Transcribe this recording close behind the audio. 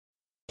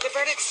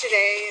verdicts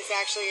today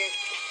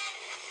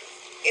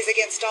is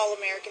against all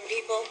American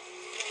people.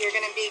 You're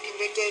going to be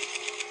convicted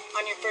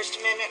on your First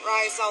Amendment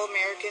rights. All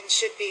Americans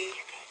should be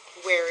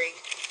wary.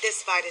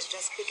 This fight has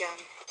just begun.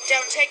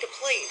 Don't take a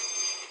plea.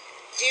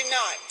 Do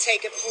not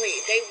take a plea.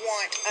 They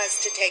want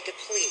us to take a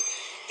plea.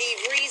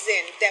 The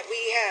reason that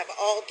we have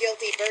all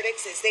guilty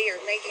verdicts is they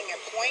are making a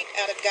point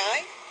out of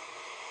Guy,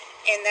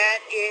 and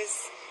that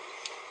is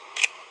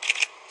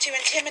to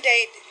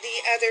intimidate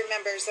the other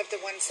members of the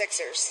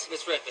 1-6ers.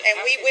 Ms. Rippon. And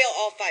we will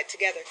all fight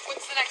together.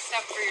 What's the next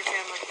step for your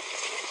family?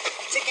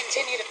 To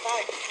continue to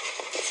fight.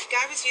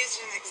 Guy was used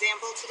as an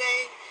example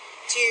today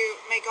to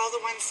make all the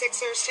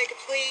 1-6ers take a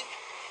plea.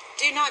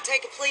 Do not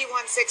take a plea,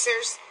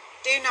 1-6ers.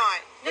 Do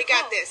not. We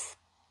got this.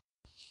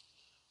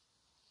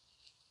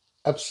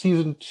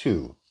 Season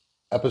 2,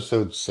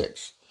 Episode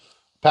 6,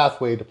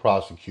 Pathway to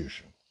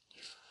Prosecution.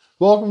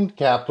 Welcome to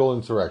Capitol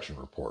Insurrection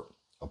Report,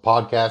 a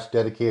podcast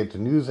dedicated to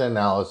news and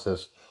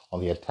analysis on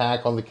the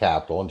attack on the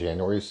Capitol on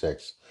January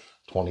 6,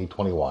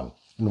 2021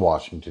 in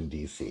Washington,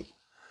 D.C.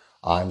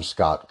 I'm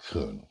Scott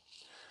Kuhn.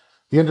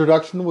 The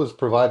introduction was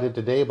provided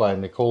today by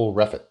Nicole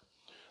Reffitt,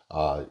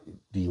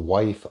 the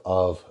wife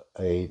of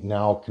a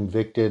now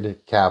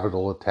convicted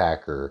Capitol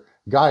attacker,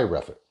 Guy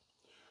Reffitt,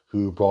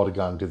 who brought a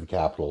gun to the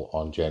Capitol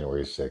on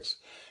January 6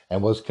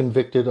 and was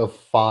convicted of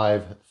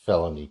 5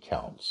 felony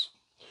counts.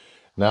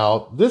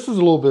 Now, this is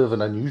a little bit of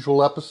an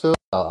unusual episode.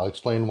 I'll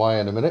explain why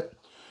in a minute.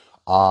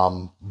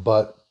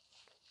 But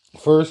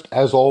first,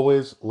 as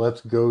always,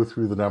 let's go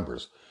through the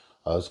numbers.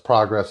 As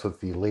progress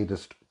with the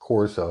latest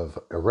course of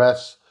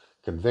arrests,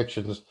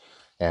 convictions,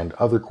 and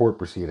other court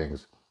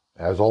proceedings.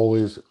 As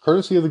always,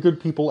 courtesy of the good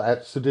people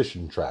at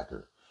Sedition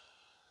Tracker.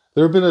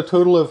 There have been a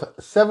total of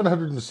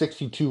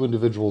 762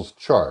 individuals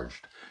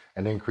charged,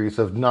 an increase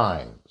of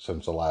 9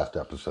 since the last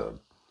episode.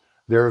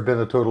 There have been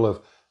a total of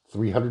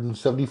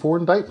 374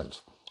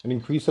 indictments, an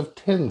increase of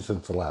 10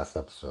 since the last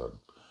episode.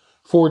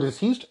 4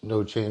 deceased,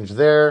 no change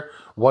there.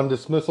 1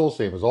 dismissal,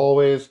 same as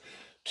always.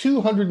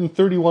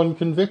 231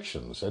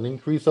 convictions, an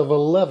increase of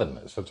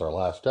 11 since our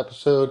last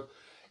episode.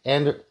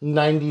 And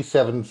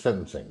 97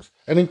 sentencings,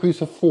 an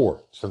increase of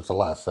 4 since the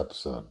last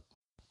episode.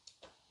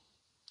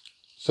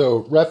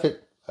 So Reffitt,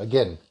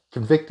 again,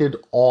 convicted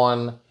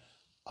on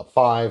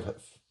 5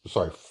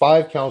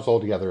 counts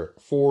altogether,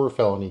 4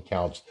 felony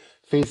counts,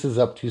 faces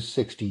up to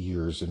 60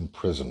 years in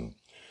prison.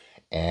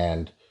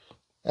 And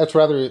that's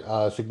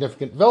rather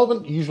significant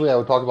development. Usually I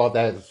would talk about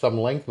that at some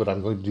length, but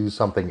I'm going to do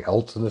something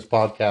else in this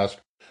podcast.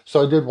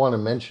 So I did want to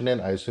mention it.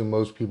 I assume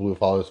most people who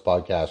follow this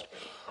podcast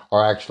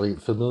are actually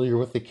familiar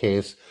with the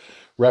case.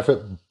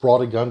 Reffitt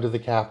brought a gun to the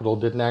Capitol,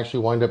 didn't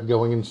actually wind up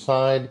going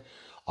inside,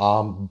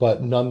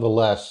 but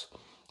nonetheless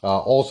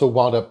also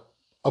wound up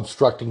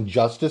obstructing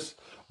justice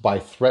by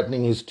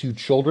threatening his 2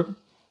 children,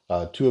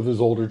 2 of his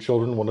older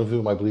children, one of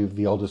whom I believe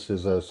the eldest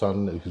is a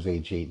son who's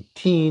age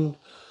 18,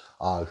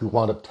 who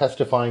wound up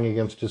testifying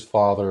against his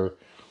father,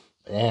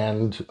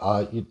 and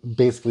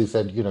basically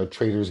said,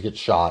 traitors get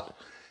shot.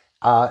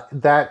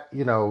 That,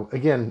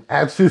 again,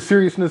 adds to the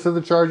seriousness of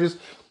the charges.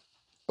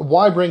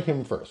 Why bring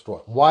him first?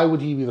 Why would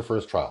he be the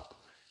first trial?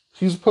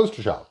 He's a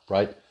poster child,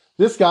 right?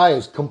 This guy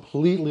is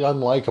completely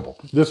unlikable.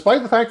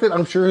 Despite the fact that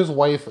I'm sure his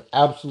wife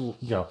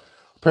absolutely,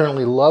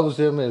 apparently loves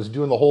him and is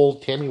doing the whole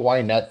Tammy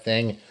Wynette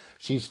thing.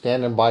 She's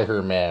standing by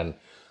her man.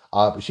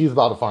 But she's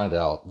about to find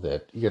out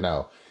that,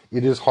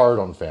 it is hard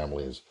on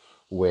families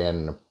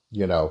when,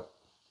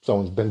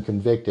 someone's been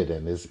convicted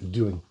and is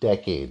doing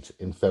decades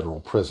in federal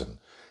prison.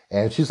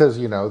 And she says,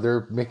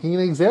 they're making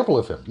an example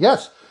of him.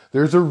 Yes,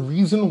 there's a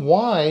reason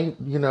why,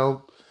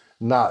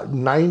 not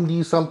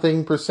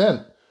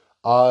 90-something%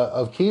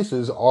 of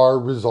cases are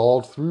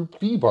resolved through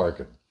plea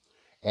bargain.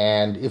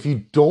 And if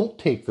you don't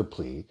take the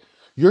plea,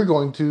 you're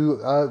going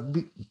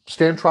to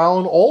stand trial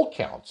on all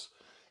counts.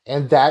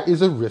 And that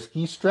is a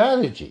risky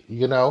strategy.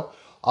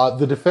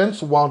 The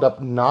defense wound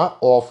up not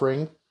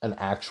offering an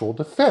actual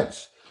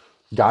defense.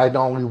 Guy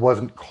not only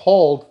wasn't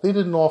called, they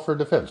didn't offer a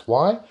defense.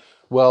 Why?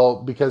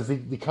 Well, because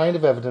the kind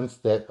of evidence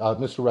that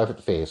Mr.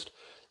 Reffitt faced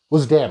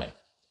was damning.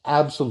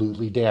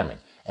 Absolutely damning.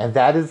 And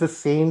that is the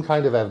same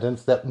kind of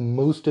evidence that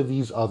most of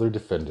these other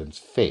defendants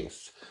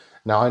face.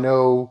 Now, I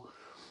know,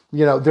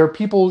 there are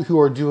people who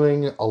are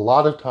doing a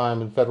lot of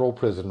time in federal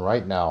prison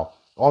right now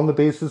on the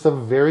basis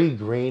of very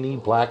grainy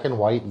black and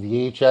white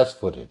VHS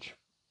footage.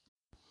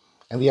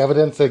 And the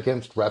evidence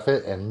against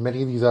Reffitt and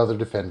many of these other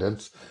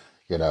defendants,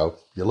 you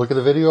look at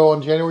the video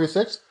on January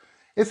 6th,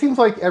 it seems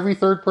like every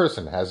third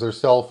person has their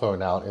cell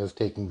phone out and is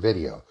taking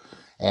video.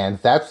 And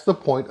that's the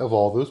point of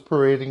all those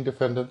parading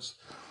defendants.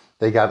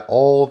 They got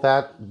all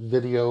that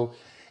video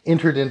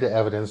entered into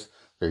evidence.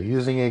 They're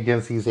using it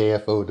against these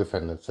AFO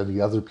defendants and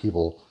the other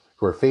people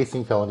who are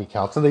facing felony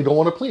counts, and they don't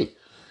want to plead.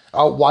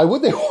 Why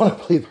would they want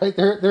to plead, right?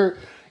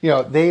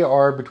 They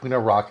are between a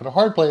rock and a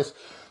hard place.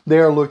 They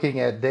are looking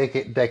at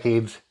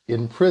decades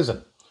in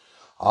prison.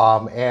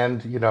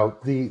 And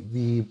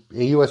the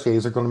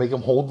AUSAs are going to make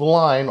them hold the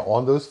line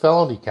on those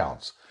felony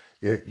counts.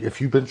 If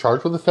you've been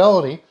charged with a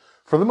felony,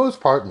 for the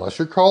most part, unless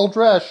you're Carl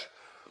Dresch,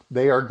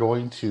 they are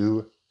going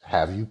to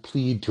have you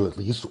plead to at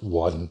least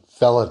one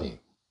felony.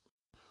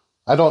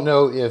 I don't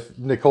know if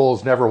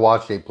Nicole's never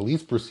watched a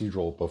police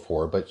procedural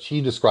before, but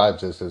she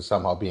describes this as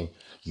somehow being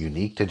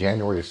unique to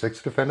January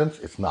 6th defendants.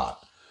 It's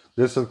not.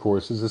 This, of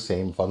course, is the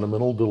same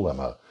fundamental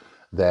dilemma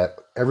that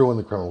everyone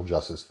in the criminal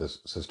justice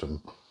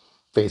system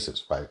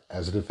faces, right,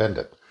 as a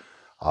defendant.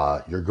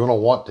 You're going to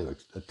want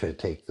to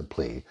take the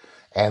plea,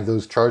 and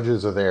those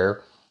charges are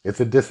there. It's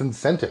a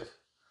disincentive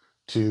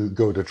to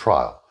go to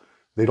trial.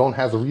 They don't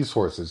have the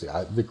resources.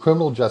 The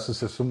criminal justice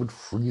system would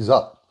freeze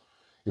up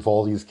if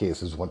all these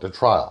cases went to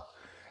trial.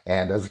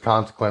 And as a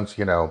consequence,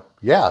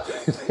 yeah,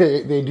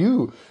 they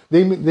do.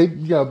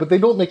 But they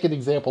don't make an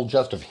example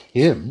just of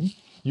him.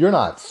 You're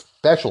not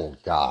special,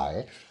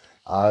 guy.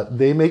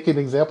 They make an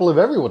example of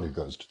everyone who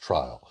goes to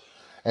trial.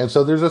 And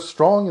so there's a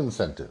strong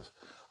incentive.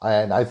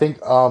 And I think,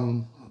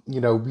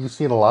 we've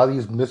seen a lot of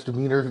these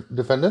misdemeanor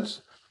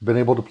defendants been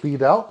able to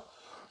plead out.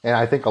 And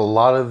I think a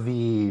lot of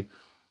the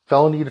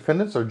felony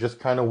defendants are just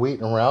kind of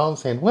waiting around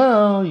saying,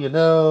 well,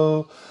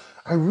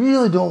 I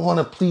really don't want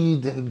to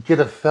plead and get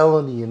a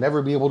felony and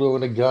never be able to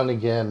own a gun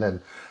again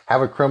and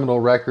have a criminal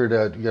record,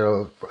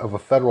 of a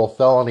federal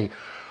felony.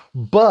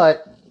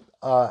 But,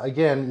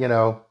 again,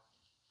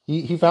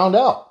 he found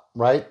out,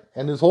 right?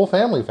 And his whole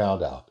family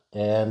found out.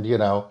 And,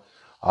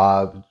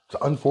 it's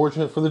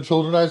unfortunate for the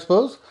children, I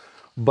suppose,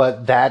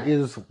 but that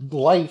is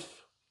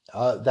life.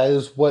 That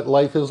is what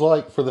life is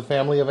like for the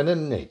family of an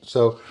inmate.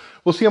 So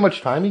we'll see how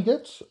much time he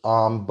gets,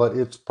 but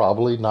it's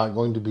probably not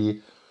going to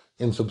be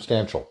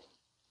insubstantial.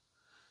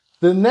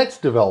 The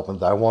next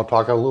development that I want to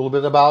talk a little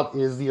bit about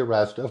is the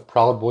arrest of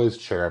Proud Boys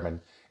chairman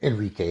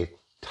Enrique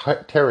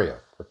Tarrio.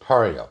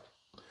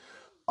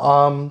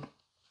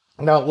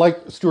 Now, like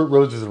Stewart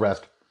Rhodes'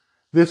 arrest,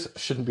 this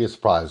shouldn't be a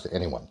surprise to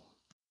anyone.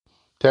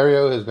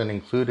 Tarrio has been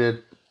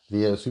included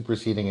via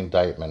superseding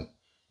indictment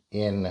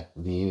in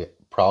the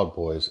Proud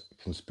Boys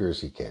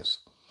conspiracy case.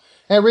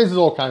 And it raises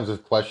all kinds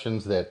of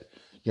questions that,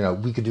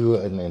 we could do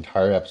an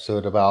entire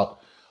episode about.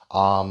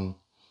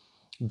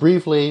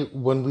 Briefly,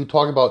 when we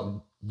talk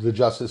about the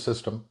justice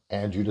system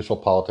and judicial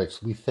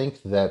politics, we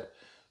think that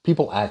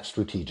people act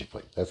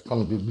strategically. That's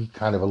going to be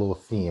kind of a little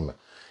theme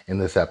in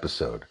this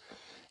episode.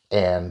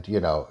 And,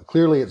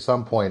 clearly at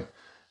some point,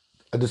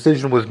 a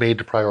decision was made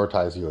to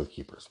prioritize the Oath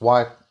Keepers.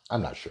 Why?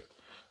 I'm not sure.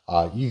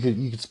 You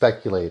could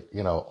speculate,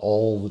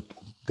 all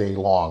day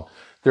long.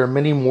 There are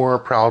many more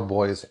Proud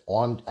Boys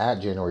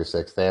at January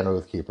 6th than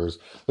Oath Keepers.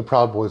 The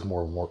Proud Boys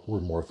were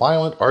more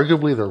violent.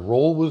 Arguably, their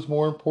role was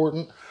more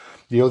important.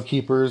 The Oath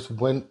Keepers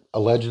went,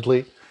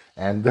 allegedly,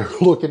 and they're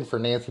looking for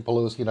Nancy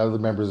Pelosi and other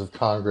members of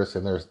Congress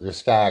and their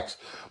stacks.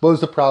 But it's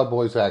the Proud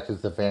Boys who act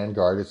as the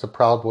vanguard. It's the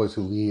Proud Boys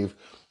who leave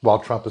while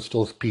Trump is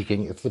still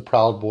speaking. It's the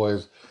Proud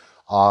Boys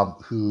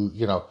who,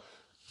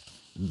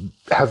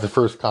 have the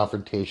first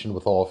confrontation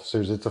with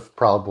officers. It's the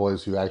Proud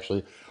Boys who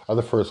actually are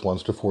the first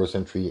ones to force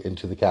entry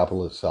into the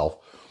Capitol itself.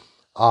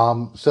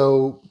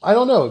 So I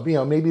don't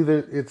know. Maybe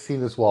it's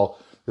seen as, well,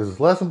 this is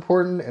less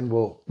important and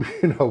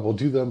we'll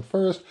do them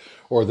first,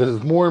 or this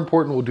is more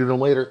important, we'll do them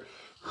later.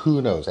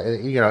 Who knows?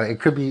 It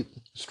could be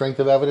strength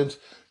of evidence.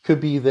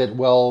 Could be that,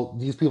 well,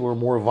 these people are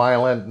more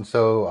violent, and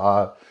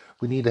so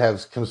we need to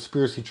have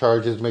conspiracy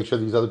charges, make sure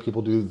these other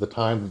people do the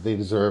time that they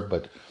deserve,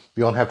 but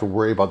we don't have to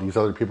worry about these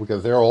other people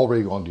because they're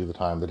already going to do the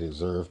time that they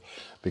deserve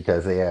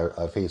because they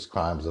have faced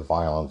crimes of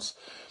violence.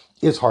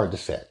 It's hard to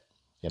say,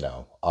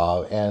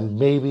 and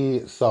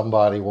maybe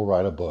somebody will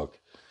write a book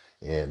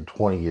in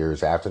 20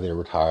 years after they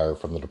retire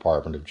from the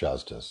Department of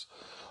Justice.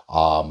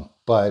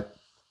 But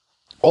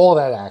all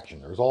that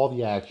action, there's all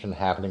the action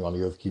happening on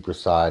the Oath Keeper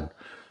side,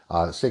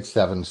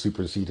 6-7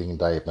 superseding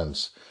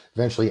indictments,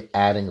 eventually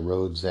adding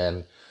Rhodes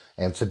in,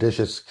 and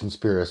seditious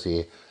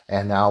conspiracy.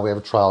 And now we have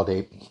a trial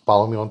date.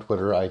 Follow me on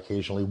Twitter. I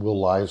occasionally will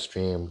live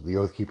stream the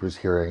Oath Keepers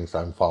hearings.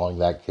 I'm following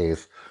that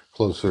case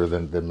closer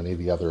than many of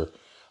the other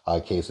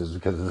cases,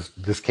 because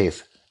this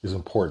case is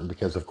important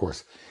because, of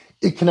course,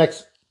 it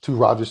connects to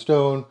Roger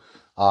Stone,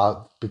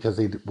 because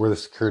they were the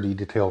security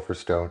detail for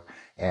Stone,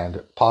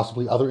 and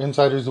possibly other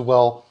insiders as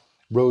well.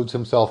 Rhodes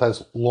himself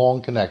has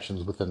long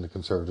connections within the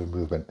conservative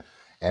movement,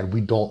 and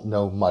we don't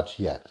know much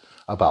yet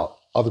about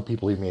other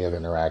people he may have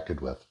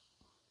interacted with.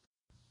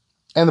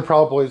 And the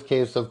Proud Boys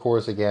case, of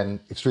course, again,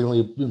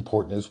 extremely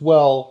important as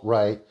well,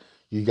 right?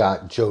 You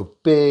got Joe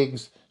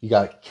Biggs, you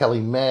got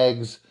Kelly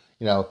Meggs,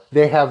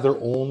 they have their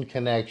own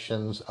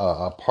connections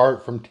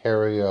apart from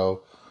Tarrio.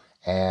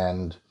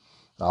 And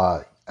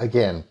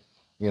again,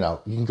 you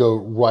can go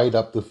right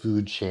up the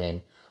food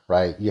chain,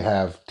 right? You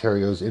have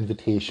Terrio's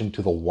invitation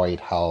to the White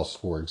House,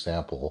 for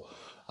example.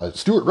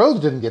 Stewart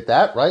Rhodes didn't get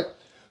that, right?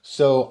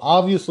 So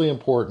obviously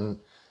important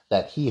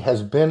that he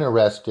has been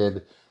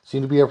arrested.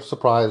 Seemed to be a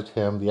surprise to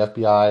him. The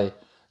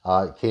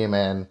FBI came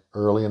in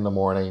early in the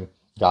morning,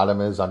 got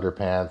him in his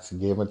underpants,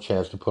 gave him a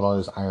chance to put on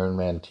his Iron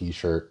Man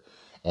t-shirt,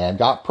 and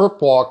got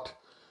perp walked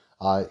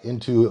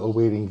into a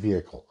waiting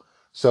vehicle.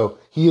 So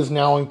he is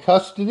now in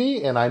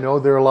custody, and I know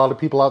there are a lot of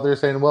people out there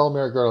saying, well,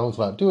 Merrick Garland's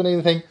not doing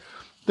anything.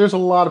 There's a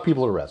lot of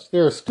people to arrest.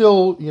 There are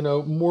still,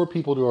 more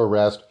people to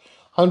arrest.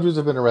 Hundreds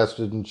have been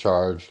arrested and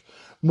charged.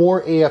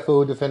 more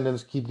AFO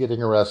defendants keep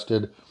getting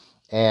arrested,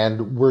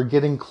 and we're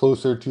getting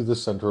closer to the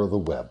center of the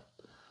web.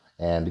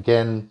 And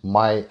again,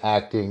 my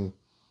acting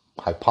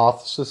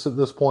hypothesis at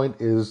this point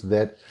is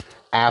that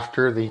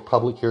after the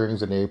public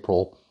hearings in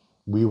April,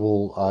 we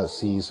will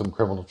see some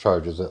criminal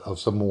charges of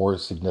some more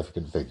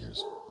significant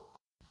figures.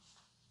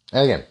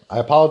 And again, I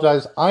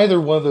apologize. Either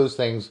one of those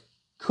things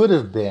could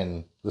have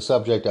been the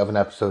subject of an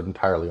episode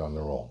entirely on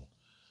their own.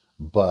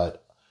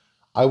 But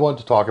I want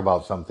to talk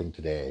about something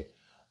today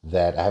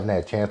that I haven't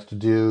had a chance to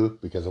do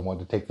because I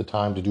wanted to take the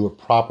time to do it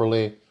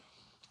properly.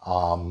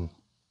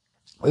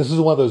 This is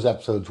one of those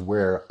episodes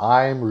where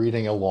I'm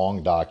reading a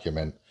long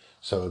document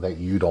so that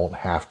you don't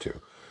have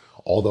to.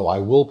 Although I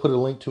will put a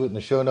link to it in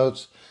the show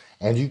notes,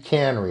 and you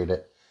can read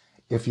it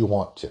if you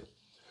want to.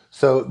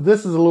 So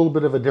this is a little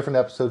bit of a different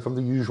episode from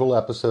the usual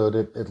episode,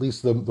 at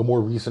least the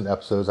more recent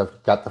episodes.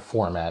 I've got the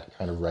format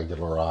kind of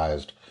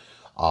regularized.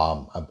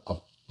 I'm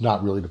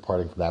not really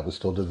departing from that. We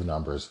still did the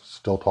numbers,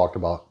 still talked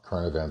about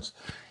current events,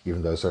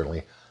 even though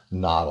certainly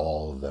not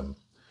all of them.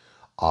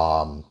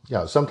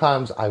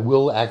 Sometimes I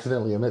will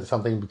accidentally omit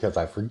something because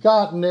I've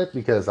forgotten it,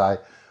 because I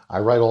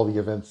write all the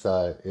events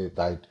I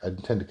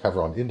intend to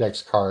cover on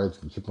index cards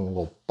and keep them in a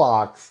little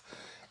box.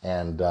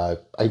 And I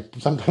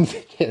sometimes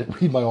can't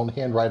read my own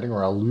handwriting,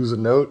 or I'll lose a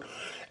note.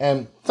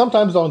 And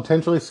sometimes I'll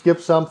intentionally skip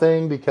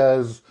something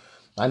because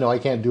I know I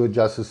can't do it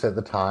justice at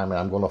the time, and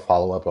I'm going to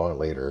follow up on it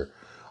later.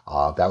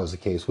 That was the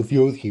case with the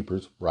Oath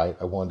Keepers, right?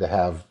 I wanted to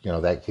have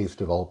that case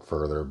develop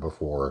further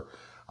before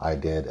I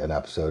did an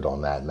episode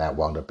on that, and that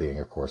wound up being,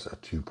 of course, a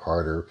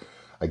two-parter,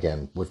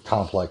 again, with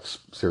complex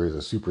series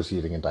of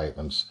superseding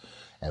indictments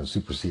and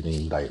superseding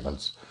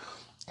indictments.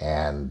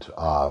 And,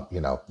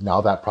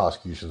 now that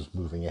prosecution is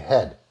moving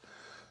ahead.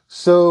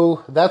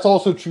 So that's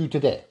also true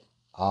today.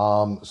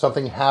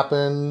 Something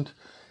happened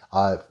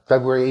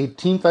February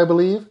 18th, I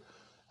believe,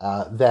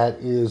 that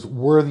is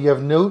worthy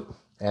of note.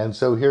 And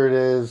so here it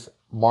is,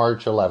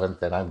 March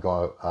 11th, and I'm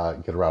going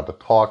to get around to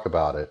talk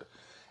about it.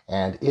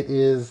 And it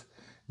is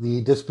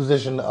the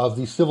disposition of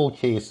the civil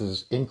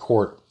cases in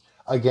court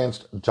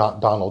against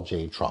Donald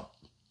J. Trump.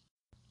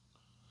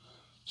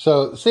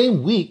 So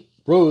same week,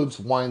 Rhodes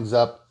winds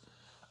up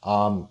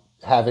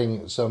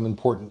having some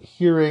important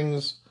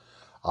hearings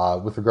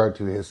with regard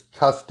to his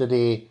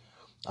custody.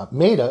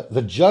 Maida,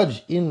 the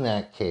judge in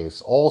that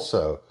case,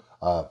 also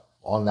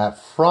on that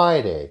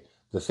Friday,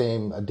 the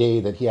same day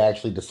that he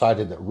actually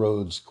decided that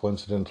Rhodes,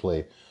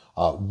 coincidentally,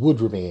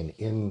 would remain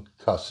in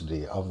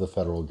custody of the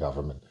federal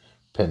government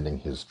pending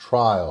his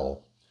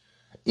trial,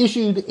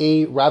 issued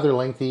a rather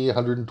lengthy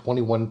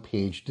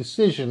 121-page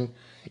decision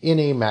in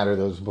a matter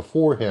that was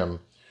before him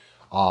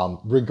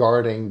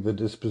regarding the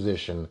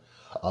disposition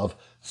of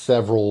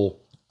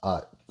several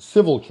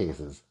civil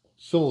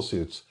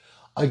suits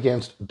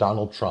against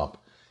Donald Trump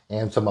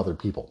and some other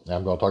people. And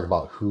I'm going to talk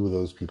about who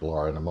those people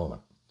are in a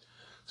moment.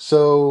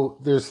 So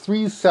there's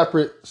 3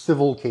 separate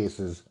civil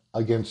cases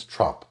against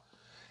Trump.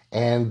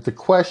 And the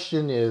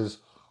question is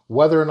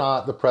whether or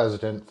not the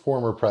president,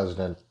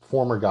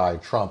 former guy,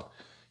 Trump,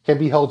 can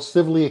be held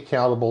civilly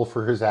accountable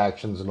for his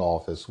actions in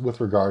office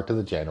with regard to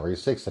the January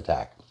 6th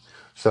attack.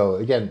 So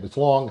again, it's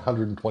long,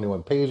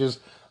 121 pages.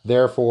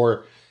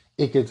 Therefore,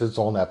 it gets its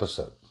own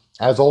episode.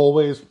 As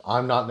always,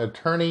 I'm not an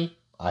attorney.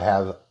 I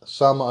have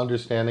some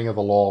understanding of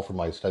the law from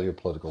my study of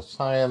political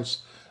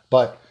science,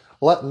 but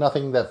let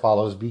nothing that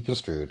follows be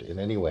construed in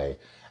any way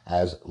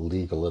as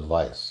legal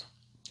advice.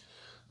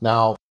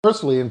 Now,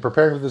 personally, in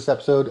preparing for this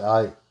episode,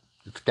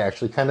 it's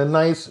actually kind of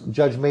nice.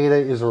 Judge Maida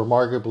is a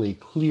remarkably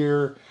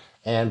clear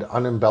and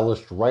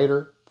unembellished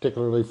writer,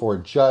 particularly for a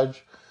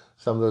judge.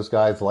 Some of those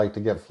guys like to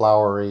get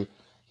flowery.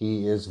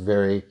 He is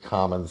very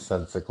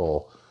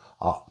commonsensical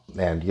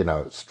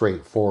and,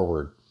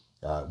 straightforward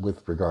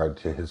with regard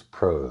to his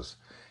prose.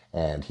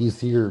 And he's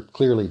here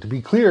clearly to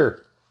be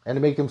clear and to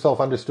make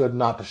himself understood,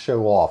 not to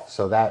show off.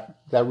 So that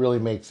really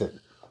makes it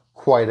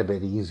quite a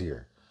bit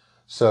easier.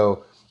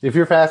 So if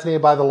you're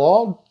fascinated by the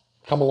law,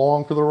 come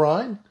along for the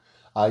ride.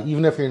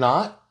 Even if you're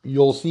not,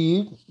 you'll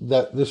see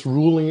that this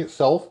ruling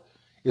itself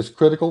is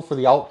critical for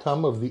the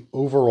outcome of the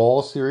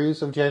overall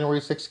series of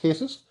January 6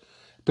 cases,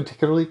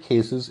 particularly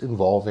cases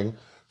involving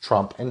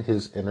Trump and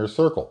his inner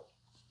circle.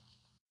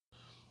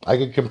 I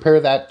could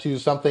compare that to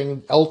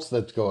something else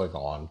that's going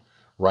on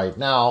right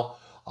now,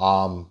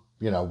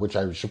 which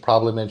I should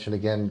probably mention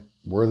again,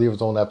 worthy of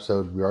its own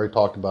episode. We already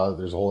talked about it.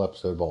 There's a whole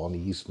episode on the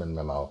Eastman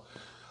memo.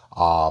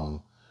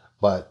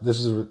 But this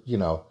is,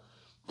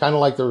 kind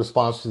of like the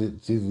response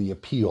to the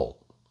appeal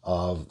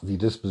of the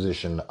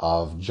disposition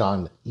of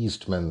John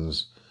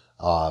Eastman's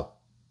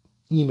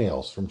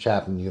emails from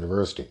Chapman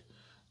University.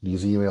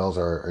 These emails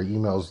are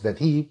emails that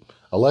he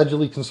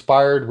allegedly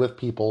conspired with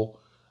people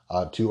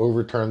to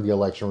overturn the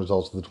election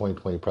results of the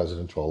 2020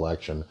 presidential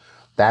election.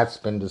 That's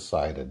been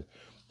decided.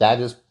 That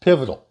is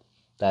pivotal.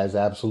 That is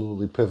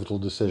absolutely pivotal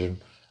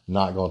decision.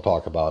 Not going to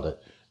talk about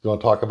it. Going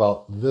to talk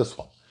about this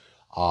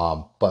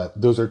one. But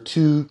those are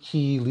 2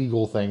 key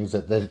legal things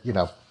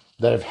that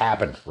have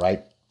happened,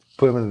 right?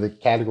 Put them in the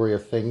category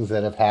of things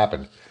that have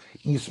happened.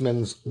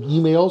 Eastman's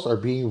emails are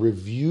being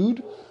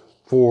reviewed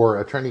for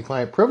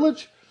attorney-client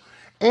privilege,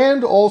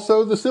 and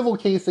also the civil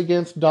cases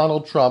against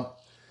Donald Trump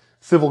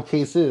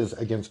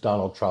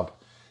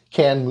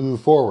can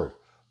move forward.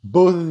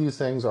 Both of these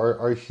things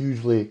are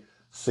hugely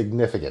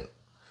significant.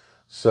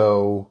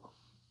 So,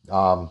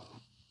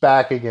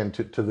 back again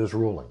to this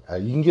ruling.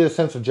 You can get a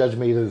sense of Judge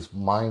Maida's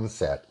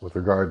mindset with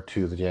regard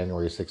to the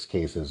January 6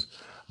 cases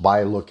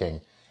by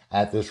looking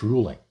at this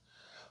ruling.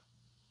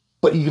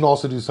 But you can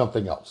also do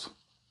something else.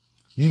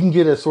 You can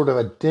get a sort of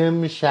a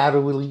dim,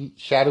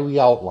 shadowy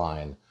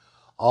outline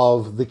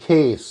of the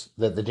case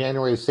that the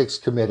January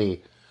 6th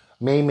committee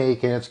may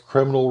make in its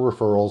criminal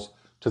referrals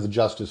to the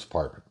Justice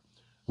Department,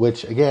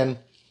 which, again,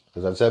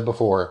 as I've said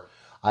before,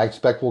 I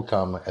expect will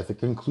come at the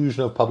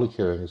conclusion of public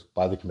hearings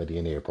by the committee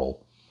in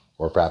April,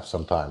 or perhaps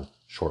sometime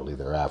shortly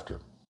thereafter.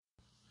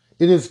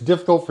 It is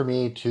difficult for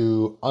me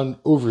to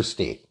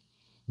overstate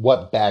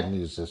what bad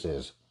news this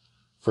is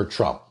for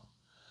Trump.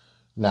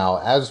 Now,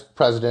 as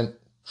president,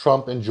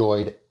 Trump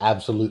enjoyed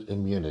absolute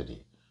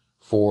immunity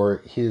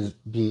for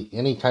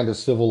any kind of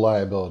civil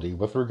liability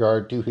with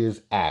regard to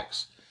his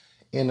acts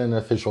in an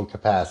official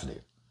capacity.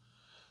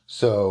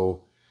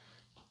 So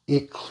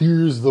it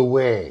clears the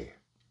way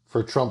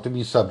for Trump to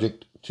be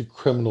subject to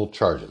criminal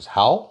charges.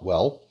 How?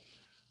 Well,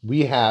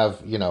 we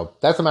have,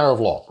 that's a matter of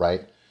law,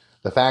 right?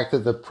 The fact that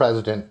the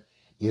president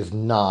is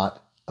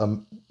not,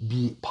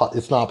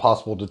 it's not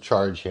possible to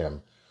charge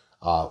him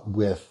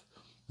with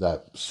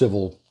the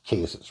civil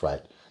cases,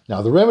 right?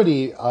 Now, the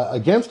remedy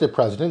against a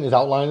president is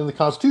outlined in the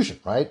Constitution,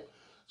 right?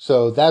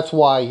 So that's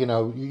why, you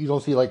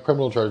don't see like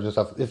criminal charges and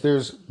stuff. If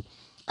there's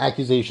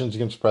accusations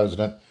against the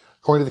president,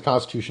 according to the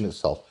Constitution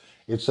itself,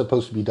 it's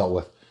supposed to be dealt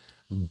with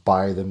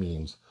by the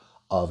means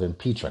of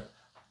impeachment.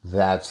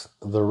 That's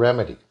the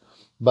remedy.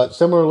 But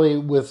similarly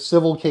with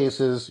civil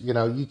cases, you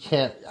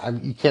can't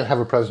have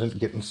a president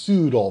getting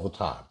sued all the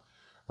time,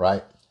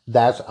 right?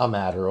 That's a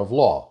matter of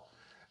law.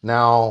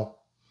 Now,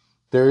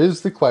 there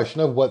is the question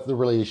of what the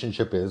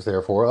relationship is,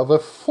 therefore, of a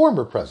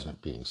former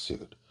president being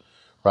sued,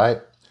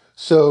 right?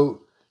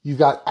 So you've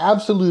got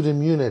absolute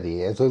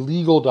immunity as a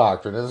legal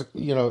doctrine, as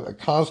a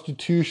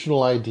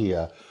constitutional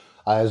idea,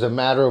 as a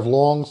matter of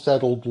long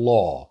settled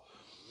law.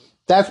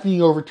 That's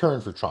being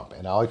overturned for Trump,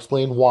 and I'll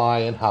explain why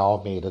and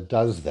how Maida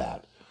does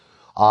that.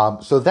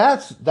 So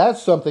that's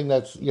something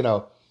that's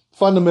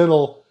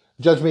fundamental.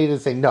 Judge Maida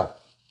is saying no,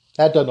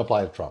 that doesn't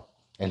apply to Trump,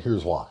 and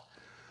here's why.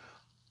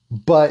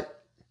 But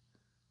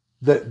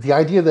the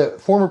idea that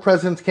former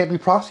presidents can't be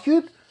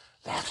prosecuted,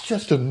 that's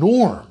just a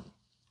norm,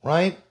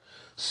 right?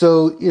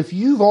 So if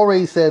you've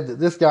already said that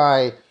this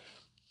guy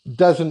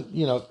doesn't,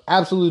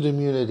 absolute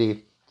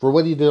immunity for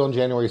what he did on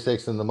January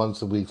 6th and the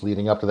months and weeks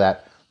leading up to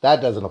that,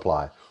 that doesn't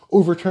apply.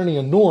 Overturning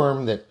a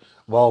norm that,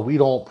 well, we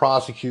don't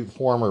prosecute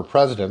former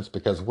presidents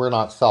because we're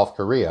not South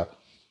Korea,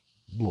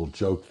 little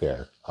joke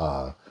there,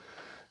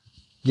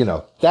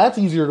 that's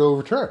easier to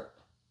overturn.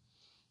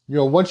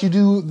 Once you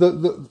do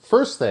the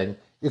first thing,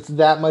 it's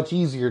that much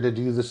easier to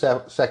do the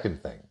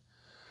second thing.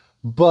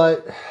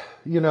 But,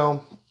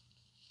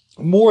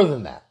 more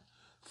than that,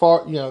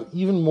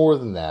 even more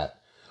than that,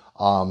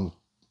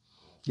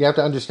 you have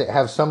to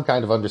have some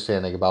kind of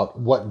understanding about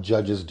what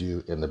judges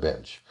do in the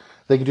bench.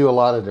 They can do a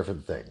lot of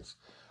different things.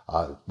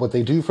 What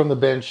they do from the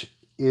bench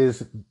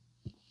is,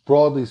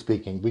 broadly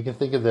speaking, we can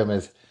think of them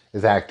as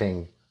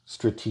acting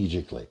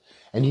strategically.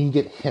 And you can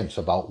get hints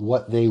about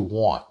what they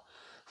want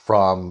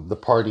from the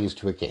parties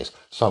to a case.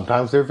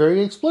 Sometimes they're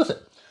very explicit.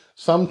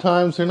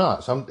 Sometimes they're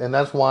not. And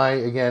that's why,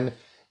 again,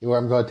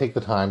 I'm going to take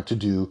the time to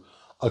do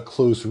a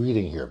close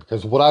reading here.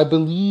 Because what I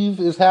believe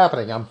is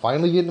happening, I'm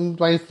finally getting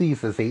my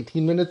thesis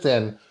 18 minutes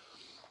in.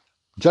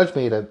 Judge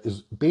Maida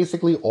is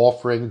basically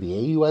offering the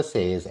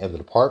AUSAs and the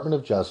Department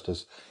of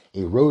Justice a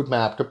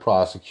roadmap to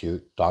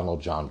prosecute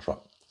Donald John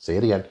Trump. Say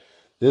it again.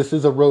 This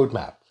is a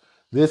roadmap.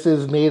 This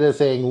is Maida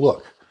saying,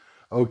 look,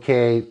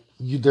 okay,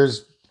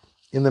 there's,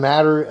 in the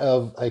matter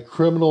of a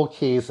criminal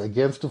case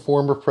against a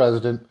former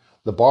president,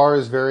 the bar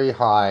is very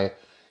high.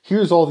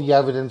 Here's all the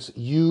evidence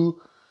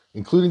you,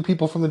 including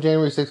people from the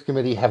January 6th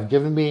committee, have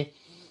given me.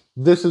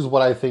 This is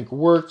what I think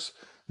works.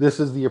 This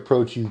is the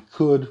approach you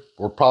could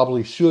or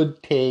probably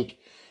should take.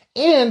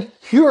 And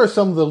here are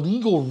some of the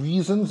legal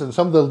reasons and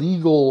some of the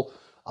legal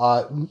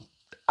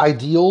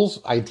ideas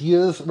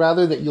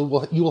that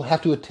you will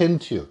have to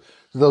attend to.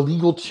 The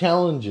legal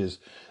challenges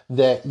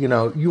that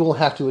you will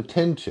have to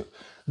attend to.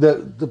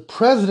 The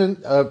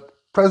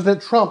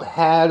President Trump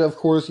had, of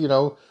course,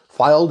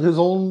 filed his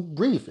own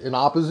brief in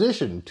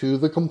opposition to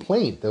the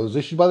complaint that was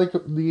issued by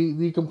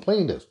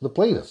the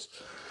plaintiffs.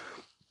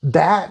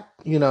 That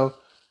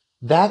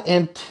that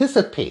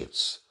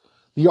anticipates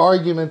the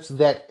arguments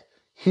that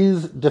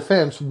his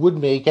defense would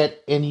make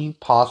at any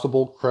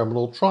possible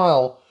criminal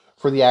trial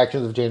for the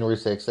actions of January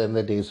 6th and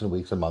the days and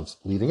weeks and months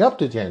leading up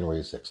to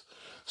January 6th.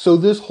 So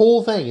this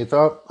whole thing, it's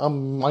a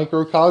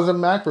microcosm,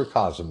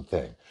 macrocosm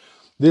thing.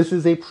 This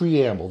is a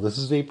preamble. This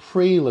is a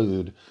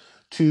prelude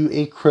to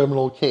a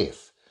criminal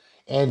case.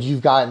 And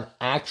you've got an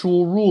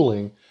actual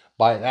ruling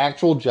by an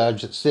actual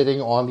judge sitting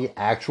on the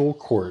actual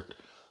court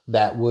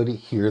that would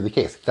hear the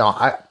case.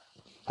 Now,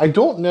 I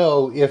don't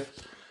know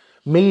if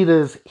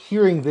Maida's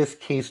hearing this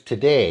case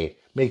today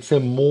makes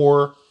him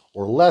more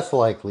or less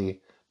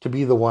likely to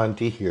be the one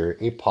to hear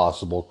a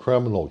possible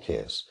criminal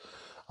case.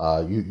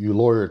 You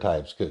lawyer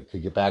types could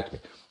get back to me.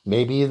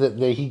 Maybe that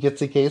he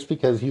gets a case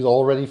because he's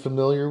already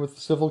familiar with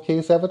the civil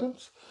case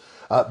evidence.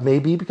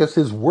 Maybe because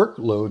his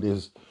workload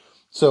is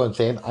so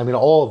insane. I mean,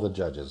 all of the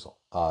judges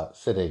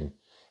sitting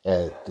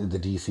at the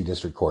D.C.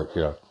 District Court,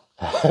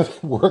 have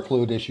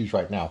workload issues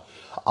right now.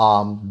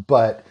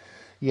 But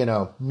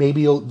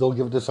maybe they'll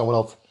give it to someone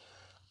else.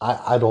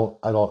 I don't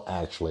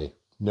actually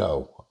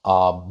know.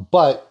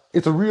 But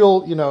it's a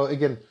real,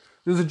 again,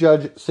 there's a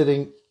judge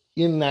sitting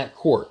in that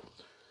court,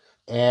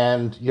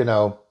 and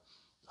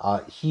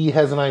he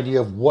has an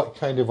idea of what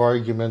kind of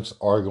arguments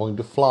are going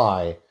to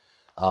fly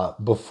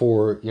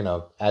before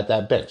at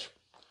that bench.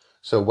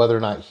 So whether or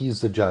not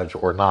he's the judge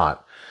or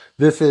not,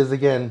 this is,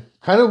 again,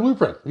 kind of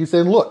blueprint. He's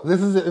saying, look, this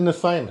is an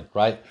assignment,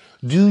 right?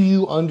 Do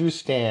you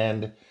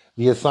understand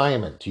the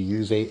assignment, to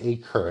use a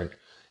current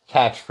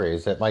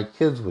catchphrase that my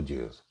kids would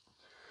use?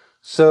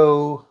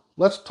 So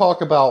let's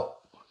talk about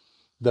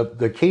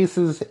the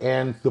cases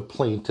and the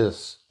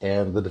plaintiffs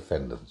and the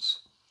defendants.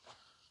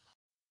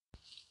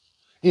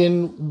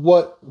 In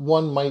what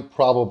one might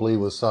probably,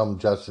 with some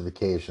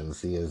justification,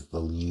 see as the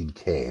lead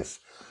case,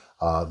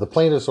 the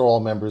plaintiffs are all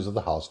members of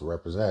the House of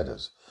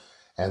Representatives,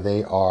 and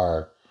they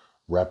are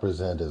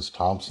Representatives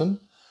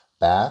Thompson,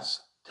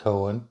 Bass,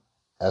 Cohen,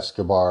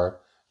 Escobar,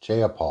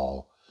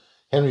 Jayapal,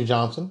 Henry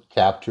Johnson,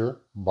 Kaptur,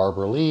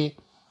 Barbara Lee,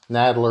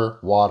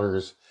 Nadler,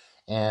 Waters,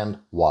 and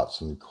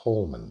Watson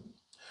Coleman.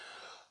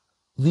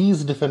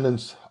 These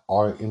defendants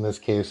in this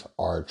case,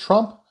 are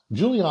Trump,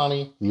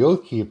 Giuliani, the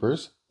Oath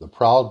Keepers, the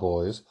Proud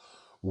Boys,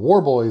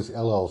 War Boys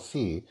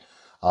LLC,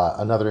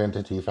 another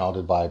entity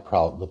founded by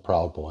the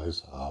Proud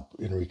Boys,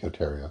 Enrico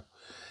Tarrio,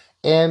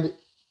 and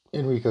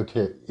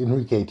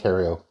Enrique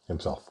Tarrio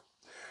himself.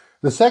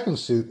 The second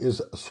suit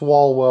is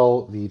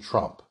Swalwell v.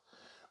 Trump,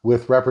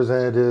 with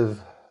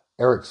Representative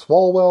Eric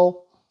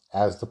Swalwell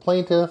as the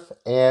plaintiff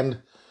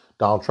and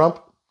Donald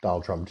Trump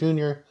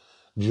Jr.,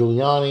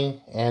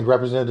 Giuliani, and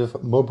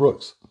Representative Mo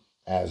Brooks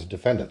as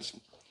defendants.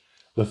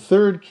 The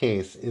third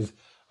case is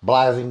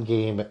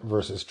Blasingame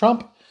versus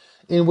Trump,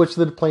 in which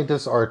the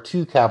plaintiffs are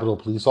two Capitol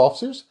Police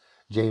officers,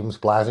 James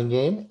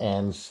Blasingame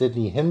and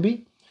Sidney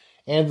Henby,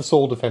 and the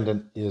sole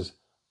defendant is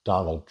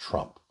Donald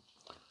Trump.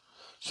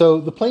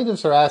 So the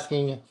plaintiffs are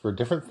asking for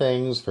different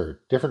things for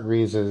different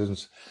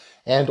reasons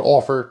and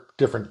offer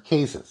different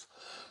cases.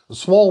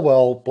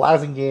 Swalwell,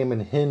 Blasingame,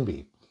 and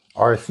Henby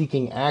are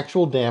seeking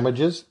actual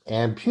damages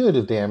and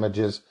punitive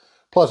damages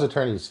plus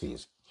attorney's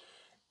fees.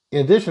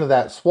 In addition to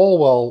that,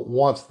 Swalwell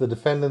wants the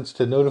defendants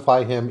to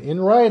notify him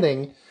in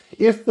writing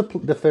if the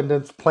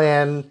defendants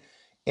plan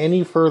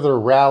any further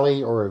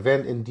rally or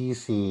event in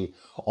D.C.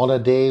 on a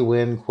day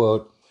when,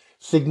 quote,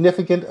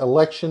 significant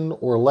election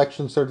or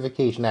election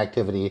certification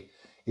activity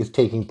is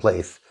taking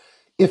place,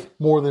 if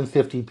more than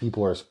 50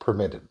 people are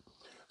permitted.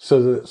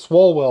 So that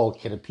Swalwell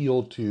can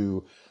appeal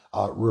to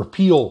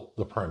repeal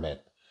the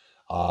permit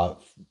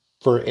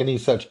for any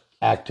such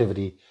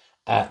activity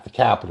at the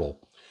Capitol,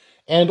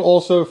 and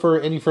also for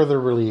any further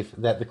relief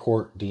that the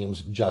court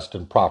deems just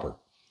and proper.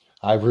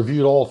 I've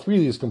reviewed all three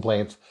of these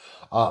complaints,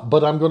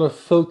 but I'm going to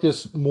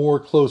focus more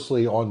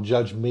closely on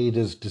Judge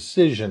Maida's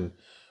decision,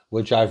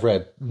 which I've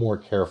read more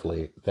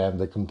carefully than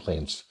the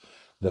complaints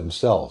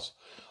themselves.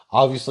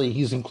 Obviously,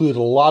 he's included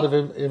a lot of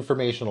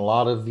information, a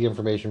lot of the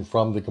information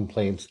from the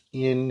complaints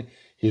in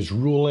his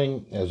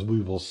ruling, as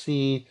we will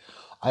see,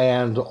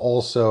 and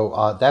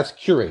also that's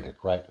curated,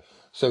 right?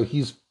 So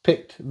he's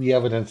picked the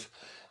evidence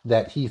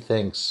that he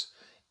thinks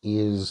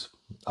is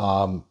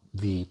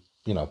the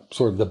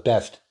sort of the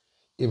best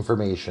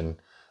information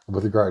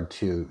with regard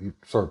to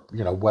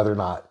whether or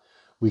not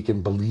we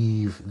can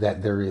believe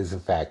that there is in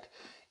fact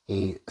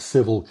a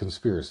civil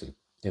conspiracy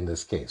in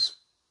this case.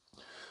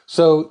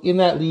 So in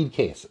that lead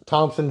case,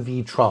 Thompson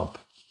et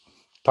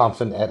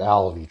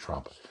al. V.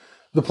 Trump,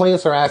 the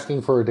plaintiffs are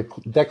asking for a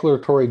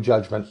declaratory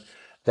judgment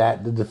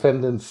that the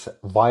defendants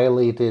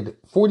violated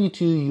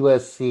 42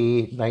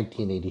 U.S.C.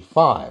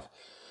 1985,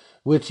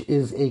 which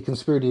is a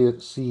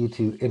conspiracy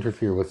to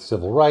interfere with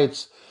civil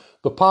rights,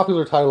 the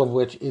popular title of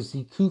which is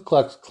the Ku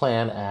Klux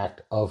Klan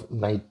Act of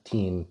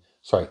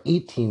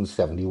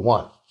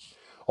 1871.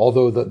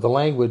 Although the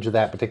language of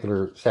that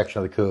particular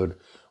section of the code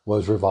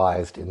was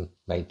revised in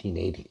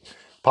 1980.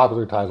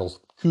 Popular titles,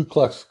 Ku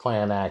Klux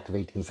Klan Act of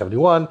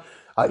 1871,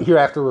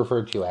 hereafter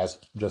referred to as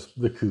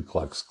just the Ku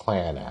Klux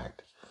Klan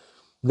Act.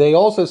 They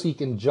also seek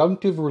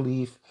injunctive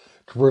relief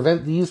to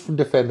prevent these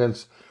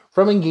defendants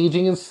from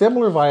engaging in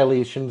similar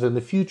violations in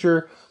the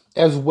future,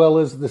 as well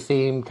as the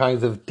same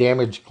kinds of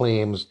damage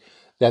claims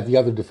that the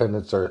other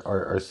defendants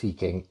are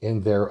seeking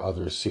in their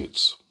other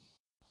suits.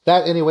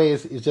 That,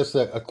 anyways, is just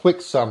a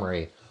quick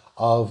summary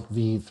of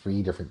the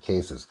three different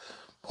cases.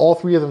 All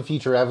three of them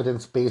feature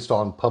evidence based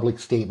on public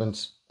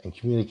statements and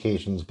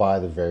communications by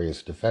the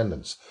various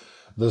defendants.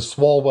 The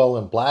Swalwell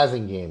and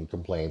Blasingame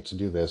complaints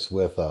do this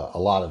with a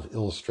lot of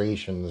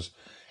illustrations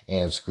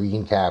and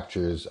screen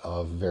captures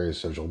of various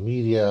social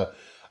media,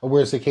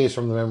 whereas the case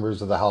from the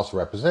members of the House of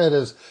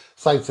Representatives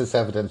cites this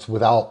evidence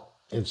without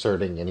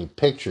inserting any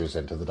pictures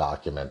into the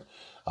document,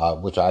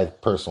 which I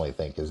personally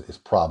think is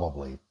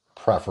probably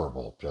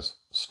preferable, just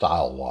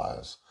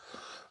style-wise.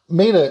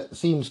 Mehta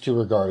seems to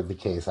regard the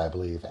case, I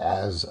believe,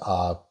 as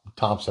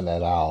Thompson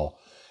et al.,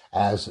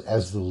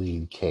 as the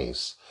lead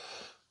case.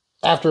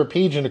 After a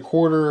page and a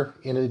quarter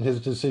in his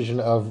decision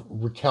of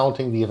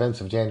recounting the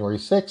events of January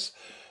 6th,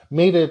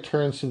 Mehta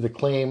turns to the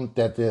claim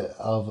that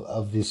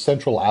of the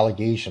central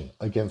allegation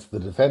against the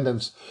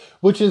defendants,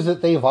 which is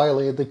that they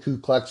violated the Ku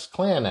Klux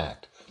Klan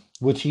Act,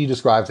 which he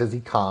describes as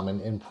the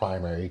common and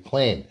primary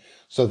claim.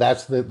 So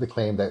that's the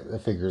claim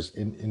that figures,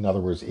 in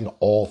other words, in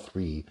all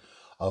three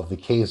of the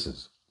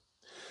cases.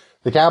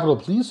 The Capitol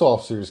Police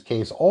Officer's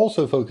case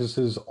also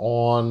focuses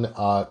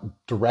on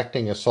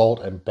directing assault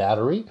and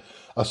battery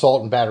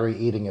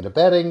aiding and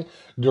abetting,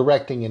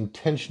 directing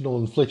intentional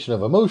infliction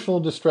of emotional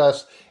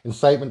distress,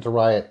 incitement to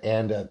riot,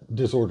 and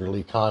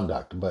disorderly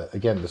conduct. But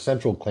again, the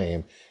central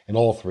claim in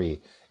all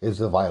three is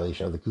the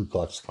violation of the Ku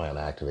Klux Klan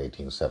Act of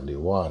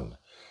 1871.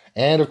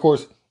 And of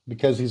course,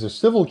 because these are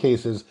civil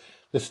cases,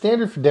 the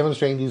standard for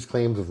demonstrating these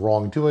claims of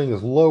wrongdoing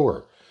is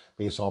lower,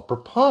 based on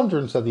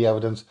preponderance of the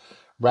evidence,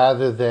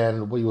 rather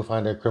than what you will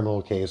find in a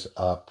criminal case,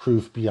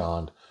 proof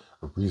beyond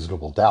a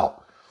reasonable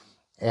doubt.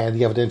 And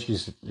the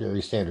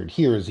evidentiary standard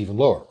here is even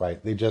lower,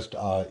 right? They just,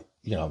 at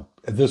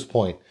this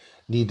point,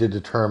 need to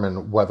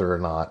determine whether or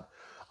not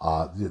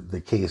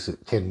the case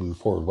can move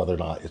forward, whether or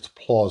not it's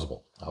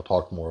plausible. I'll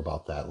talk more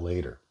about that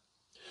later.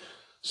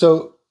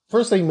 So,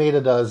 first thing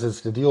Mehta does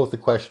is to deal with the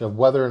question of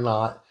whether or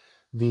not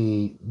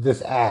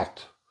this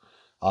act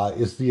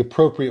is the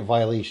appropriate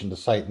violation to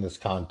cite in this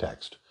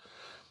context.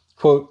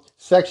 Quote,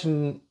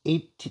 Section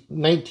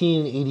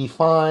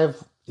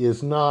 1985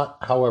 is not,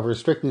 however,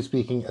 strictly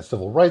speaking, a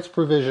civil rights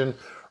provision.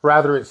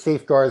 Rather, it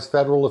safeguards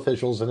federal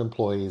officials and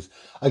employees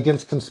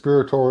against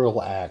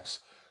conspiratorial acts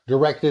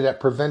directed at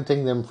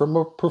preventing them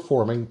from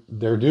performing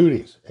their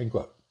duties, end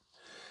quote.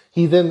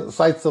 He then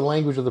cites the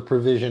language of the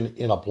provision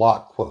in a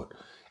block quote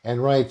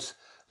and writes,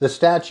 the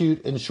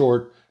statute, in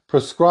short,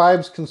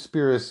 prescribes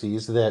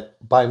conspiracies that,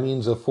 by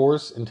means of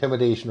force,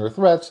 intimidation, or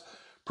threats,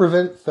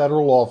 prevent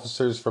federal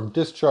officers from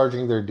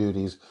discharging their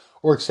duties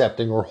or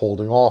accepting or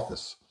holding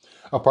office.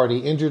 A party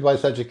injured by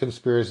such a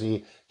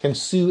conspiracy can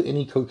sue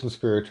any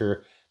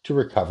co-conspirator to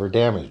recover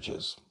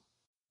damages.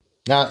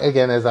 Now,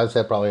 again, as I've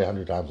said probably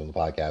 100 times on the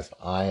podcast,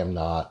 I am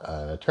not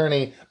an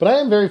attorney, but I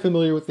am very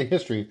familiar with the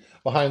history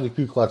behind the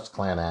Ku Klux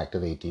Klan Act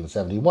of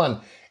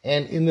 1871.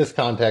 And in this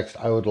context,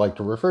 I would like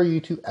to refer you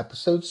to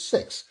episode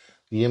 6,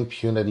 The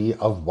Impunity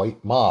of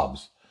White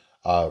Mobs,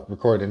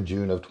 recorded in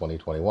June of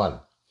 2021.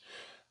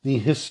 The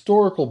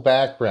historical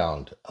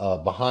background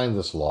behind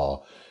this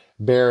law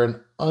bear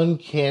an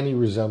uncanny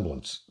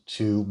resemblance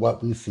to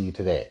what we see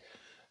today.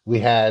 We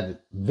had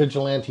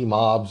vigilante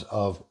mobs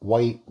of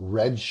white,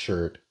 red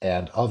shirt,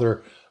 and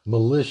other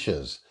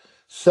militias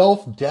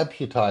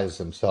self-deputize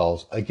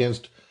themselves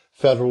against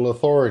federal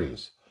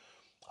authorities.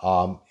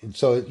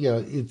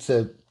 It's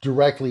a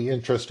directly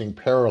interesting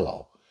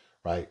parallel,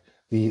 right?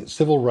 The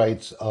civil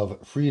rights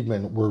of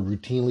freedmen were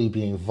routinely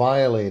being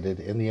violated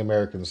in the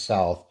American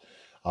South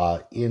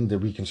in the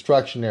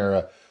Reconstruction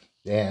era,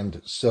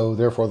 and so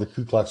therefore the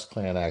Ku Klux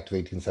Klan Act of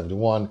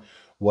 1871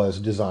 was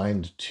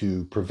designed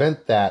to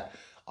prevent that.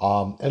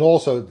 And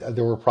also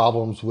there were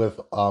problems with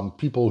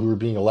people who were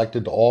being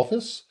elected to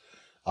office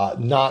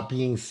not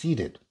being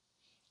seated.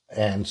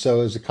 And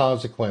so as a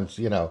consequence,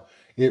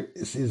 it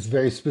is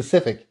very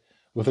specific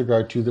with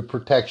regard to the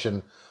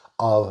protection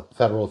of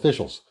federal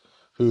officials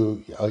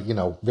who,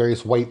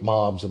 various white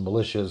mobs and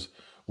militias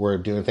were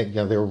doing things.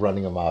 They were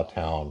running them out of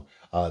town.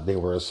 They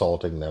were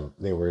assaulting them.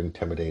 They were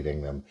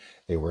intimidating them.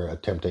 They were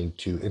attempting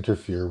to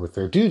interfere with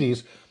their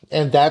duties.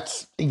 And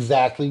that's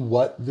exactly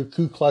what the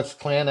Ku Klux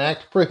Klan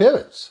Act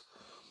prohibits.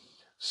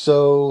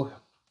 So,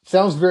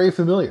 sounds very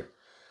familiar.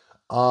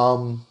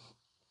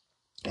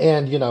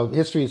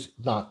 History is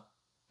not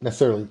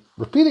necessarily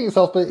repeating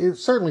itself, but it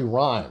certainly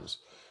rhymes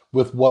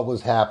with what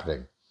was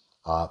happening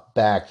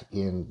back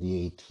in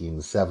the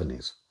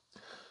 1870s.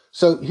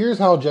 So, here's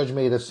how Judge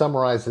Mehta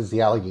summarizes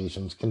the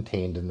allegations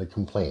contained in the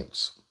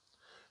complaints.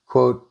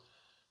 Quote,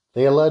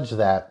 they allege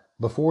that,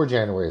 before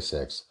January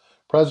 6th,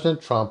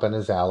 President Trump and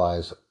his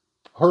allies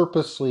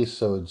purposely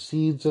sowed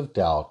seeds of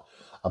doubt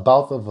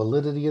about the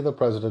validity of the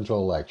presidential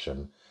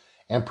election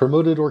and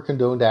promoted or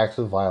condoned acts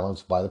of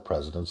violence by the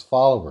president's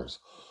followers,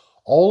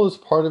 all as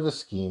part of a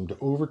scheme to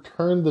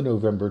overturn the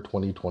November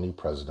 2020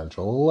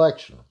 presidential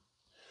election.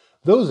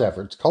 Those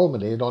efforts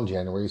culminated on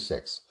January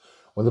 6th,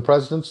 when the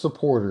president's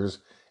supporters,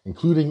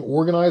 including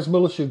organized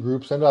militia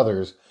groups and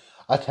others,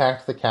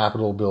 attacked the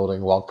Capitol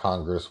building while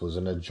Congress was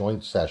in a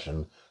joint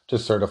session to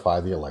certify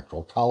the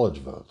Electoral College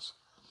votes.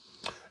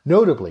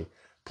 Notably,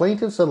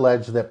 plaintiffs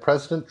allege that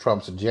President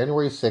Trump's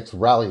January 6th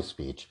rally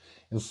speech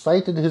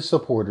incited his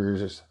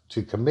supporters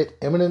to commit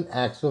imminent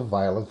acts of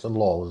violence and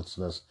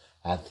lawlessness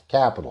at the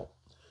Capitol.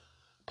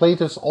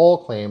 Plaintiffs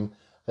all claim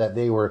that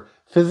they were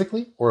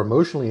physically or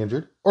emotionally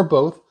injured, or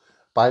both,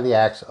 by the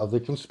acts of the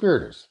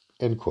conspirators,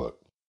 end quote.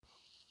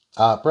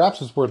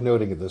 Perhaps it's worth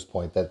noting at this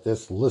point that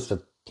this list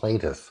of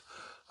plaintiffs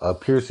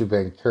appears to have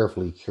been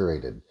carefully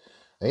curated.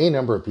 A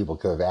number of people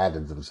could have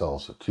added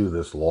themselves to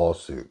this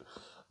lawsuit,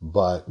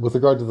 but with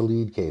regard to the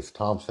lead case,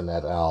 Thompson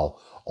et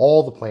al.,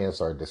 all the plaintiffs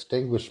are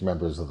distinguished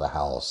members of the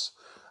House,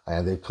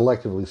 and they've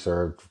collectively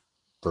served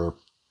for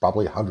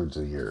probably hundreds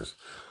of years.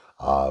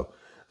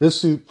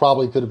 This suit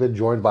probably could have been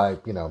joined by,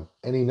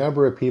 any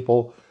number of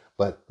people,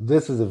 but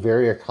this is a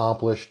very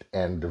accomplished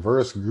and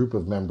diverse group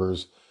of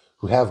members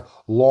who have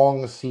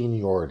long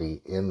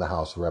seniority in the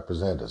House of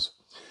Representatives.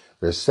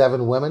 There's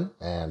 7 women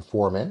and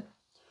 4 men.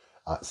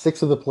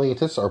 6 of the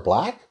plaintiffs are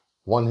black,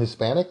 1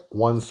 Hispanic,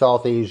 1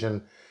 South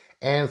Asian,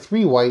 and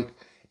 3 white,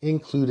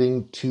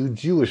 including 2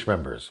 Jewish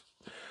members.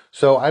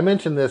 So I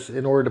mentioned this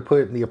in order to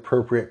put it in the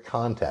appropriate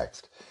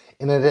context.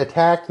 In an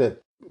attack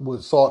that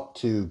was sought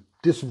to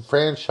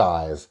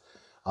disenfranchise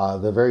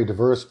the very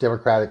diverse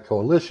Democratic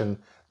coalition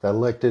that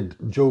elected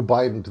Joe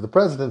Biden to the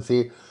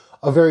presidency,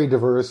 a very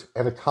diverse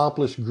and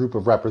accomplished group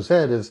of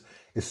representatives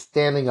is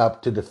standing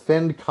up to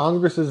defend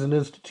Congress as an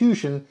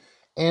institution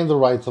and the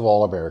rights of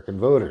all American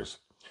voters.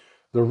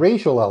 The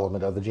racial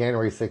element of the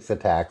January 6th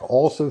attack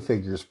also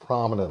figures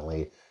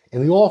prominently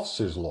in the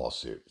officers'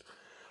 lawsuit.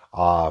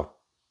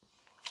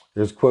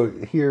 There's a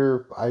quote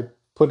here I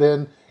put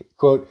in,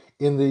 quote,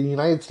 "In the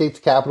United States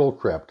Capitol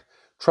crypt,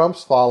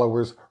 Trump's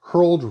followers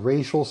hurled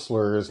racial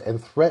slurs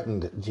and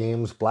threatened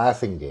James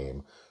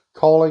Blasingame,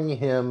 calling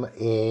him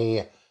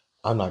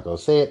I'm not going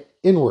to say it,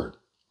 N-word,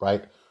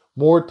 right?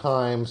 More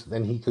times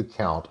than he could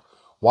count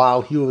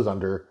while he was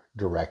under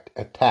direct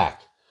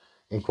attack,"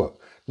 end quote.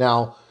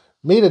 Now,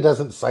 Maida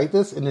doesn't cite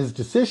this in his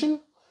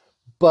decision,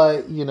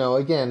 but,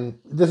 again,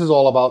 this is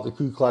all about the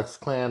Ku Klux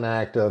Klan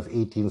Act of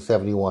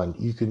 1871.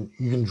 You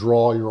can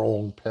draw your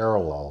own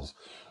parallels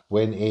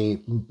when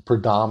a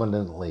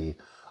predominantly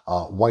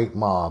white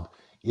mob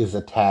is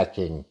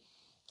attacking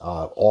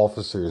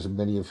officers,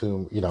 many of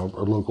whom,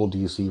 are local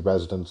D.C.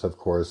 residents, of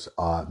course,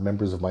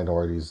 members of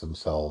minorities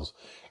themselves.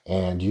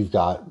 And you've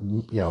got,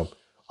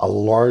 a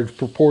large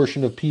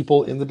proportion of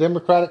people in the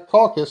Democratic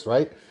caucus,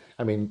 right?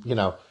 I mean, you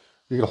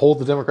can hold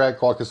the Democratic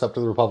caucus up to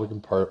the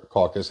Republican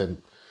caucus,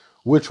 and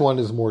which one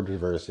is more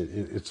diverse?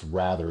 It's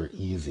rather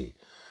easy.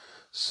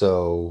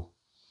 So,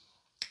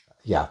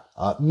 yeah.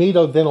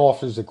 Maida then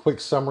offers a quick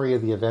summary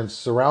of the events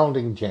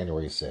surrounding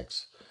January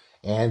 6th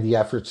and the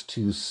efforts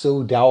to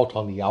sow doubt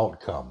on the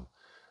outcome,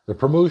 the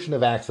promotion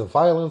of acts of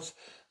violence,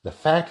 the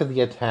fact of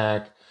the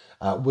attack,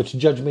 which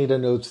Judge Maida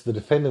notes the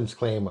defendant's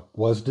claim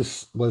was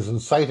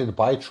incited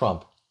by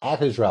Trump at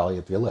his rally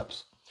at the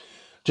Ellipse.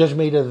 Judge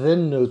Maida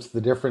then notes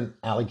the different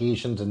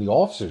allegations in the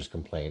officer's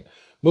complaint,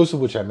 most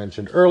of which I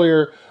mentioned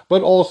earlier,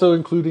 but also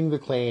including the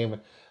claim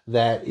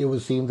that it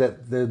would seem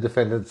that the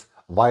defendants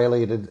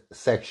violated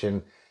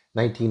Section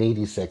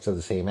 1986 of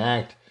the same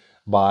act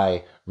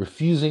by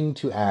refusing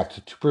to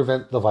act to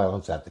prevent the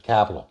violence at the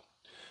Capitol.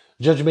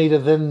 Judge Maida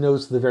then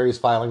notes the various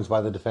filings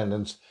by the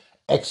defendants,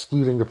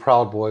 excluding the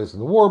Proud Boys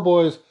and the War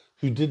Boys,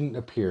 who didn't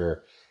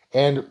appear,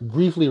 and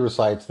briefly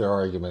recites their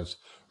arguments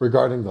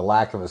regarding the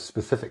lack of a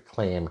specific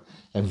claim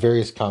and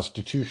various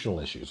constitutional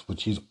issues,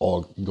 which he's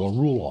all going to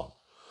rule on.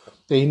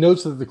 He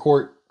notes that the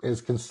court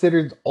has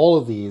considered all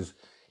of these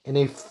in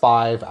a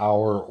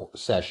 5-hour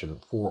session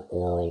for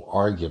oral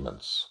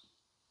arguments.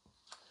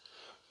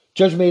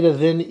 Judge Maida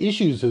then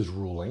issues his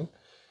ruling,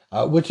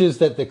 which is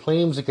that the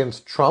claims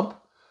against Trump,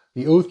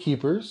 the Oath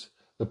Keepers,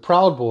 the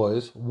Proud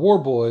Boys, War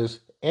Boys,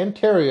 and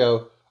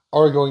Terrio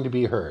are going to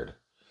be heard,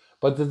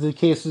 but that the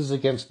cases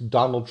against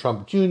Donald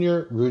Trump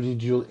Jr.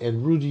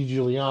 and Rudy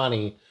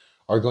Giuliani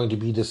are going to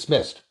be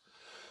dismissed.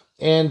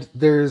 And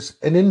there's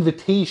an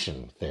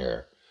invitation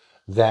there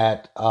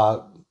that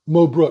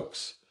Mo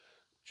Brooks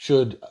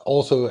should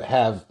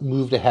also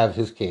move to have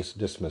his case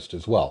dismissed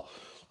as well.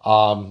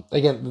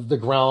 Again, the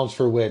grounds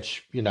for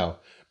which,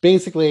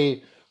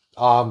 basically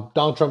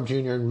Donald Trump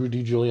Jr. and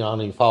Rudy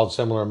Giuliani filed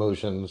similar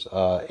motions,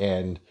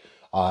 and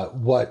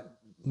what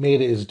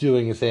Maida is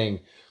doing is saying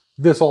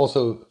this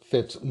also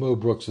fits Mo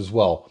Brooks as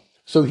well.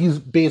 So he's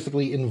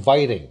basically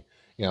inviting,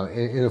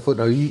 in a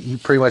footnote, he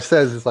pretty much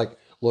says, it's like,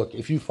 look,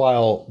 if you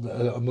file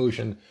a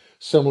motion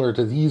similar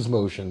to these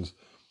motions,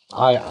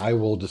 I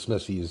will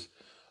dismiss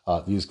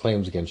these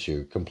claims against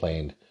you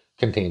contained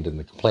in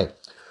the complaint.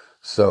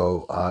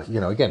 So,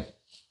 again,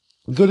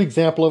 good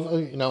example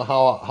of,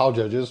 how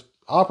judges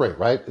operate,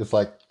 right? It's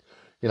like,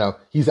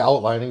 he's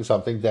outlining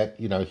something that,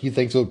 he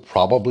thinks would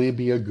probably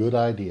be a good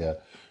idea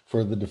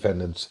for the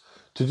defendants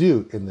to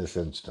do in this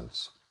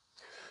instance.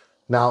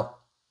 Now,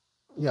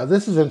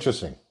 this is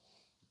interesting,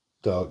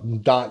 though,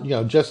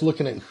 just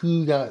looking at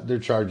who got their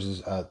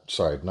charges,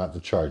 not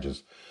the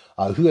charges,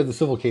 who had the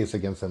civil case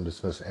against them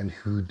dismissed and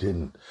who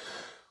didn't.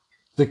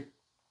 The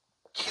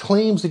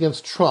claims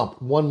against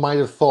Trump, one might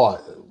have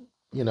thought,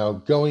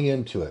 going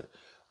into it,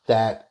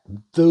 that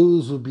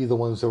those would be the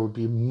ones that would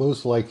be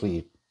most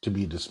likely to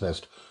be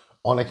dismissed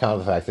on account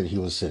of the fact that he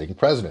was sitting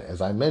president.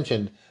 As I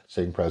mentioned,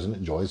 sitting president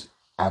enjoys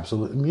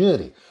absolute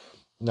immunity.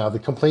 Now, the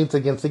complaints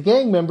against the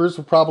gang members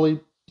were probably,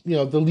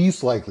 the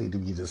least likely to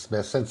be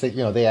dismissed since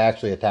they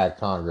actually attacked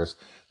Congress.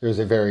 There's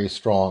a very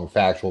strong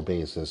factual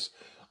basis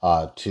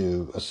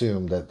to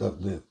assume that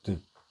the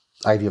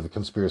idea of a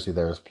conspiracy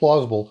there is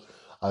plausible,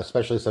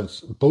 especially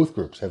since both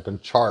groups have been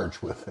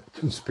charged with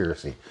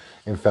conspiracy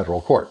in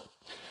federal court.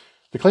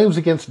 The claims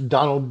against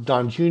Donald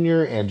Don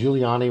Jr. and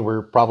Giuliani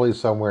were probably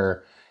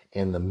somewhere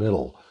in the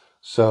middle.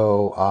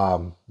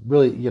 So,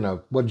 really,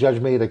 what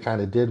Judge Maida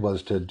kind of did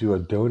was to do a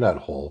donut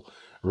hole,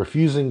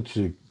 refusing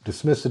to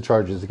dismiss the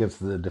charges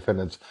against the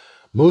defendants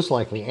most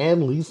likely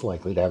and least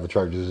likely to have the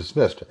charges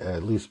dismissed,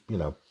 at least,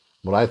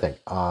 what I think.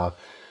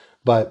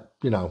 But,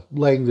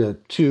 laying the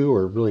two,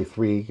 or really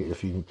three,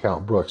 if you can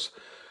count Brooks,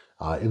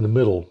 in the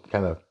middle,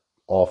 kind of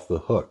off the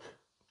hook.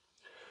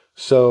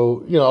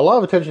 So, a lot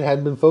of attention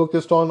hadn't been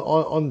focused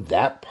on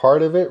that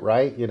part of it,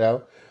 right?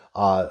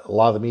 A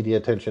lot of the media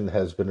attention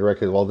has been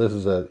directed, well, this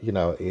is a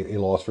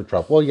loss for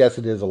Trump. Well, yes,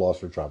 it is a loss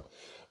for Trump.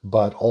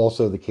 But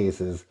also the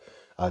cases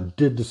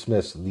did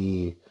dismiss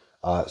the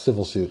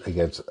civil suit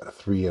against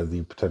three of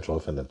the potential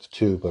defendants.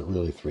 Two, but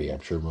really three.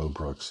 I'm sure Mo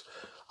Brooks,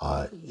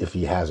 if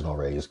he hasn't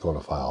already, is going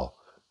to file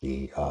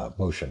the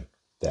motion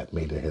that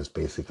Maida has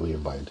basically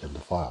invited him to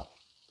file.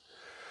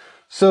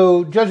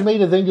 So Judge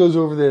Maida then goes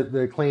over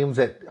the claims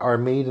that are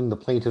made in the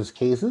plaintiff's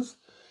cases,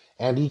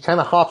 and he kind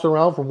of hops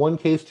around from one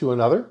case to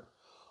another.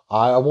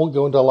 I won't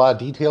go into a lot of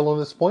detail on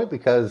this point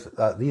because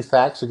these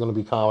facts are going to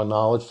be common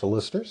knowledge to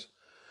listeners.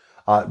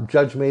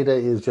 Judge Maida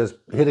is just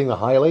hitting the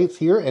highlights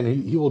here, and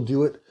he will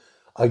do it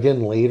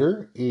again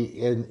later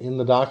in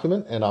the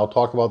document, and I'll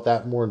talk about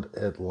that more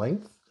at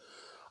length.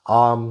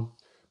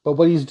 But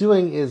what he's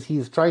doing is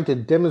he's trying to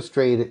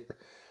demonstrate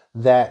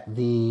that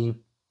the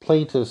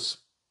plaintiff's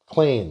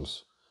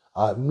claims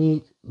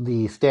meet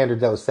the standard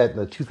that was set in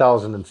the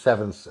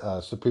 2007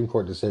 Supreme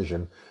Court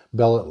decision,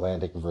 Bell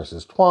Atlantic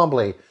versus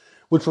Twombly,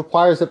 which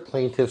requires that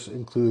plaintiffs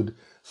include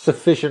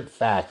sufficient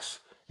facts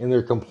in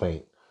their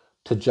complaint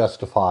to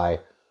justify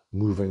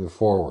moving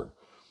forward.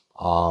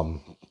 And,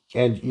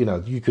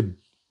 you could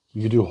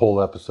do a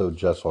whole episode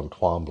just on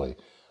Twombly.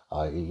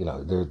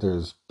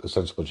 There's a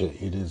sense which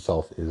it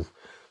itself is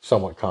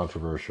somewhat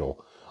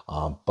controversial.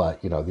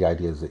 But, the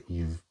idea is that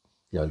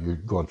you're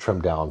going to trim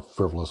down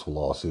frivolous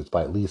lawsuits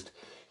by at least,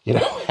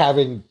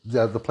 having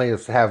the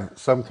plaintiffs have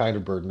some kind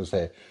of burden to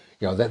say,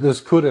 that this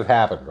could have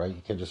happened, right?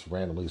 You can't just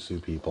randomly sue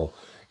people.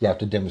 You have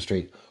to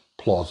demonstrate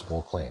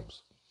plausible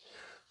claims.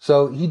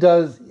 So he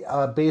does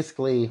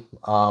basically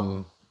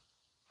four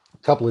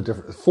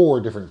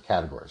different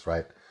categories,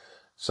 right?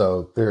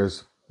 So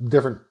there's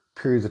different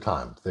periods of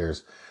time.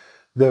 There's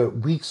the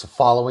weeks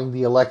following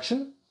the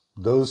election,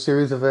 those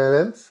series of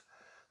events.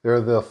 There are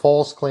the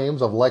false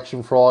claims of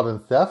election fraud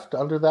and theft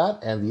under that,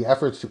 and the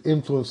efforts to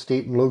influence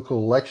state and local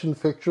election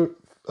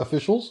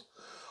officials,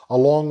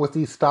 along with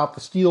the Stop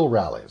the Steal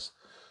rallies.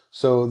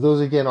 So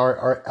those, again,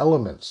 are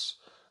elements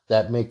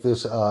that make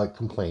this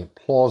complaint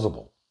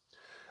plausible.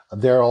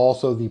 There are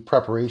also the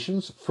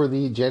preparations for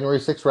the January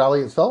 6th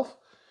rally itself.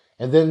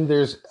 And then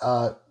there's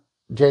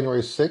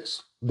January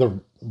 6th,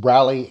 the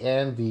rally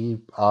and the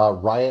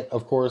riot,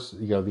 of course,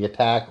 the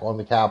attack on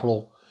the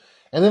Capitol.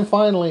 And then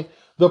finally,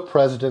 the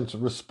president's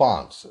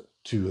response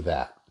to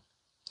that.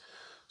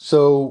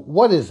 So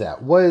what is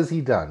that? What has he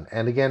done?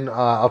 And again,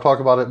 I'll talk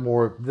about it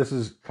more. This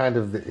is kind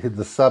of the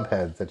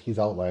subheads that he's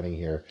outlining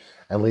here.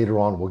 And later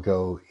on, we'll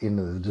go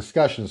into the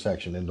discussion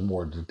section into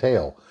more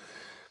detail.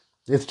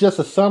 It's just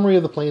a summary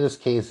of the plaintiff's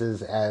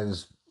cases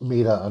as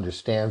Maida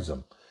understands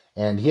them.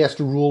 And he has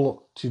to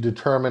rule to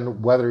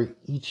determine whether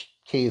each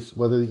case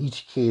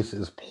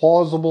is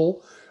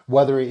plausible,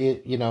 whether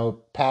it,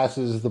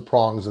 passes the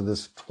prongs of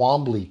this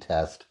Twombly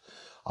test.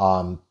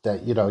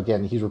 That,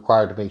 again, he's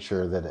required to make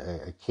sure that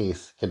a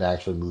case can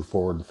actually move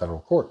forward in federal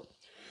court.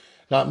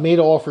 Now,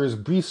 Maida offers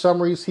brief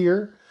summaries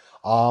here,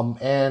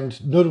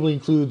 and notably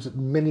includes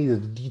many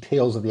of the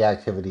details of the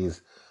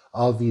activities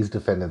of these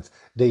defendants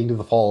dating to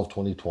the fall of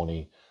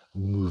 2020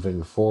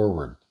 moving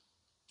forward.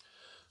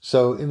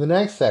 So in the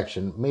next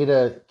section,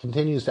 Maida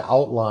continues to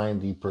outline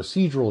the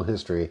procedural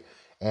history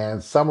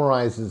and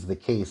summarizes the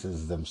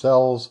cases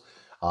themselves,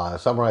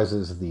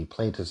 summarizes the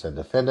plaintiffs and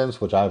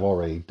defendants, which I've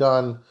already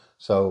done,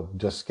 so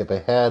just skip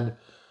ahead.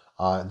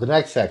 The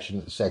next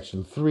section,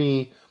 section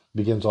 3,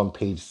 begins on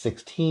page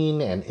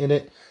 16, and in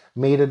it,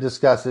 Maida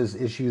discusses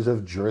issues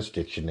of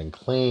jurisdiction and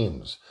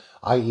claims,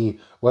 i.e.,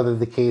 whether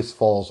the case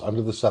falls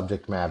under the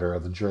subject matter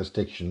of the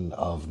jurisdiction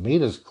of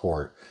Maida's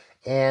court,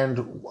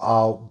 and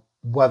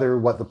whether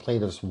what the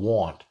plaintiffs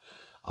want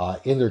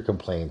in their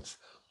complaints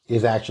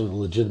is actually a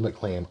legitimate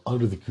claim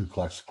under the Ku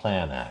Klux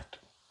Klan Act.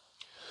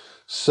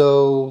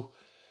 So,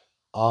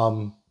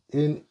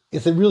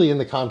 it's really in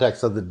the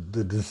context of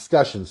the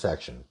discussion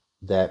section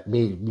that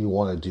made me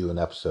want to do an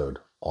episode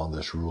on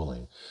this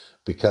ruling,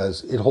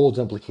 because it holds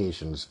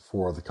implications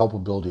for the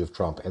culpability of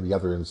Trump and the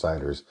other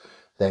insiders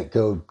that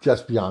go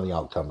just beyond the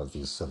outcome of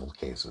these civil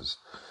cases.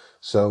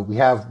 So we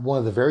have one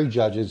of the very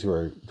judges who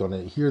are going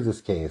to hear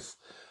this case,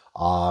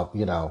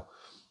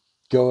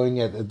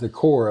 going at the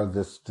core of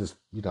this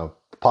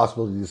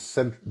possibility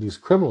these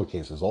criminal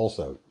cases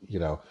also,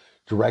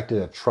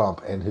 directed at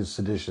Trump and his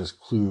seditious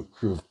crew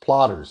of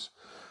plotters.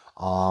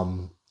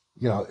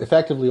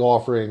 Effectively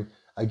offering,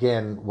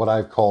 again, what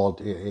I've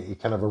called a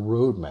kind of a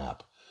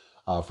roadmap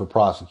for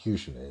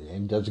prosecution.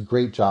 And does a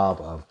great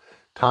job of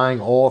tying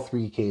all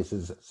three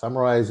cases,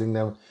 summarizing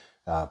them,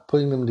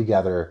 putting them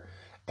together.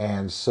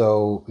 And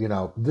so,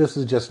 this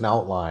is just an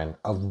outline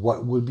of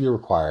what would be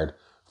required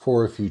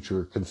for a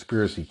future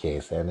conspiracy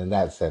case. And in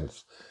that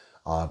sense,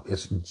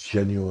 it's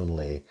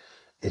genuinely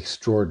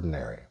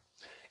extraordinary.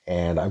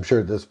 And I'm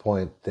sure at this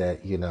point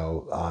that, the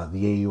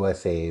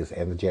AUSAs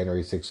and the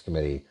January 6th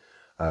committee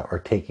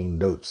are taking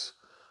notes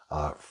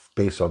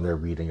based on their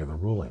reading of the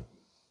ruling.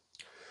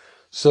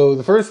 So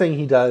the first thing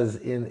he does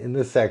in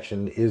this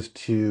section is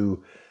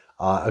to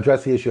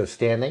address the issue of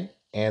standing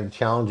and the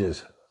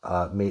challenges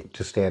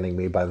to standing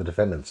made by the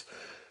defendants.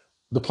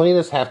 The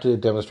plaintiffs have to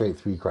demonstrate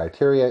three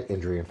criteria: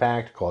 injury in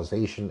fact,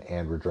 causation,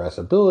 and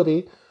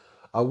redressability.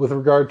 With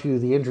regard to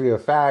the injury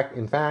of fact,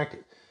 in fact,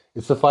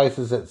 it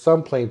suffices that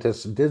some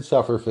plaintiffs did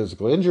suffer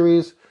physical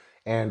injuries,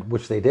 and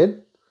which they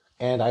did.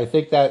 And I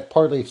think that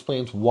partly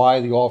explains why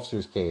the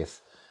officer's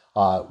case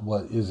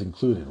is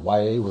included, why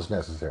it was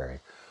necessary.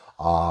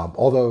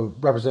 Although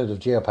Representative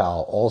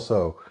Jayapal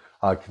also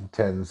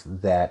contends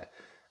that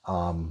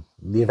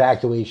the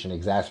evacuation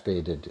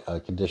exacerbated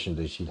a condition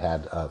that she'd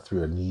had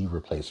through a knee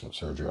replacement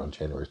surgery on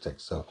January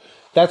 6th. So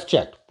that's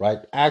checked, right?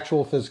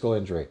 Actual physical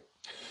injury.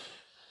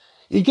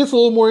 It gets a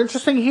little more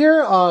interesting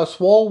here.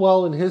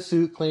 Swalwell in his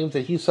suit claims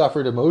that he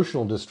suffered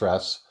emotional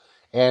distress,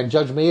 and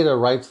Judge Mehta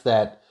writes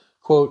that,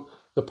 quote,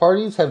 the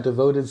parties have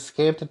devoted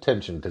scant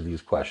attention to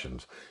these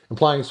questions,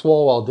 implying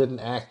Swalwell didn't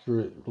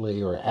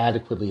accurately or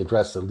adequately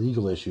address the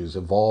legal issues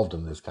involved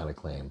in this kind of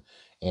claim,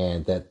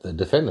 and that the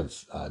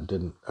defendants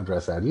didn't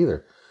address that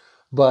either.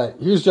 But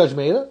here's Judge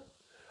Mehta,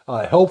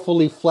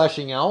 helpfully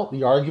fleshing out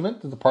the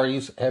argument that the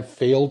parties have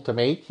failed to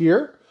make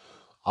here.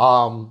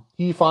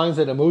 He finds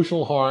that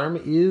emotional harm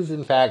is,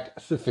 in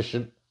fact,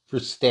 sufficient for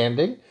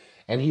standing,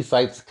 and he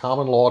cites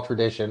common law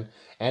tradition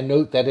and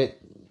note that it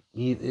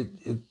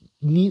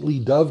neatly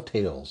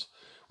dovetails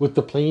with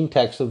the plain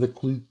text of the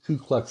Ku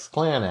Klux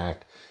Klan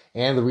Act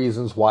and the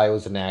reasons why it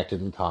was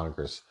enacted in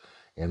Congress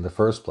in the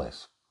first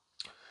place.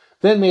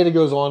 Then Mehta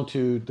goes on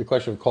to the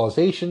question of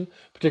causation,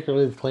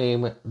 particularly the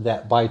claim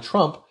that by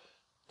Trump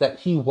that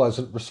he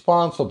wasn't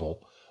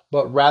responsible,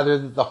 but rather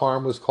that the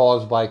harm was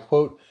caused by,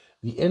 quote,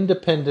 the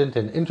independent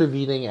and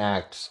intervening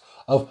acts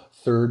of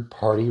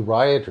third-party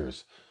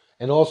rioters,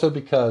 and also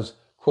because,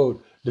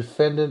 quote,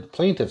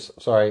 plaintiffs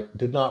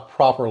did not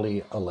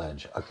properly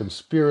allege a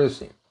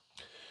conspiracy.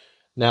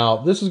 Now,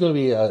 this is going to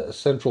be a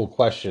central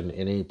question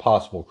in a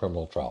possible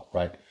criminal trial,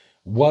 right?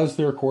 Was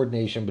there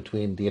coordination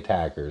between the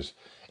attackers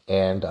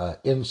and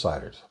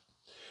insiders?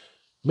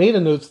 Mehta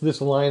notes this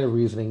line of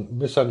reasoning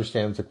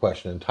misunderstands the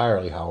question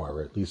entirely,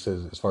 however, at least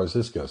as far as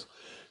this goes.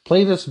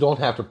 Plaintiffs don't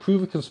have to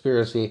prove a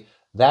conspiracy.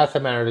 That's a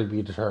matter to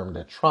be determined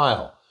at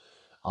trial.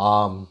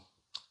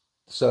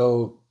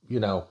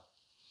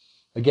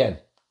 Again,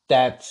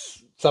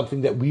 that's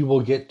something that we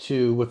will get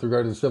to with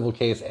regard to the civil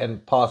case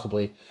and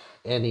possibly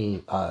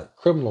any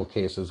criminal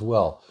case as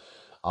well.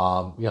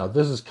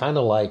 This is kind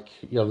of like,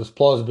 this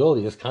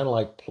plausibility is kind of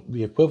like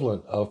the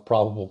equivalent of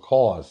probable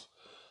cause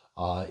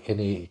in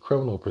a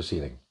criminal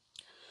proceeding.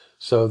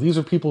 So these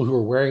are people who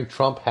are wearing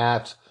Trump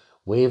hats,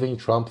 waving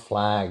Trump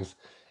flags,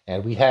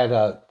 and we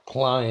had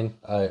Klein,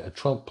 a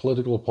Trump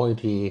political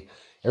appointee.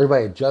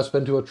 Everybody had just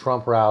been to a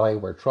Trump rally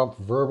where Trump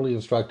verbally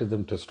instructed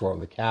them to storm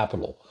the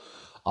Capitol.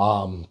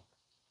 When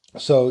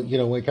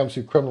it comes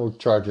to criminal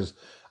charges,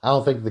 I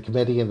don't think the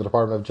committee and the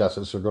Department of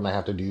Justice are going to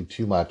have to do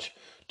too much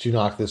to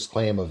knock this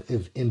claim of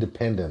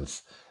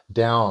independence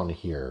down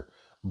here.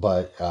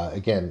 But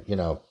again,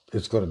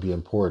 it's going to be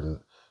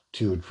important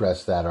to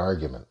address that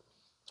argument.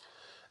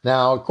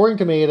 Now, according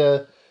to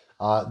Mehta,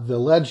 the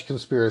alleged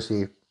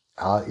conspiracy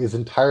is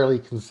entirely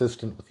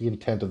consistent with the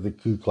intent of the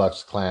Ku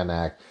Klux Klan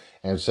Act,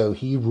 and so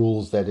he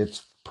rules that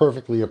it's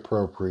perfectly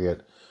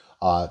appropriate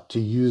to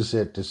use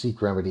it to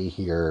seek remedy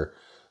here.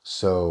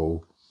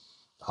 So,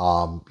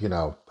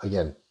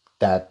 again,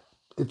 that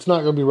it's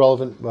not going to be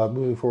relevant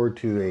moving forward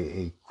to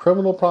a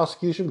criminal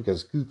prosecution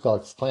because Ku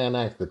Klux Klan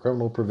Act, the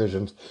criminal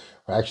provisions,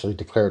 are actually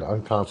declared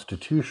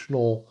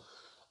unconstitutional.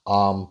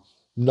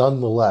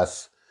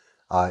 Nonetheless,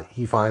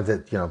 he finds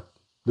that,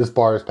 this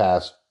bar is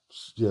passed,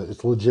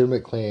 it's a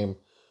legitimate claim,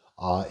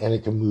 and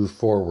it can move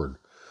forward.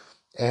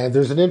 And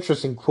there's an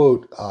interesting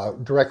quote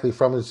directly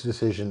from his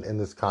decision in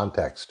this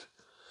context.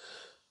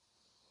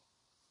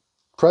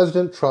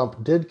 President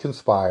Trump did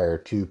conspire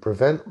to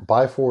prevent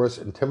by force,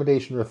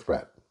 intimidation, or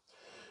threat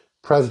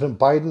President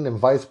Biden and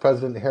Vice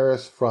President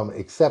Harris from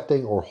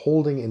accepting or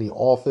holding any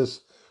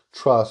office,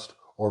 trust,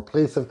 or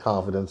place of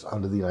confidence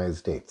under the United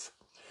States,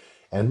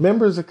 and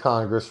members of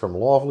Congress from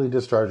lawfully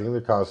discharging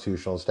their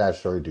constitutional and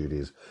statutory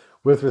duties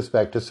with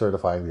respect to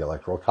certifying the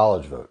Electoral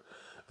College vote.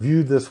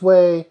 Viewed this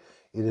way,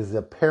 it is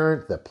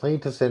apparent that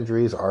plaintiff's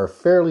injuries are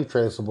fairly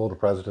traceable to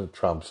President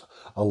Trump's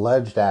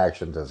alleged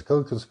actions as a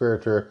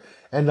co-conspirator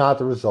and not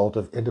the result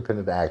of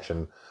independent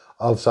action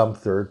of some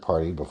third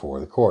party before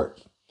the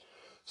court.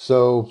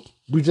 So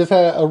we just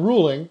had a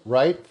ruling,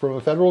 right, from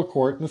a federal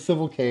court in a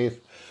civil case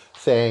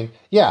saying,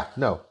 yeah,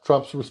 no,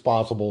 Trump's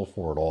responsible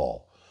for it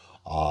all.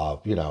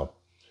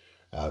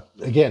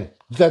 Again,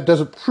 that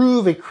doesn't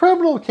prove a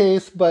criminal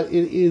case, but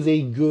it is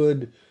a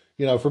good,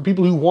 for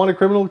people who want a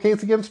criminal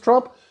case against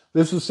Trump,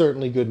 this is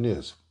certainly good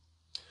news.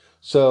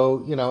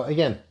 So,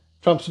 again,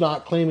 Trump's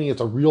not claiming it's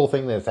a real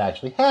thing that's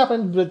actually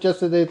happened, but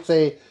just that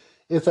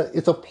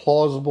it's a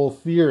plausible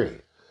theory.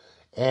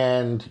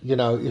 And,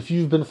 if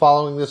you've been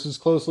following this as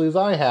closely as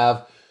I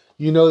have,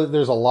 you know that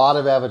there's a lot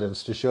of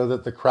evidence to show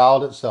that the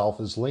crowd itself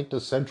is linked to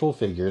central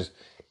figures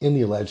in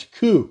the alleged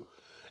coup.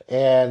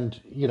 And,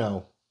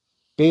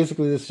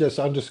 basically this just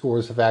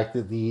underscores the fact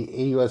that the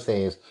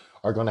AUSAs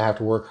are going to have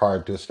to work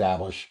hard to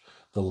establish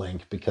the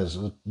link because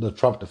the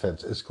Trump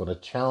defense is going to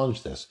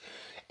challenge this.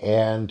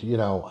 And,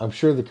 I'm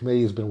sure the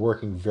committee has been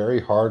working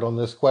very hard on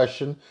this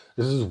question.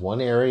 This is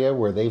one area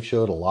where they've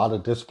showed a lot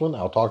of discipline.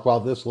 I'll talk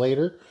about this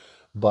later.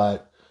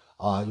 But,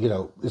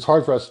 it's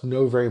hard for us to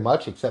know very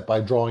much except by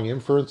drawing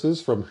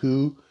inferences from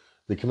who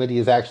the committee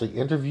has actually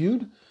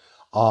interviewed.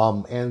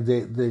 And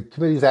the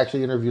committee's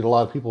actually interviewed a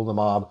lot of people in the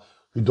mob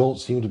who don't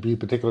seem to be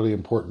particularly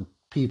important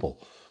people,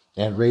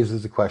 and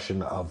raises the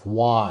question of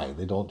why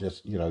they don't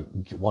just,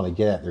 want to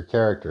get at their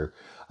character.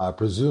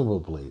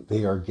 Presumably,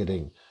 they are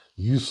getting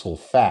useful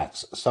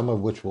facts, some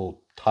of which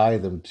will tie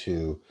them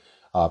to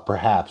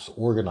perhaps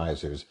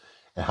organizers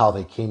and how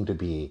they came to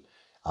be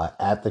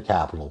at the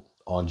Capitol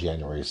on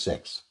January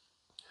 6th.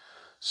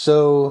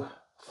 So,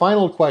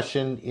 final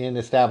question in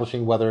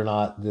establishing whether or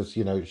not this,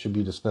 should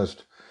be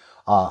dismissed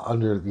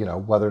under,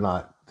 whether or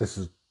not this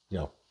is,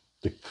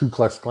 the Ku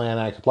Klux Klan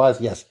Act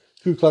applies. Yes,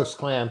 Ku Klux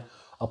Klan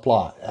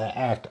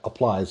Act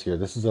applies here.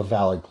 This is a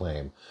valid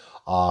claim.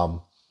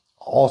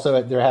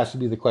 Also, there has to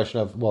be the question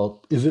of,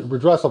 well, is it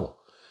redressable?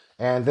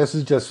 And this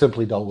is just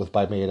simply dealt with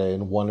by Maida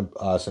in one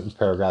sentence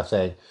paragraph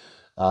saying,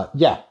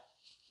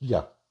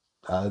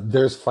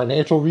 there's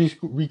financial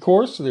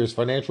recourse, there's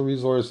financial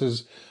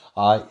resources.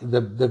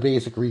 The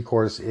basic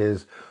recourse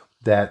is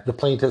that the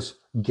plaintiffs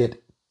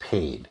get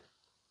paid.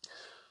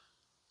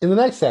 In the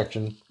next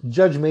section,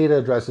 Judge Maida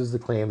addresses the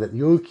claim that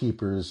the Oath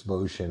Keepers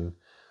motion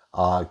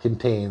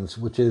contains,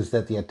 which is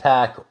that the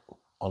attack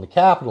on the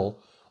Capitol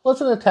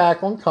was an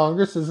attack on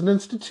Congress as an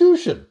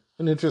institution.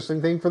 An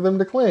interesting thing for them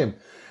to claim.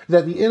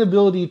 That the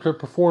inability to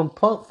perform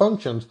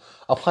functions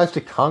applies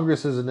to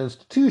Congress as an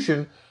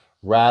institution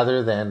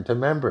rather than to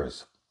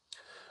members.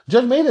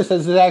 Judge Maida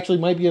says it actually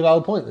might be a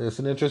valid point. It's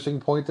an interesting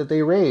point that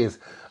they raise,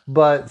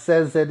 but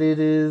says that it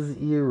is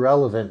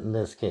irrelevant in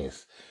this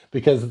case.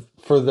 Because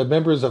for the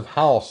members of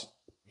House,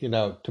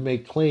 to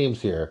make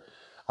claims here,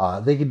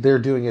 they're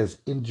doing as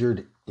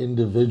injured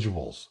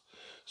individuals.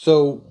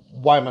 So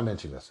why am I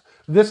mentioning this?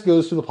 This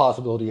goes to the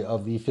possibility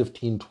of the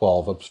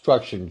 1512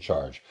 obstruction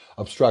charge,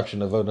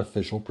 obstruction of an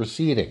official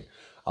proceeding.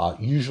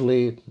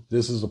 Usually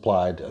this is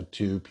applied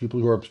to people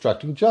who are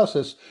obstructing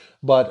justice,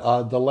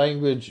 but the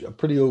language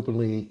pretty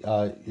openly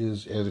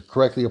is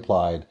correctly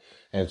applied,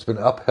 and it's been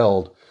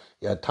upheld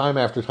time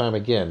after time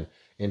again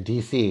in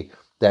D.C.,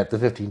 that the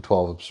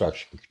 1512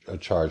 obstruction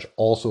charge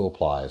also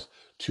applies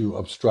to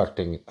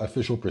obstructing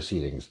official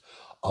proceedings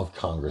of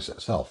Congress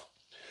itself.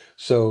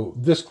 So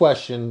this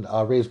question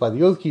raised by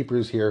the Oath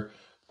Keepers here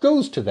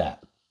goes to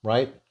that,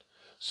 right?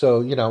 So,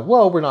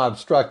 we're not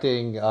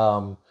obstructing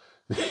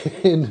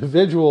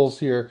individuals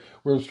here,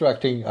 we're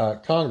obstructing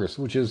Congress,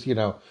 which is,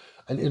 an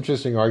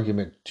interesting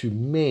argument to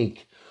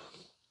make.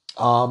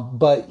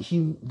 But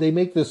they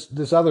make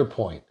this other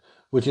point,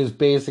 which is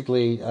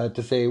basically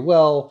to say,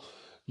 well,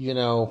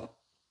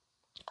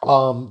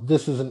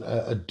 this isn't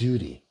a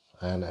duty.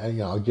 And,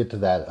 I'll get to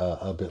that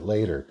a bit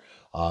later.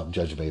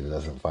 Judge Maida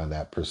doesn't find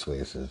that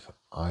persuasive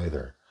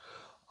either.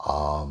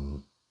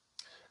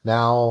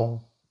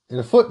 Now, in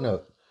a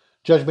footnote,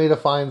 Judge Maida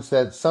finds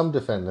that some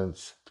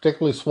defendants,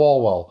 particularly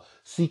Swalwell,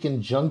 seek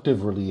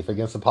injunctive relief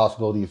against the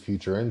possibility of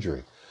future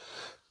injury.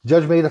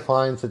 Judge Maida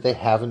finds that they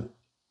haven't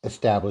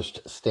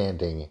established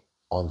standing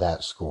on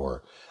that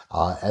score,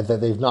 and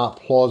that they've not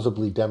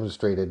plausibly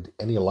demonstrated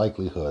any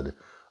likelihood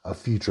of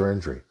future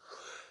injury.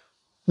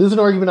 This is an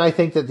argument I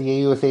think that the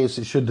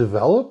AUSAs should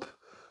develop.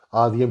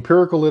 The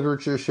empirical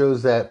literature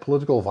shows that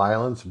political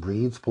violence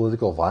breeds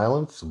political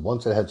violence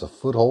once it has a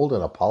foothold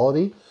in a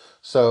polity.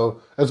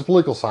 So, as a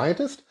political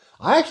scientist,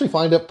 I actually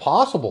find it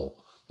possible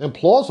and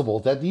plausible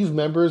that these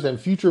members and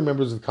future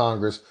members of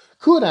Congress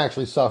could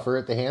actually suffer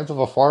at the hands of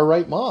a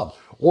far-right mob,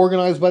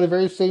 organized by the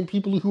very same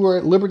people who are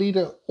at liberty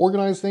to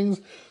organize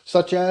things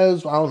such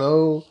as,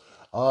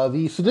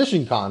 the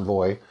sedition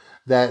convoy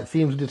that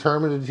seems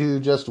determined to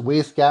just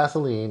waste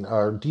gasoline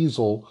or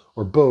diesel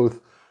or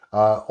both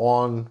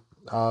on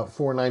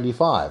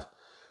 495,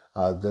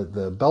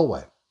 the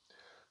Beltway.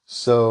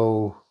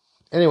 So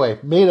anyway,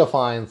 Maida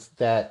finds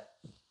that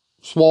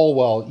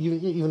Swalwell,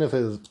 even if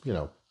it is,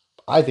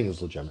 I think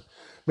it's legitimate,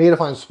 Maida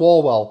finds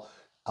Swalwell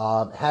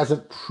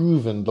hasn't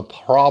proven the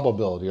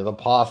probability or the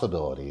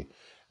possibility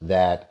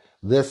that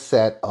this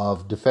set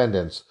of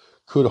defendants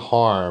could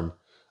harm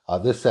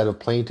this set of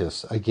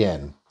plaintiffs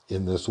again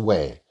in this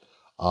way.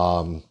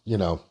 You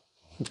know,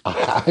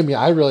 I mean,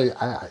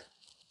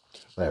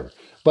 whatever.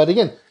 But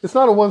again, it's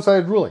not a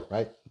one-sided ruling,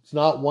 right? It's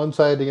not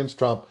one-sided against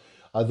Trump.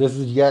 This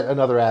is yet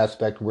another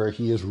aspect where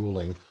he is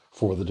ruling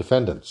for the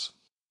defendants.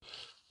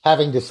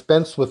 Having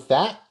dispensed with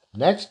that,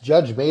 next,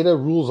 Judge Mehta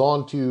moves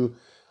on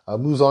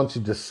to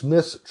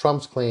dismiss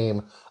Trump's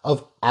claim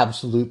of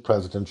absolute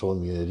presidential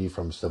immunity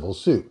from civil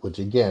suit, which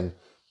again,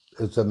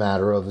 it's a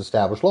matter of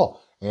established law.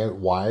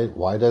 And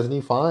why doesn't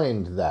he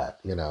find that?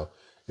 You know,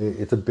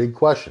 it's a big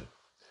question.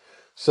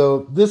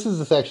 So this is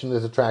the section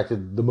that's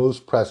attracted the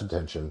most press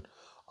attention.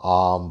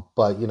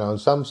 But, you know, in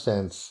some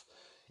sense,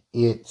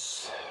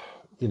 it's,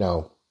 you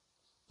know,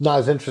 not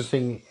as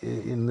interesting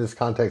in this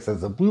context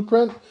as a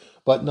blueprint,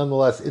 but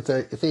nonetheless, it's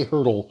a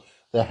hurdle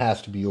that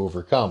has to be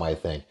overcome, I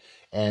think.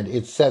 And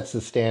it sets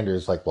the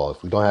standards like, well,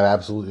 if we don't have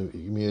absolute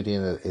immunity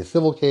in a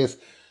civil case,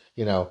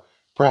 you know,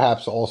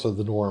 perhaps also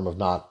the norm of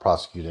not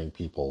prosecuting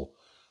people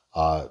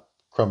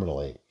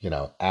criminally, you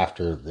know,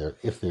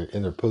 if they're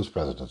in their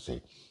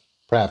post-presidency.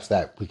 Perhaps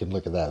that we can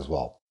look at that as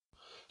well.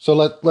 So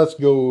let's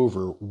go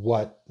over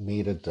what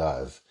Mehta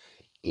does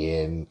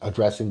in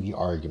addressing the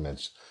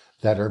arguments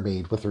that are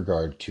made with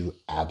regard to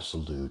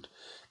absolute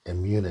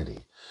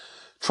immunity.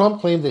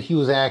 Trump claimed that he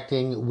was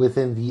acting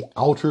within the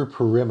outer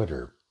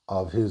perimeter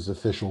of his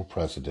official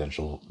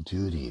presidential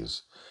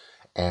duties.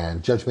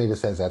 And Judge Mehta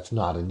says that's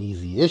not an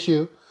easy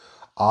issue.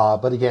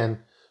 But again,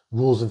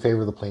 rules in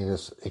favor of the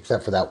plaintiffs,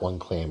 except for that one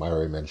claim I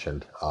already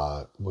mentioned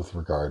with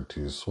regard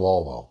to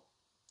Swalwell.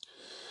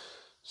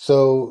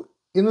 So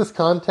in this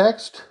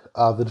context,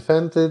 the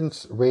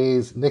defendants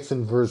raise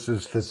Nixon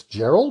versus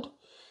Fitzgerald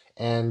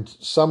and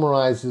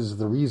summarizes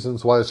the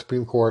reasons why the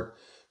Supreme Court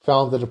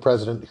found that a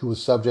president who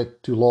was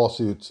subject to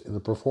lawsuits in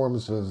the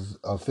performance of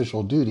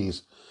official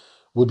duties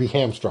would be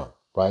hamstrung,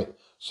 right?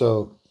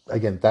 So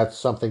again, that's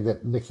something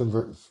that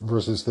Nixon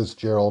versus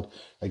Fitzgerald,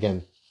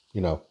 again, you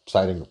know,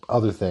 citing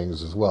other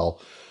things as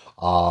well.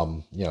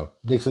 You know,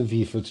 Nixon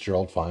v.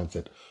 Fitzgerald finds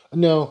that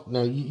no,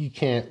 we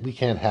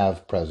can't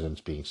have presidents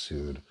being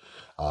sued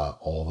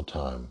all the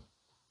time.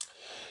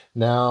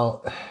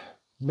 Now,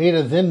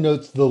 Mehta then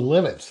notes the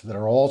limits that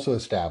are also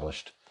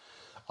established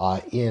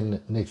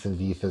in Nixon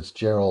v.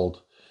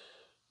 Fitzgerald.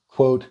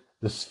 Quote,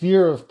 the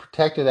sphere of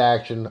protected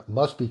action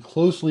must be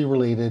closely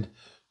related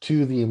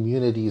to the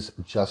immunity's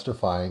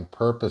justifying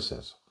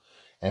purposes.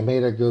 And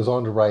Mehta goes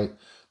on to write,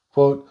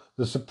 quote,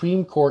 the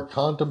Supreme Court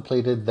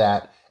contemplated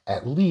that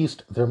at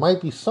least there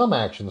might be some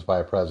actions by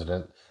a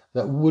president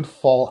that would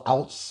fall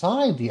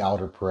outside the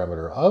outer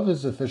perimeter of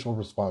his official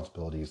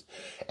responsibilities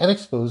and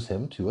expose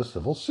him to a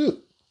civil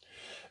suit.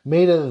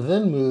 Mehta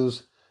then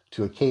moves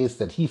to a case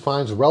that he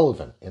finds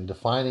relevant in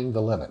defining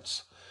the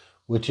limits,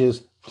 which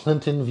is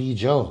Clinton v.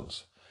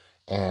 Jones.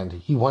 And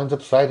he winds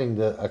up citing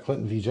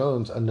Clinton v.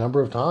 Jones a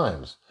number of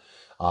times.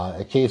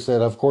 A case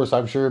that, of course,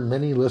 I'm sure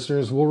many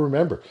listeners will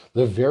remember.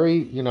 The very,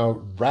 you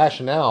know,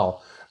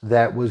 rationale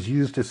that was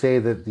used to say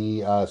that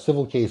the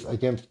civil case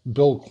against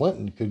Bill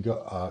Clinton could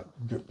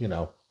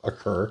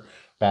occur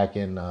back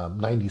in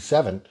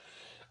 97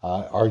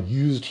 are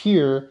used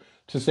here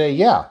to say,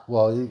 yeah,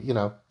 well, you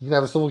know, you can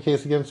have a civil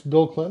case against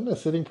Bill Clinton, a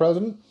sitting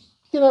president.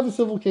 You can have a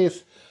civil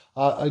case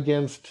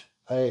against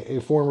a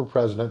former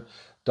president,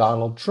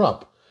 Donald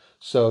Trump.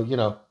 So, you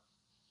know,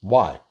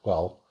 why?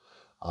 Well,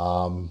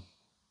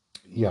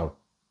 you know,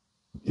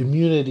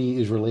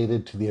 immunity is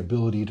related to the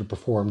ability to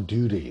perform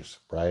duties,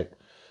 right?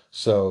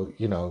 So,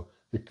 you know,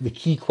 the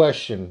key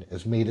question,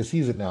 as Mehta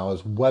sees it now,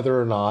 is whether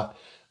or not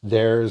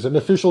there's an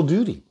official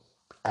duty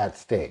at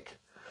stake.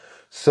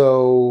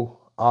 So,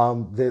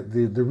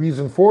 the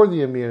reason for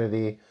the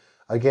immunity,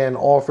 again,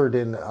 offered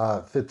in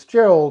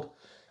Fitzgerald,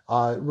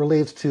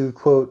 relates to,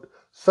 quote,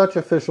 such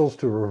officials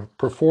to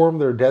perform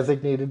their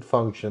designated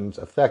functions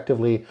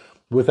effectively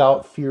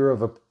without fear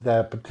of that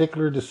a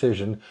particular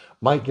decision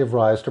might give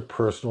rise to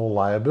personal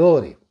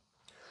liability.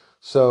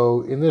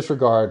 So in this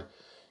regard,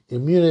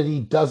 immunity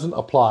doesn't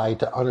apply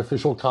to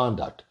unofficial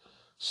conduct.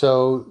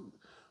 So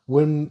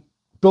when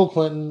Bill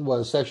Clinton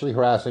was sexually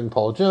harassing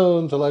Paul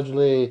Jones,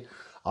 allegedly,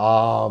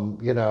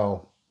 you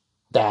know,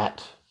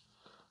 that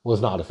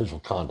was not official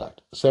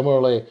conduct.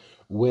 Similarly,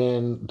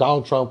 when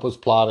Donald Trump was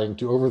plotting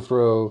to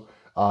overturn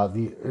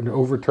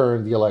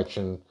the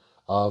election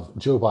of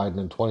Joe Biden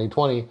in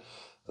 2020,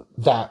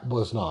 that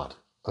was not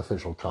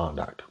official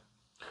conduct.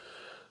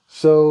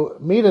 So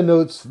Mehta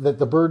notes that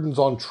the burden's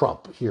on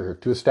Trump here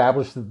to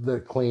establish the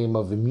claim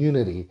of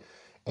immunity,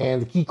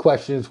 and the key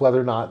question is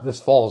whether or not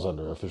this falls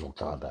under official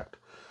conduct.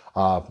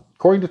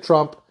 According to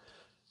Trump,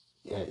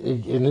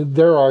 in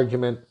their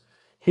argument,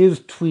 his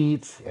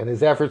tweets and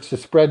his efforts to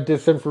spread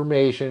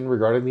disinformation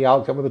regarding the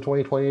outcome of the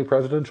 2020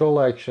 presidential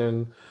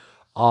election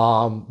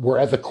were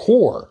at the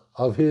core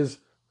of his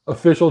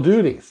official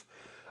duties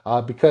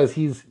because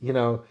he's, you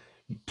know,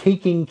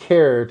 taking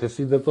care to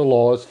see that the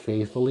law is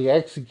faithfully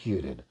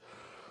executed.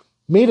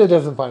 Mehta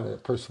doesn't find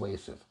it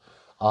persuasive.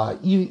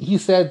 He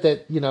said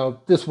that,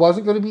 this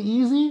wasn't going to be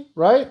easy,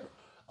 right?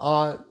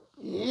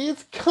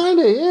 It kind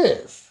of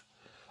is.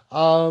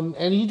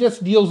 And he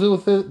just deals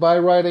with it by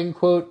writing,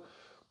 quote,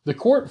 "The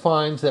court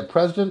finds that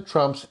President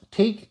Trump's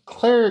take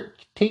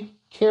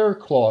care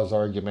clause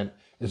argument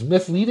is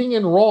misleading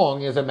and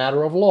wrong as a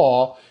matter of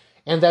law,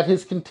 and that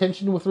his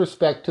contention with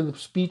respect to the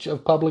speech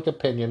of public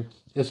opinion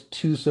is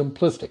too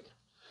simplistic."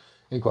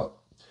 End quote.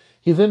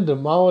 He then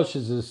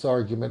demolishes this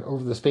argument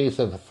over the space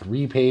of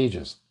 3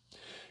 pages.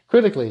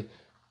 Critically,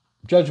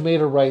 Judge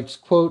Mader writes,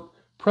 quote,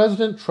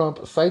 "President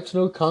Trump cites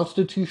no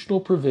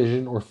constitutional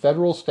provision or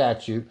federal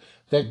statute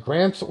that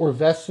grants or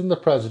vests in the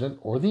president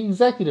or the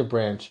executive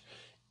branch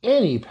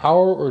any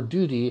power or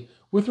duty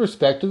with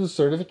respect to the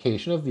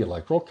certification of the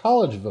Electoral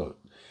College vote,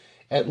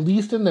 at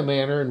least in the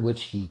manner in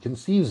which he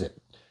conceives it.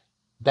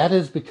 That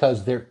is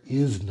because there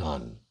is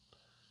none."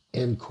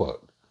 End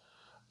quote.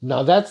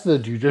 Now, that's the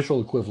judicial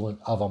equivalent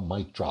of a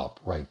mic drop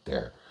right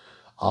there.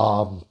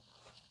 And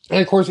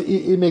of course,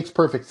 it makes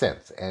perfect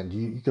sense. And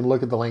you can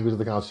look at the language of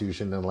the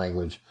Constitution and the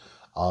language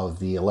of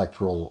the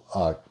Electoral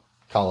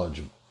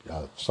College,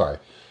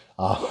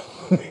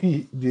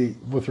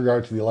 with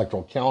regard to the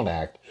Electoral Count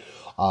Act.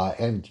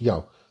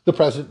 The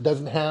president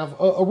doesn't have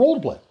a role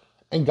to play.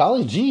 And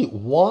golly gee,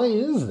 why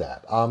is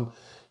that?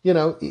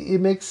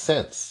 It makes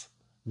sense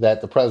that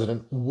the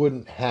president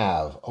wouldn't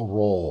have a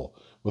role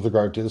with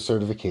regard to the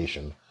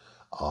certification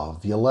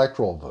of the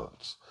electoral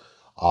votes.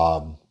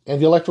 And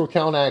the Electoral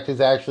Count Act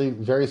is actually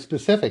very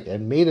specific,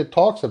 and Mader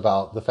talks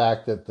about the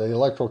fact that the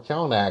Electoral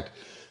Count Act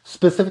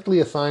specifically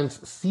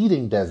assigns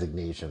seating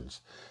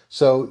designations.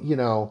 So,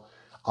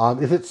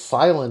 if it's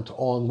silent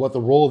on what the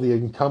role of the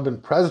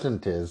incumbent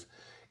president is,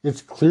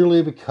 it's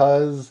clearly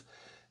because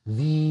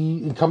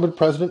the incumbent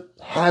president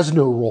has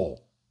no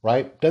role,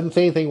 right? Doesn't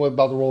say anything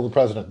about the role of the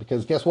president,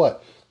 because guess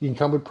what? The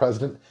incumbent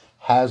president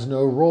has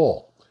no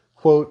role.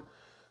 Quote,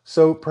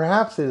 "So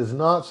perhaps it is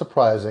not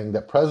surprising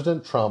that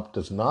President Trump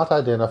does not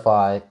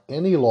identify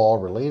any law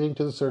relating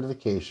to the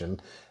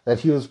certification that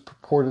he was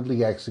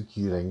purportedly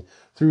executing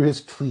through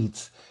his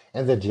tweets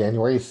and the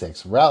January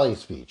 6th rally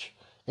speech."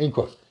 End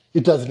quote.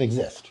 It doesn't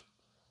exist,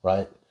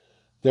 right?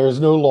 There is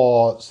no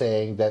law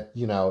saying that,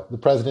 the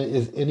president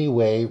is any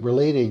way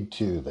relating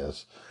to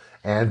this.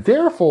 And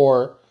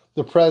therefore,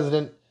 the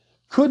president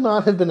could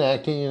not have been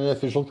acting in an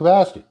official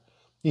capacity.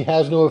 He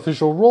has no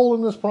official role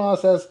in this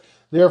process.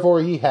 Therefore,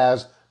 he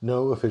has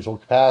no official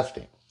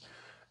capacity.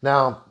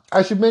 Now,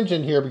 I should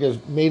mention here, because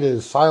Mader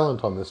is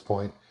silent on this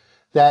point,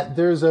 that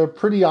there's a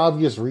pretty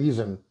obvious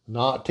reason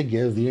not to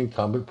give the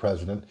incumbent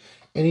president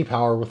any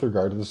power with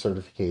regard to the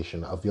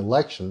certification of the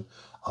election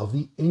of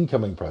the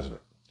incoming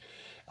president.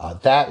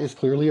 That is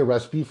clearly a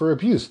recipe for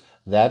abuse.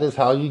 That is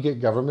how you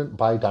get government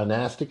by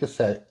dynastic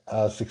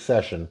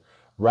succession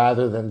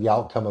rather than the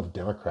outcome of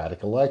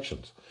democratic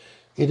elections.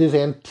 It is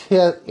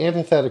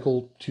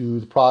antithetical to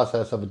the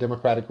process of a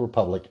democratic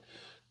republic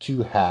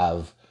to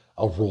have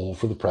a role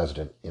for the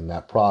president in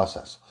that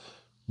process.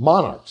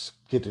 Monarchs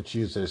get to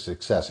choose their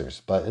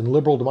successors, but in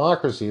liberal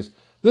democracies,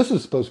 this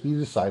is supposed to be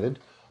decided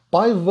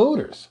by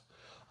voters.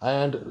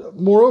 And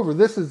moreover,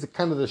 this is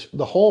kind of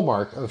the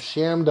hallmark of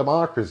sham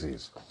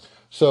democracies.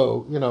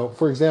 So,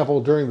 for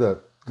example, during the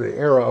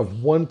era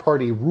of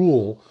one-party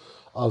rule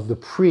of the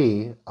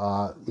PRI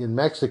in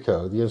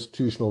Mexico, the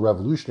Institutional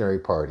Revolutionary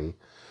Party,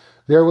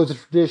 there was a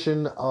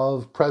tradition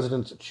of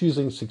presidents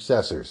choosing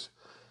successors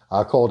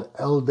called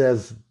El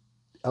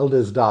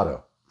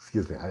Diosdado.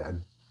 Excuse me, I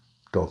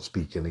don't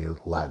speak any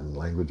Latin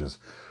languages.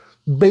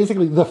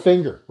 Basically, the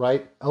finger,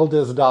 right? El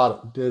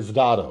Diosdado.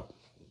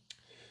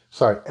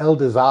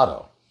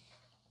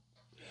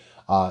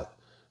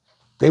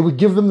 They would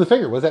give them the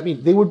finger. What does that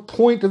mean? They would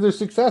point to their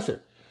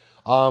successor.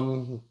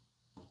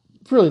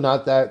 It's really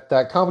not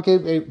that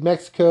complicated.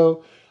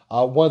 Mexico,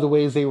 one of the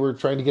ways they were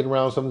trying to get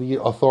around some of the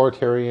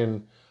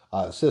authoritarian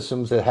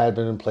systems that had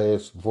been in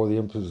place before the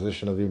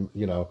imposition of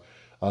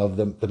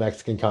the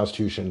Mexican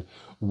Constitution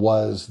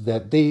was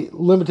that they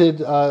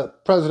limited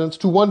presidents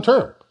to one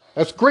term.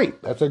 That's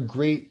great. That's a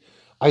great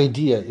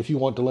idea. If you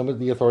want to limit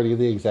the authority of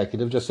the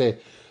executive, just say,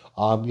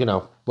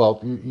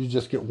 you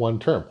just get one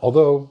term.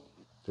 Although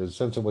there's a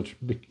sense in which,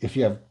 if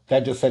you have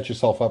that, just sets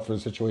yourself up for a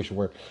situation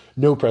where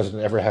no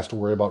president ever has to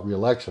worry about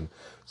re-election.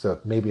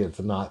 So maybe it's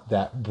not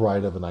that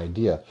bright of an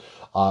idea.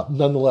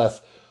 Nonetheless,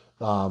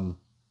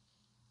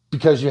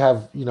 because you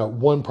have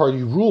one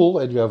party rule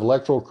and you have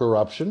electoral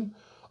corruption,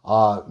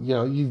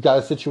 you've got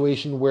a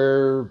situation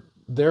where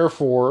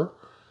therefore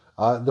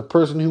the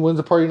person who wins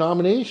the party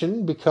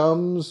nomination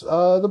becomes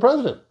the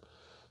president.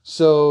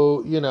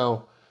 So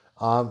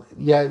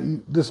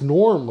this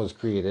norm was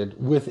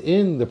created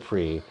within the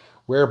PRI,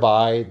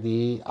 whereby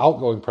the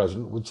outgoing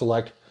president would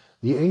select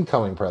the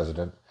incoming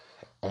president.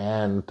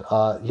 And,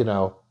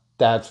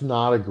 that's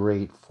not a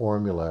great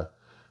formula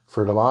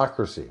for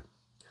democracy.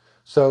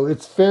 So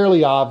it's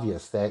fairly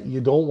obvious that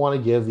you don't want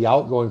to give the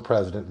outgoing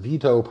president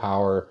veto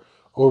power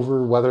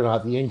over whether or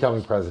not the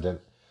incoming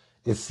president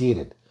is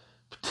seated,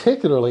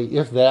 particularly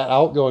if that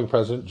outgoing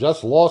president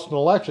just lost an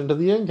election to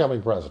the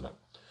incoming president.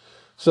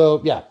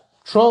 So,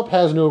 Trump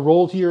has no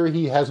role here.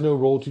 He has no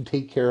role to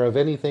take care of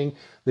anything.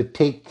 The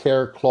take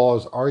care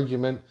clause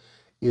argument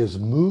is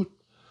moot.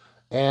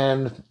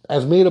 And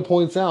as Maida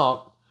points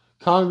out,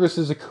 Congress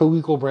is a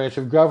co-equal branch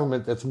of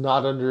government that's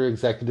not under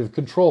executive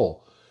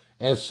control.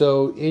 And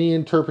so any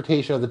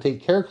interpretation of the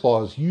take care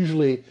clause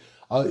usually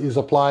is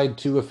applied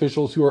to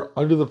officials who are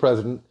under the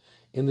president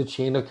in the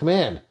chain of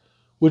command,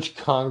 which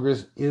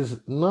Congress is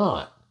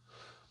not.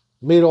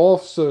 Maida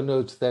also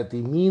notes that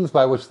the means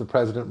by which the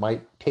president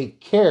might take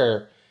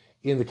care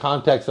in the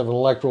context of an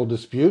electoral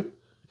dispute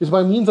is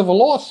by means of a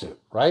lawsuit,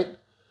 right?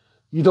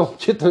 You don't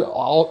get to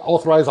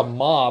authorize a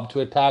mob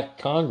to attack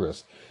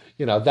Congress.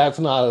 That's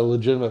not a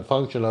legitimate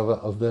function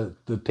of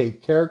the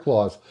take care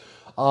clause.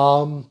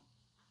 That's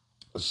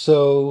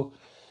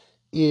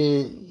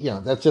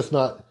just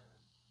not,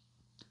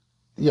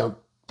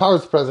 powers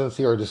of the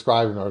presidency are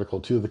described in Article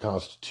 2 of the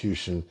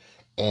Constitution,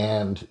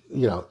 and,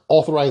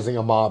 authorizing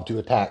a mob to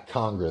attack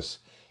Congress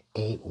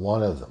ain't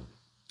one of them.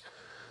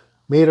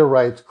 Maida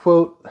writes,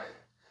 quote,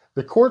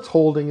 "The court's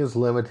holding is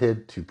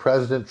limited to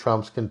President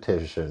Trump's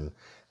contention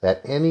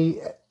that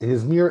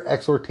his mere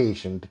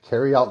exhortation to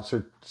carry out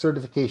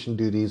certification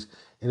duties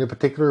in a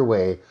particular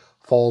way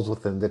falls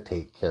within the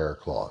take care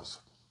clause."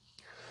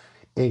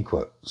 End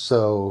quote.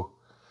 So,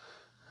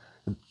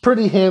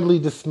 pretty handily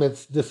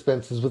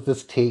dispenses with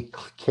this take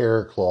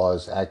care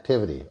clause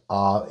activity.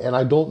 And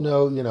I don't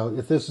know,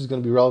 if this is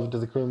going to be relevant to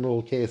the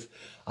criminal case.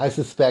 I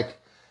suspect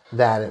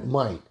that it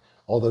might.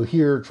 Although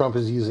here, Trump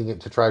is using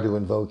it to try to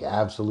invoke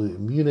absolute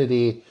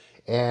immunity,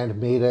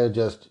 and Maida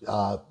just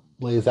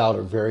lays out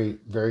a very,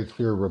 very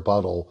clear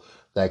rebuttal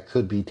that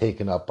could be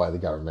taken up by the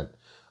government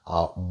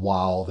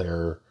while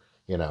they're,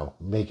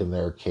 making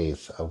their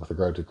case with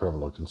regard to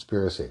criminal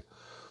conspiracy.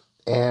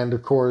 And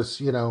of course,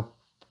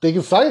 they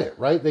can cite it,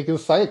 right? They can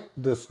cite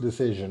this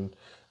decision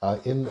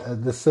in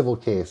the civil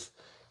case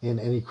in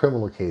any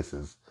criminal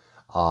cases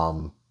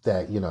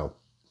that,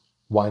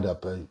 wind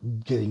up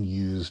getting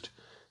used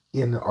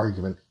in the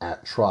argument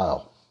at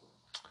trial.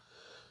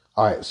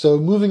 All right, so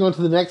moving on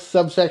to the next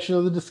subsection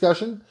of the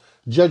discussion,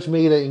 Judge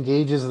Maida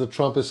engages the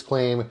Trumpist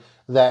claim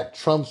that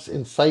Trump's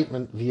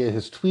incitement via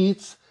his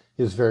tweets,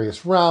 his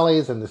various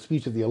rallies, and the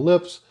speech at the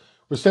Ellipse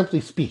were simply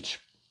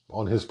speech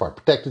on his part,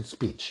 protected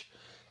speech,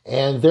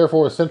 and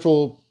therefore a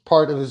central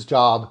part of his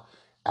job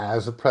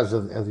as the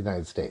President of the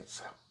United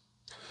States.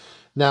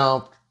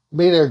 Now,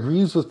 Maida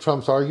agrees with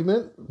Trump's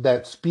argument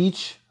that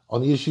speech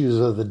on the issues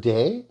of the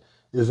day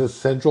is a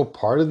central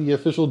part of the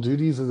official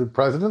duties of the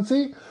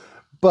presidency,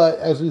 but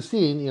as we've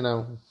seen,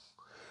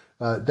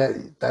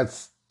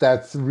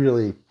 that's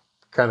really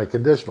kind of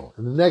conditional.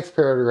 In the next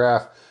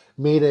paragraph,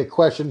 Maida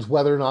questions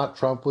whether or not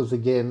Trump was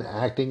again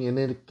acting in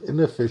an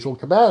official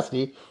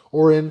capacity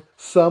or in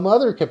some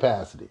other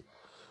capacity.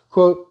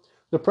 Quote,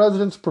 "The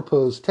president's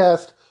proposed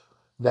test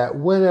that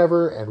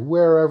whenever and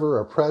wherever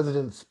a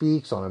president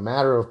speaks on a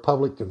matter of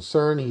public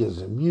concern, he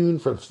is immune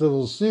from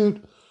civil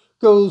suit,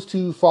 goes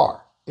too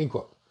far." End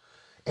quote.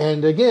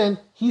 And again,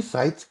 he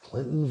cites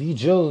Clinton v.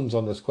 Jones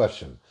on this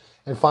question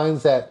and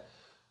finds that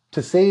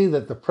to say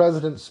that the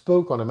president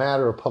spoke on a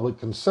matter of public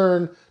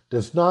concern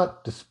does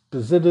not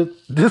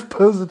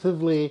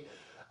dispositively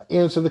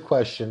answer the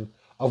question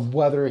of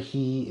whether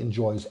he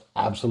enjoys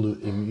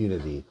absolute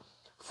immunity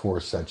for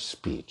such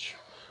speech,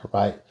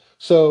 right?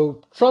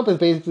 So Trump is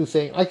basically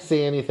saying, I can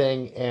say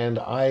anything and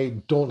I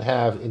don't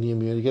have any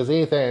immunity because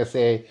anything I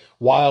say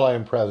while I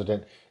am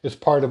president is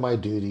part of my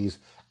duties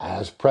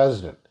as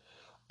president.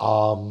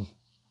 And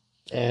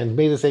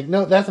Maida saying,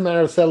 no, that's a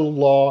matter of settled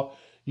law.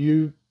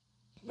 You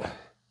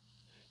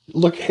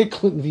look at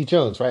Clinton v.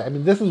 Jones, right? I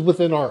mean, this is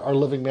within our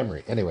living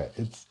memory. Anyway,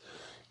 it's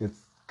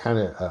kind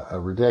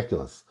of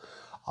ridiculous.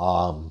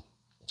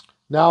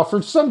 Now,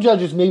 for some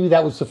judges, maybe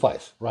that would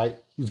suffice, right?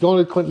 He's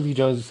going to Clinton v.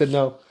 Jones. He said,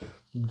 no,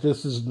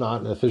 this is not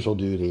an official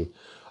duty.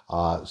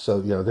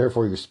 So,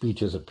 therefore your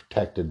speech isn't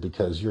protected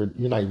because you're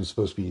not even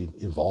supposed to be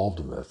involved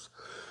in this.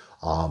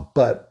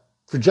 But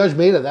for Judge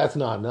Maida, that's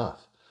not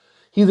enough.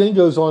 He then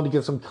goes on to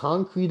give some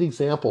concrete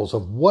examples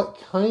of what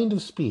kind of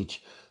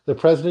speech the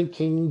president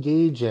can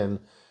engage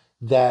in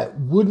that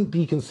wouldn't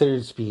be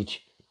considered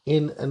speech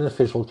in an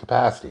official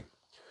capacity.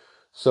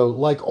 So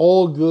like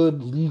all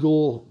good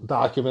legal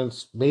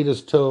documents,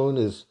 Maida's tone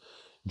is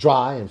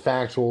dry and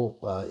factual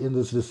in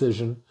this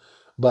decision.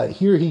 But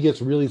here he gets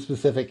really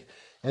specific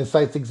and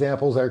cites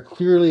examples that are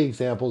clearly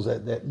examples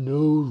that no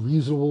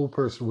reasonable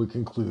person would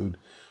conclude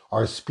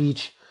are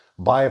speech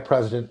by a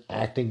president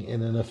acting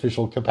in an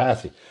official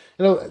capacity.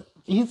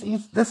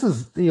 This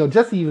is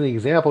just even the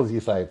examples he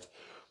cites.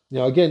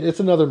 Again,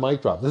 it's another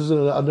mic drop. This is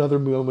another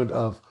moment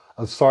of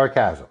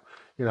sarcasm.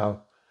 They're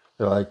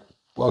like,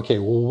 okay,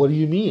 well, what do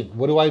you mean?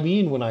 What do I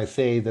mean when I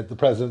say that the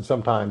president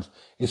sometimes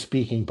is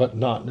speaking, but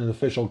not in an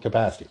official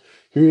capacity?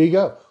 Here you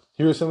go.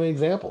 Here are some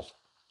examples.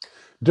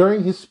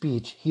 During his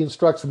speech, he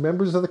instructs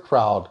members of the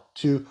crowd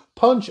to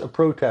punch a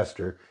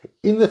protester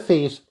in the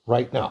face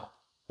right now,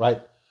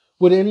 right?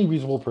 Would any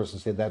reasonable person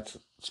say that's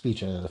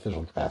speech in an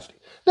official capacity?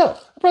 No,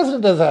 the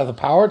president doesn't have the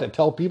power to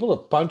tell people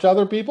to punch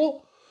other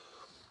people.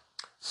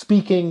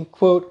 Speaking,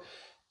 quote,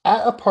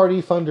 at a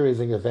party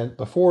fundraising event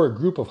before a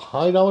group of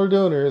high-dollar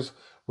donors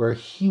where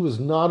he was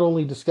not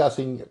only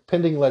discussing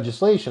pending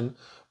legislation,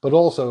 but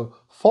also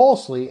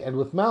falsely and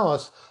with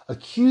malice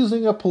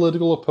accusing a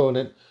political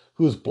opponent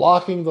who was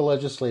blocking the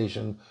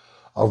legislation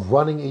of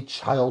running a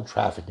child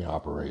trafficking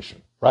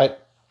operation, right?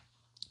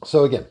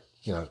 So again,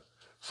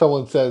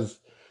 someone says,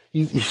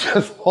 he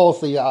just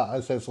falsely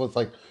says what's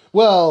like,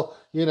 well,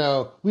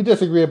 we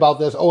disagree about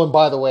this. Oh, and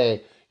by the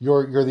way,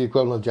 you're the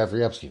equivalent of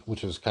Jeffrey Epstein,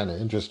 which is kind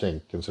of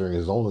interesting considering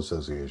his own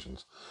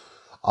associations.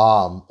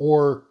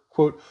 Or,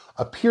 quote,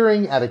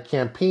 appearing at a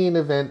campaign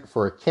event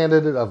for a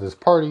candidate of his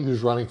party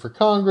who's running for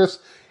Congress,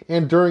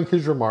 and during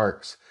his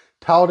remarks,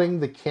 touting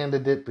the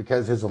candidate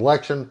because his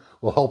election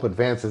will help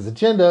advance his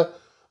agenda,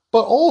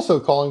 but also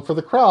calling for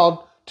the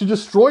crowd to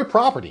destroy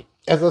property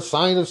as a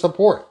sign of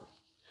support.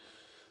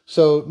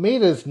 So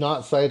Maida is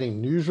not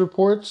citing news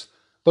reports,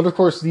 but of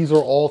course these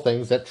are all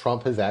things that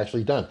Trump has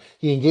actually done.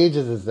 He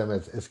engages them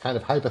as kind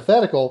of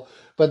hypothetical,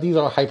 but these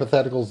are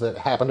hypotheticals that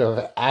happen to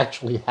have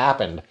actually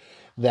happened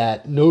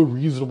that no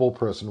reasonable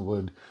person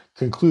would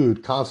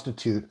conclude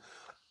constitute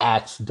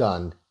acts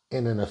done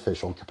in an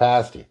official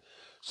capacity.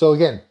 So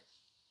again,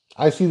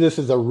 I see this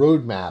as a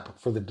roadmap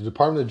for the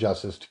Department of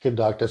Justice to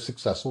conduct a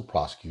successful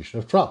prosecution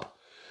of Trump.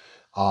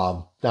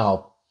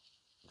 Now,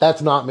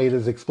 that's not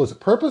Maida's explicit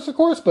purpose, of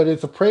course, but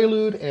it's a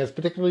prelude, and it's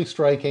particularly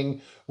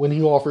striking when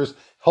he offers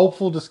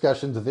helpful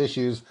discussions of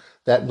issues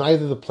that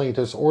neither the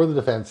plaintiffs or the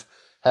defense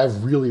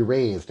have really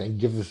raised, and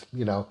gives,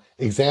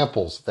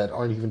 examples that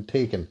aren't even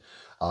taken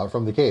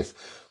from the case.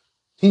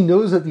 He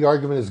knows that the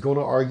argument is going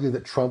to argue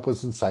that Trump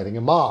was inciting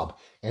a mob,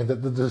 and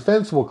that the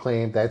defense will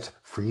claim that's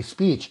free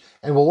speech,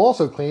 and will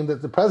also claim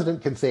that the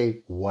president can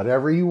say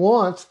whatever he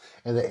wants,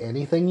 and that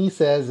anything he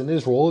says in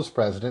his role as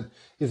president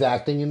is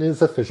acting in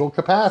his official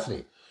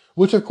capacity.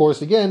 Which, of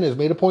course, again, as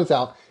Maida points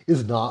out,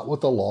 is not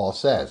what the law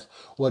says.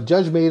 What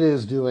Judge Maida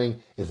is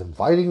doing is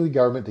inviting the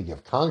government to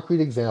give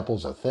concrete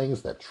examples of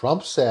things that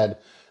Trump said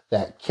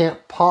that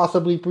can't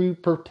possibly be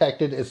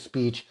protected as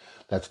speech,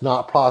 that's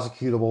not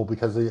prosecutable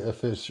because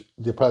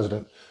the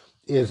president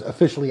is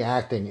officially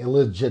acting in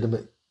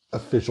legitimate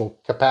official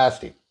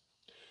capacity.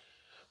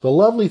 The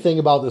lovely thing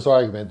about this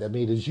argument that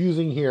Maida is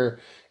using here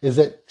is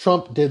that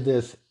Trump did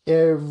this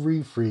every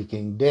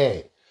freaking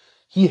day.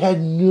 He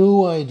had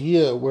no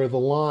idea where the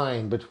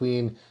line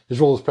between his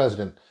role as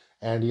president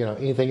and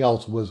anything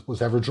else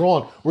was ever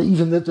drawn, or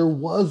even that there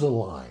was a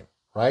line,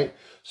 right?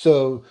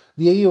 So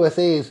the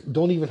AUSAs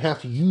don't even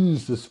have to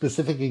use the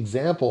specific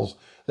examples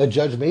that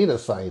Judge Maida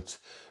cites,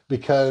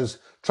 because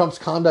Trump's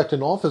conduct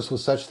in office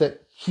was such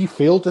that he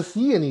failed to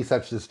see any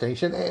such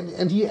distinction,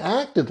 and he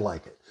acted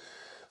like it.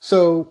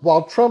 So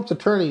while Trump's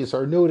attorneys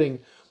are noting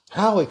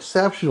how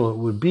exceptional it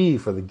would be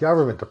for the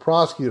government to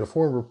prosecute a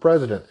former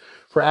president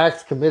for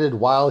acts committed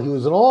while he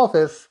was in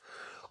office,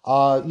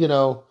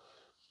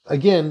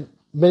 again,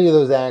 many of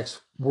those acts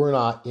were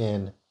not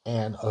in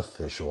an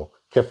official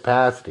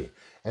capacity.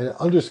 And it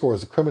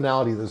underscores the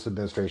criminality of this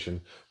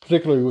administration,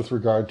 particularly with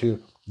regard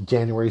to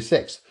January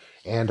 6th.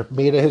 And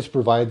Maida has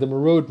provided them a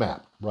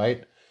roadmap,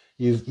 right?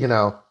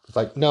 It's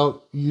like,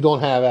 no, you don't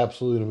have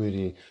absolute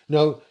immunity.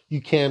 No,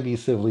 you can be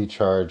civilly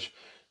charged.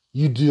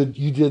 You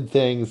did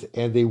things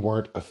and they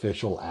weren't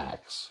official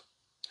acts.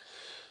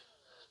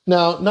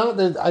 Now, not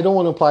that I don't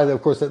want to imply that,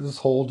 of course, that this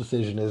whole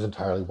decision is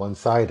entirely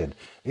one-sided.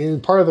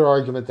 In part of their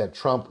argument that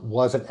Trump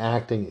wasn't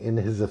acting in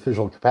his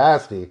official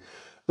capacity,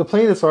 the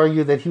plaintiffs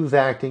argue that he was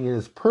acting in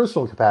his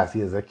personal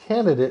capacity as a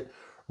candidate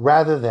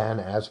rather than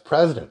as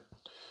president.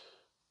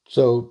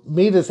 So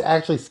Maida's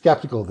actually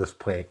skeptical of this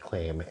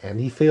claim, and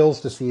he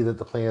fails to see that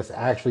the plaintiffs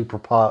actually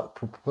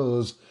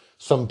propose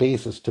some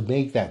basis to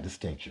make that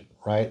distinction,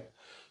 right?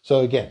 So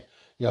again,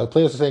 the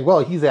plaintiffs are saying,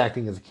 well, he's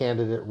acting as a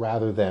candidate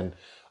rather than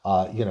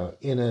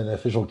in an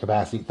official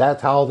capacity.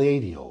 That's how they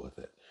deal with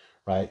it,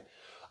 right?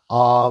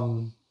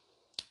 According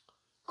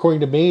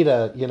to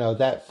Maida,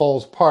 that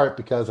falls apart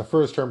because a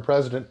first-term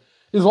president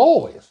is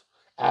always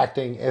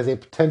acting as a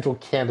potential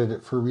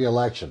candidate for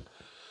re-election.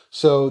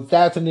 So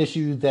that's an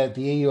issue that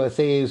the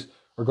AUSAs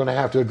are going to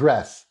have to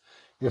address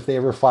if they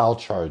ever file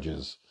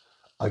charges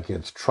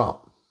against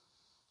Trump.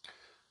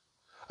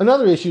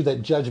 Another issue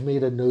that Judge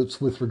Maida notes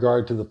with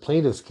regard to the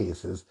plaintiffs'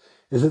 cases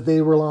is that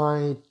they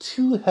rely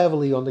too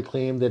heavily on the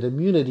claim that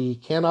immunity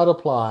cannot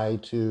apply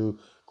to,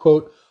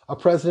 quote, a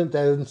president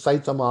that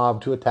incites a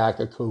mob to attack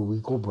a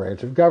co-equal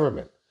branch of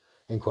government,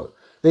 end quote.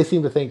 They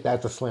seem to think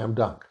that's a slam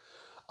dunk.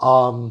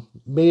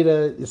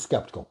 Maida is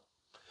skeptical.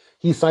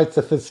 He cites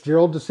the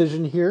Fitzgerald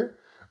decision here,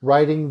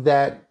 writing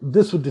that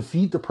this would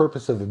defeat the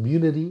purpose of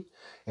immunity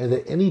and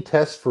that any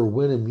test for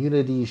when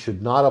immunity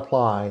should not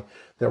apply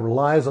that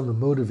relies on the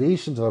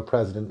motivations of a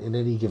president in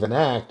any given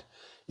act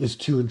is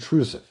too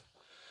intrusive.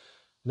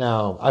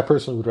 Now, I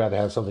personally would rather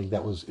have something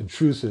that was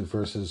intrusive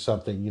versus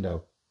something,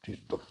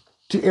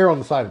 to err on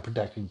the side of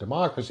protecting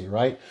democracy,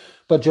 right?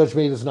 But Judge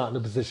Maida is not in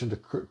a position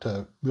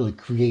to really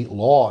create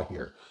law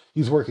here.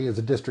 He's working as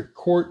a district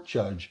court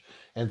judge,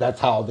 and that's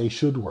how they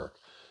should work.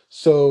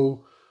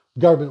 So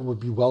government would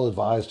be well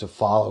advised to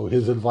follow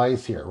his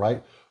advice here,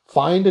 right?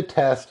 Find a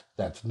test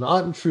that's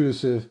not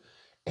intrusive,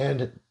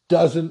 and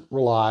doesn't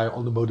rely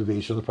on the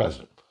motivation of the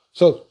president.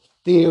 So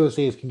the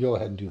AOSAs can go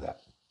ahead and do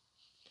that.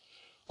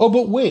 Oh,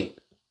 but wait.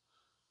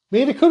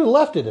 Maida could have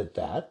left it at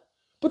that,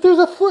 but there's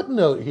a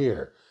footnote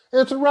here,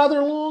 and it's a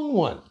rather long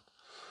one.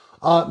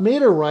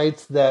 Maida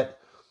writes that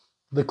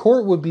the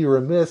court would be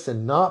remiss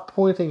in not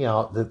pointing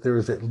out that there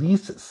is at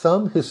least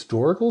some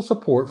historical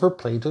support for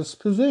plaintiff's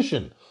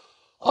position.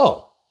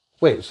 Oh,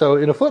 wait, so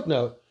in a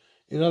footnote,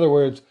 in other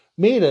words,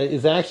 Maida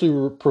is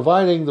actually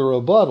providing the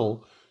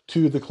rebuttal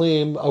to the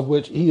claim of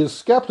which he is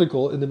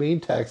skeptical in the main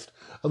text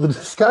of the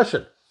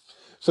discussion.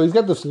 So he's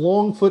got this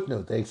long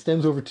footnote that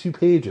extends over 2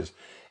 pages,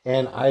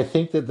 and I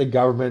think that the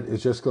government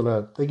is just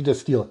they can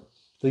just steal it.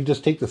 They can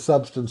just take the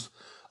substance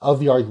of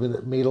the argument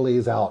that Maida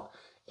lays out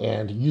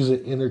and use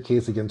it in their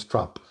case against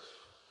Trump.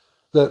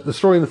 The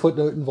story in the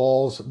footnote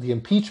involves the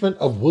impeachment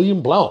of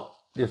William Blount.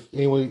 If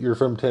anyone, you're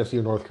from Tennessee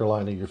or North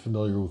Carolina, you're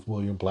familiar with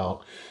William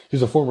Blount.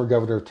 He's a former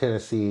governor of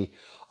Tennessee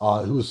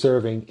who was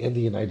serving in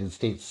the United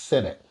States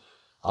Senate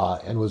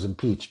and was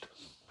impeached.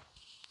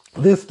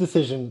 This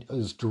decision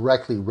is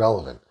directly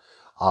relevant,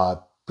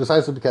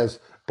 precisely because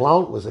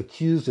Blount was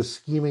accused of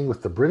scheming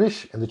with the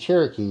British and the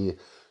Cherokee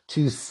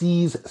to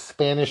seize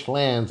Spanish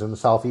lands in the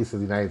southeast of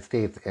the United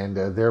States and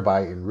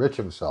thereby enrich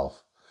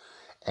himself.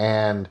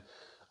 And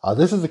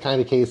this is the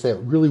kind of case that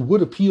really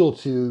would appeal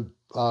to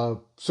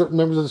certain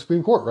members of the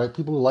Supreme Court, right?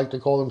 People who like to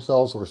call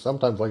themselves, or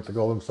sometimes like to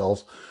call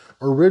themselves,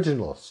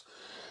 originalists.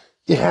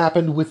 It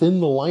happened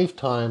within the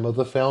lifetime of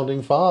the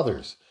Founding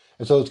Fathers.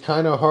 And so it's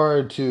kind of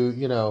hard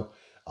to,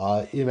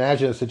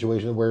 imagine a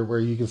situation where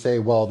you can say,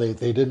 well, they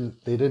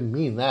didn't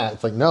mean that.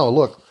 It's like, no,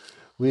 look,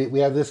 we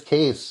have this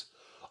case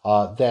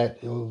that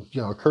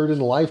occurred in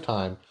the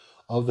lifetime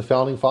of the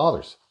Founding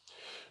Fathers.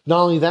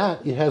 Not only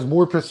that, it has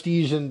more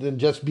prestige than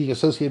just being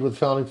associated with the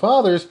Founding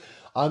Fathers.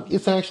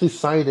 It's actually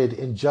cited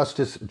in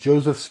Justice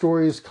Joseph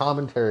Story's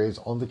commentaries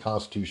on the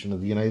Constitution of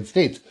the United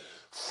States,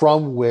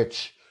 from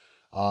which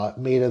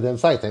Maida then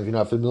cites. And if you're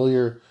not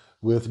familiar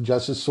with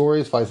Justice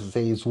Story, suffice to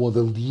say he's one of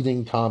the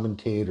leading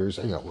commentators,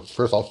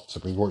 first off,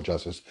 Supreme Court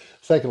Justice,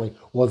 secondly,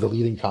 one of the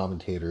leading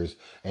commentators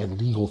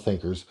and legal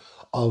thinkers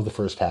of the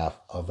first half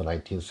of the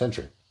 19th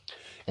century.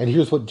 And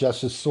here's what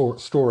Justice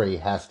Story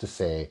has to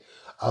say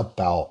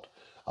about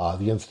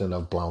the incident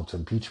of Blount's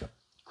impeachment.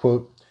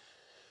 Quote,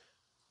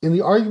 in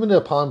the argument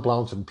upon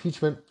Blount's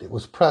impeachment, it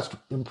was pressed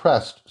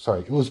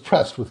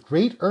with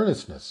great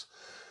earnestness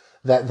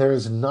that there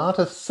is not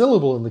a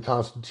syllable in the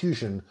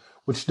Constitution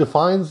which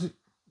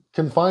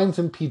confines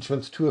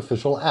impeachments to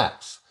official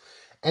acts,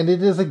 and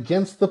it is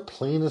against the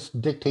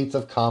plainest dictates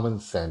of common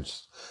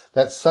sense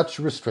that such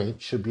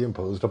restraint should be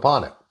imposed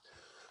upon it.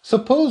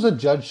 Suppose a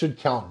judge should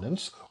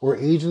countenance or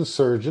aid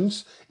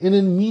insurgents in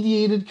a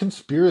mediated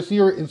conspiracy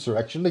or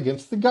insurrection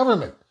against the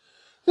government.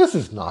 This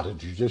is not a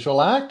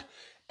judicial act,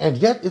 and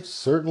yet it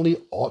certainly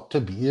ought to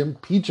be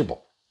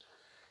impeachable.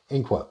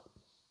 End quote.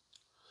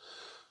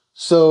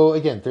 So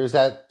again, there is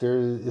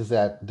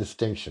that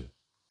distinction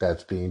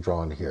that's being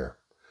drawn here.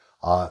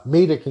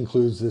 Maida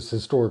concludes this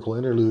historical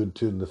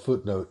interlude in the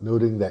footnote,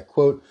 noting that,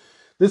 quote,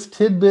 this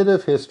tidbit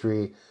of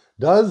history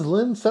does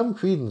lend some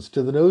credence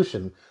to the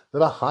notion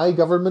that a high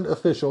government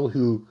official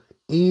who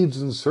aids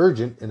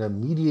insurgent in a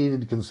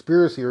mediated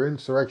conspiracy or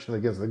insurrection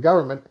against the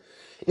government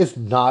is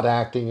not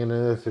acting in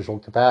an official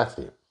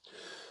capacity.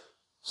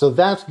 So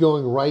that's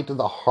going right to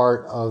the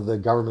heart of the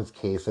government's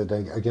case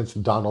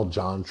against Donald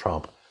John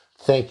Trump.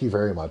 Thank you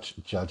very much,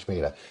 Judge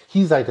Maida.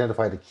 He's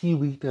identified a key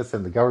weakness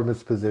in the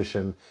government's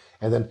position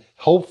and then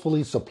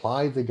helpfully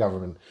supplied the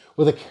government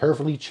with a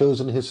carefully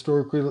chosen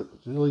historical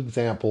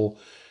example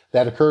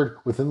that occurred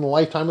within the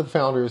lifetime of the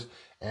founders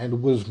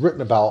and was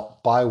written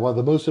about by one of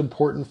the most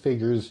important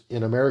figures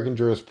in American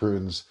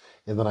jurisprudence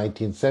in the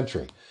 19th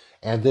century.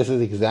 And this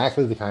is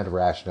exactly the kind of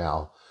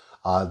rationale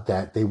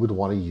that they would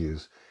want to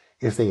use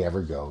if they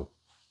ever go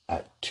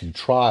to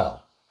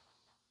trial.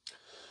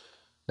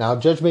 Now,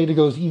 Judge Maida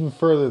goes even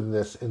further than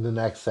this in the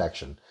next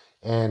section,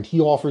 and he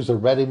offers a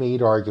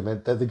ready-made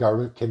argument that the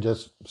government can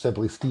just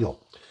simply steal.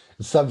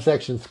 In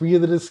subsection 3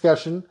 of the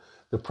discussion,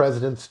 the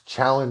President's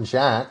Challenge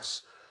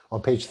Acts,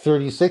 on page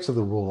 36 of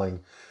the ruling,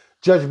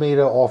 Judge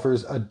Maida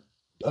offers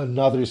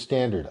another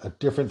standard, a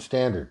different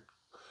standard.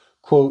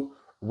 Quote,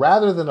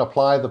 rather than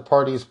apply the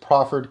parties'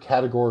 proffered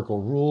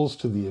categorical rules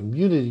to the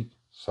immunity,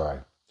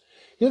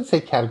 he didn't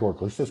say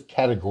categorical, he says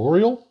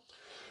categorical.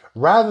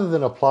 Rather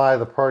than apply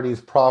the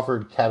parties'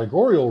 proffered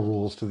categorical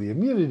rules to the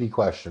immunity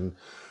question,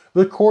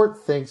 the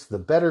court thinks the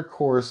better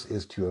course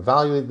is to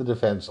evaluate the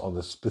defense on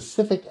the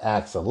specific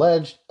acts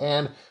alleged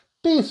and,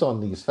 based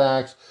on these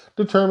facts,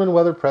 determine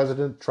whether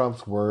President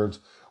Trump's words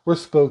were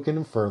spoken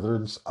in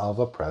furtherance of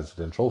a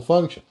presidential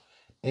function.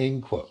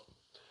 End quote.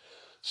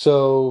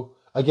 So,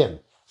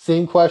 again,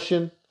 same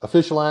question,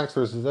 official acts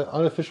versus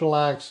unofficial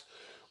acts.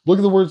 Look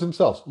at the words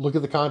themselves. Look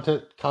at the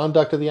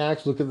conduct of the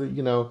acts. Look at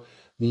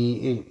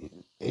the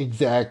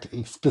exact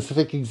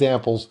specific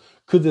examples.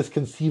 Could this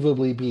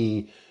conceivably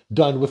be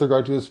done with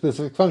regard to a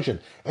specific function?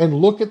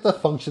 And look at the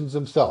functions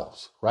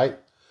themselves, right?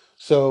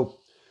 So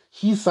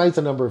he cites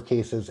a number of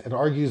cases and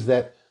argues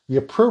that the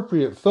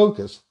appropriate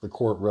focus, the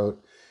court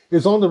wrote,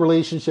 is on the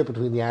relationship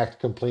between the act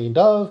complained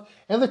of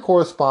and the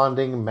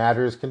corresponding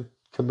matters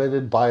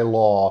committed by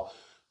law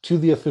to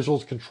the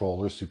official's control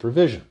or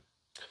supervision.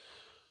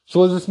 So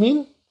what does this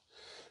mean?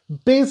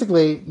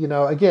 Basically,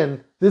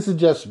 again, this is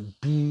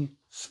just be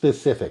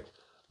specific.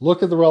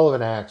 Look at the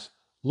relevant acts,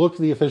 look at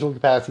the official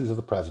capacities of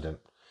the president,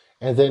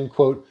 and then,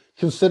 quote,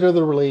 consider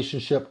the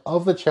relationship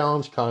of the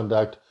challenged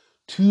conduct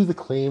to the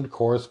claimed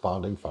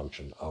corresponding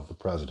function of the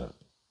president.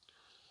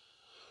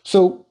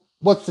 So,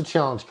 what's the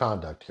challenged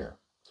conduct here?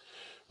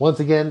 Once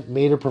again,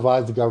 Maida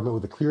provides the government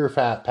with a clear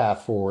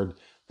path forward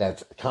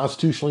that's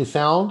constitutionally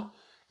sound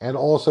and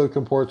also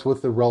comports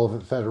with the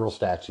relevant federal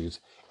statutes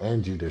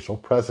and judicial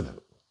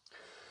precedent.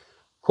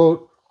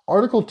 Quote,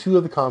 Article 2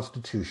 of the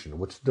Constitution,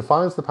 which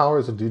defines the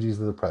powers and duties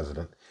of the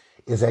president,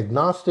 is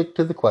agnostic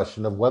to the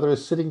question of whether a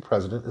sitting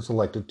president is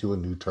elected to a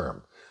new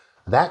term.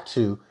 That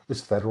too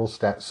is federal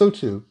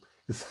statutory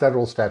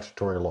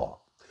law.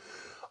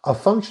 A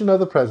function of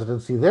the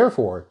presidency,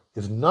 therefore,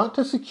 is not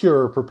to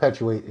secure or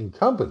perpetuate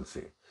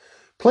incumbency.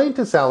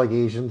 Plaintiffs'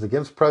 allegations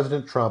against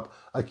President Trump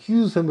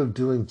accuse him of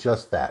doing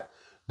just that,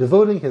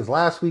 devoting his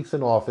last weeks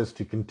in office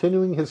to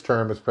continuing his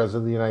term as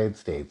President of the United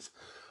States,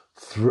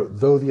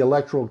 through the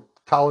electoral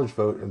college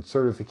vote and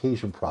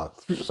certification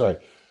process,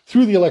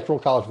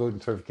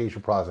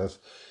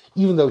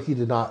 even though he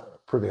did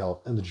not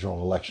prevail in the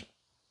general election.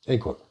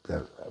 End quote.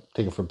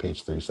 Taken from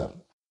page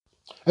 37.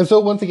 And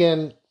so once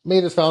again,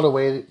 Maida's found a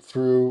way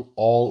through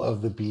all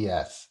of the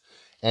BS.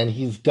 And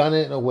he's done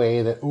it in a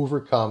way that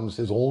overcomes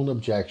his own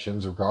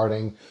objections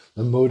regarding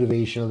the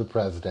motivation of the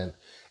president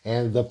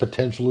and the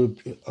potential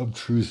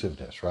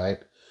obtrusiveness, right?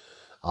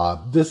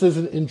 This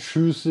isn't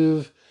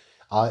intrusive,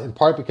 in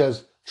part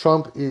because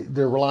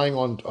they're relying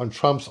on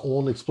Trump's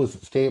own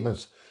explicit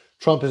statements.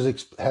 Trump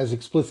has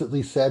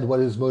explicitly said what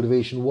his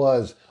motivation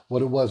was,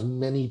 what it was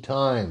many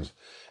times.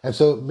 And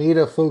so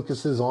Maida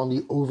focuses on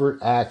the overt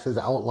acts as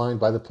outlined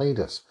by the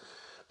plaintiffs.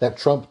 That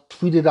Trump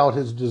tweeted out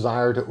his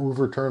desire to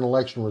overturn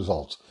election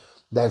results,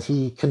 that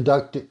he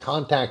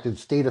contacted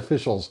state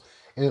officials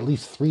in at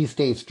least 3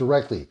 states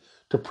directly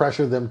to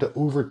pressure them to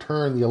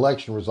overturn the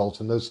election results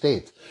in those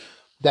states,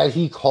 that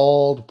he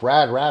called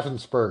Brad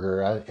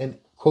Raffensperger an,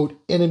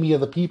 quote, enemy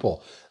of the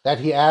people, that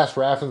he asked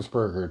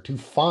Raffensperger to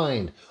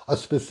find a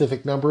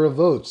specific number of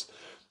votes,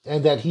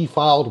 and that he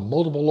filed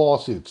multiple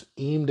lawsuits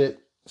aimed at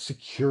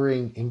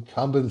securing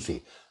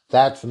incumbency.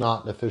 That's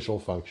not an official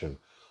function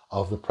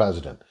of the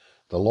president.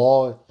 The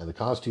law and the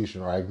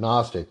Constitution are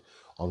agnostic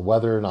on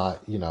whether or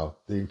not, the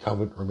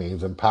incumbent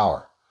remains in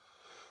power.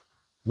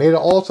 Maida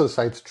also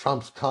cites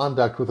Trump's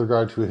conduct with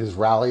regard to his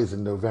rallies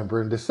in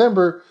November and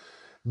December,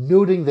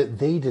 noting that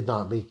they did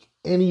not make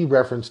any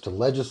reference to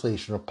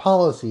legislation or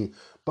policy,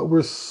 but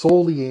were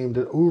solely aimed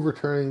at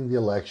overturning the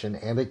election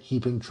and at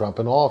keeping Trump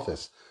in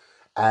office,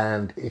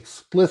 and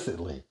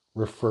explicitly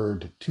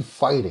referred to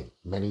fighting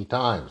many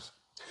times.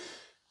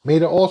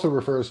 Maida also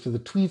refers to the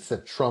tweets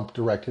that Trump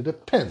directed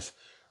at Pence,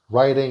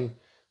 writing,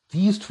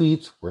 these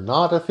tweets were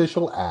not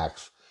official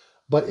acts,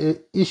 but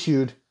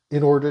issued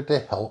in order to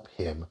help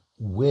him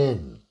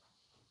win.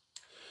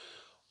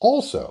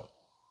 Also,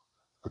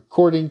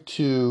 according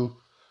to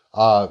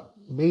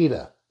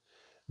Maida,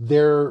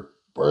 there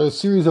are a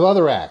series of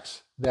other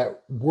acts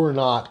that were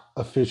not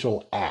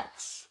official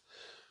acts.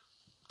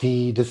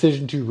 The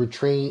decision to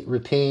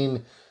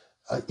retain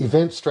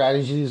Event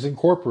Strategies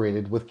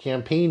Incorporated with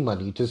campaign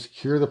money to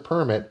secure the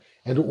permit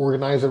and to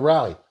organize a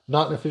rally,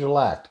 not an official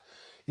act.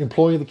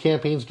 Employing the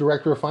campaign's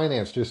director of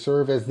finance to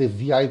serve as the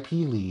VIP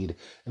lead,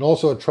 and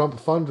also a Trump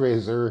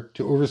fundraiser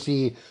to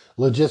oversee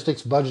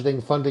logistics,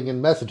 budgeting, funding,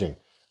 and messaging,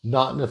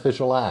 not an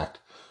official act.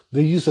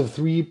 The use of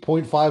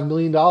 $3.5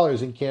 million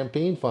in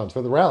campaign funds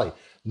for the rally,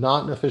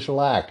 not an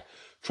official act.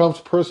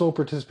 Trump's personal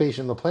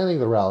participation in the planning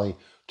of the rally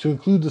to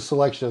include the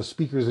selection of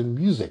speakers and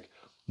music,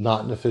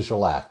 not an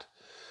official act.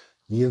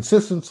 The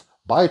insistence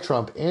by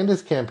Trump and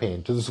his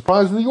campaign, to the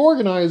surprise of the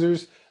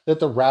organizers, that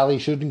the rally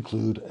should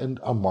include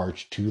a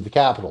march to the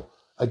Capitol.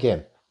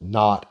 Again,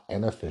 not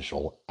an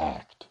official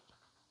act.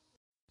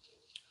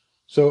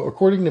 So,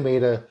 according to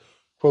Maida,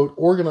 quote,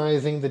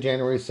 organizing the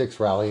January 6th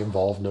rally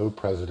involved no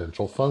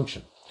presidential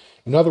function.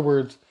 In other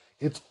words,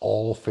 it's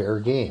all fair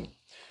game.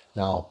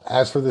 Now,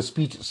 as for the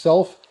speech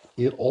itself,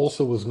 it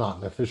also was not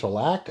an official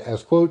act,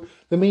 as, quote,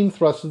 the main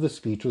thrust of the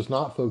speech was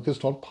not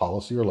focused on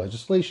policy or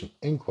legislation,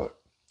 end quote.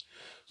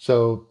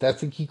 So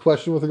that's the key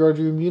question with regard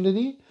to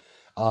immunity.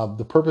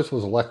 The purpose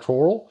was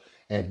electoral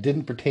and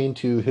didn't pertain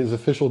to his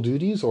official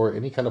duties or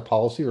any kind of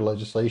policy or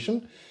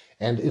legislation.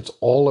 And it's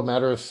all a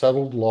matter of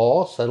settled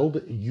law,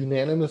 settled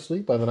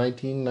unanimously by the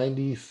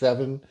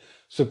 1997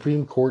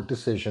 Supreme Court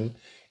decision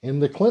in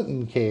the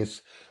Clinton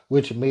case,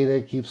 which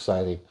Maida keeps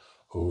citing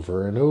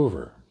over and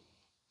over.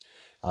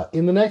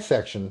 In the next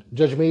section,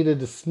 Judge Maida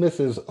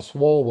dismisses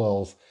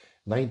Swalwell's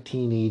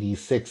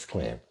 1986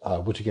 claim,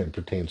 which again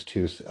pertains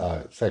to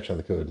section of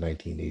the code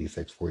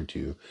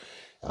 1986-42,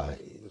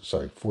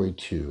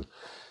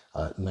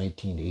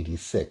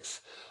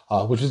 1986,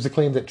 which is the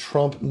claim that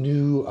Trump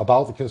knew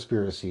about the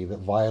conspiracy that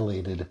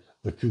violated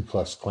the Ku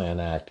Klux Klan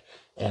Act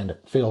and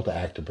failed to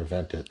act to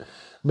prevent it.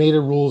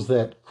 Maida rules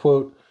that,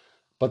 quote,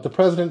 but the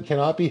president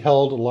cannot be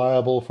held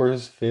liable for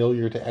his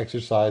failure to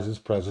exercise his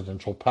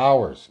presidential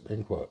powers,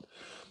 end quote.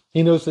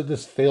 He knows that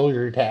this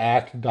failure to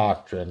act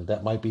doctrine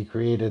that might be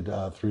created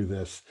through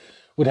this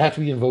would have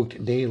to be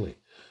invoked daily.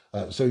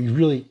 So you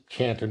really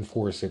can't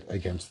enforce it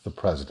against the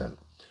president.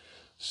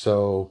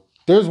 So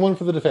there's one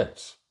for the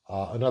defense.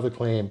 Another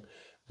claim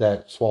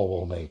that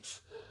Swalwell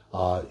makes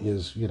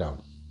is,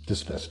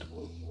 dismissed.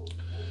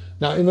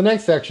 Now, in the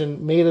next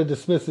section, Maida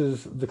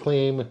dismisses the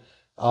claim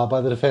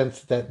by the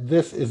defense that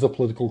this is a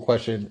political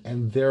question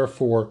and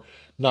therefore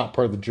not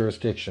part of the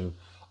jurisdiction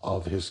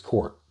of his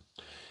court.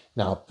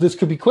 Now, this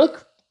could be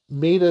quick.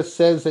 Maida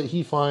says that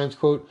he finds,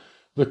 quote,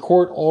 the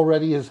court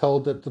already has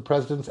held that the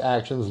president's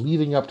actions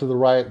leading up to the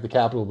riot at the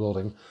Capitol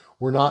building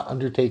were not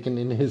undertaken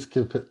in his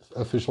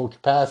official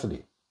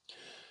capacity.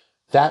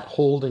 That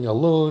holding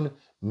alone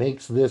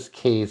takes this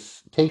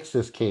case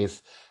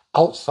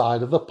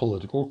outside of the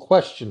political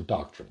question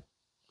doctrine,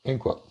 end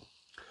quote.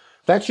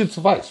 That should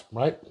suffice,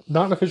 right?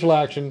 Not an official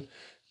action,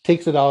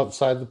 takes it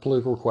outside the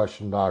political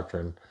question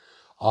doctrine.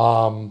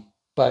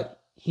 But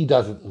he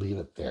doesn't leave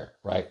it there,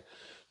 right?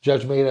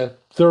 Judge Maida,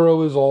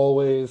 thorough as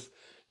always,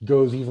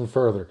 goes even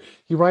further.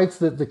 He writes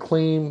that the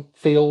claim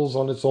fails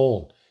on its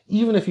own.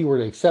 Even if he were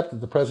to accept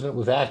that the president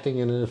was acting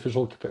in an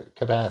official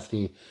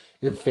capacity,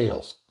 it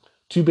fails.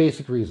 Two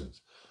basic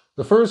reasons.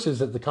 The first is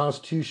that the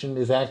Constitution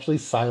is actually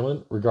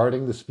silent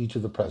regarding the speech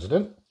of the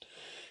president.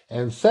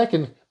 And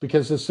second,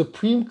 because the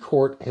Supreme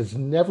Court has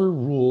never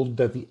ruled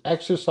that the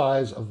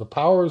exercise of the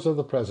powers of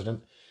the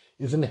president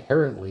is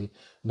inherently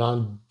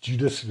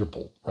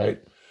non-judiciable,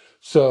 right?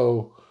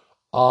 So,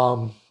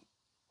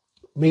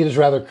 Maida's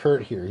rather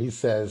curt here. He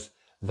says,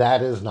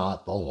 that is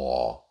not the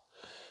law.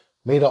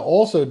 Maida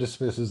also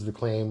dismisses the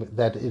claim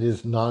that it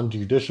is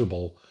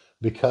non-judiciable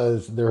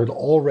because there had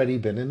already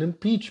been an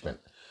impeachment,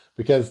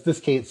 because this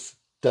case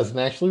doesn't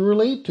actually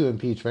relate to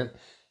impeachment,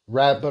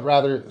 but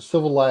rather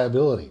civil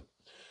liability.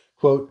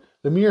 Quote,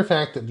 the mere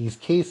fact that these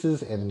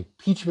cases and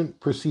impeachment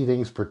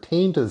proceedings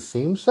pertain to the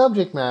same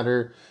subject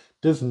matter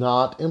does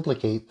not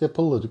implicate the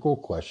political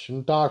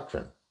question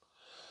doctrine.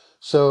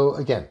 So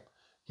again,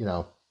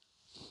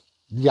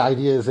 the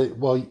idea is that,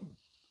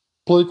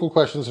 political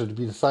questions are to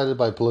be decided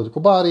by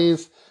political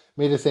bodies.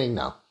 Maida saying,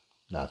 no,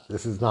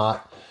 this is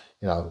not,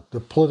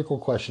 the political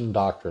question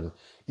doctrine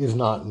is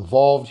not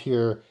involved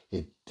here.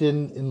 It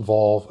didn't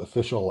involve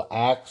official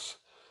acts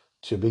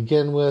to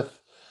begin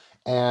with.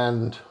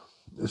 And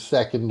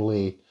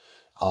secondly,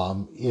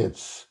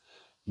 it's,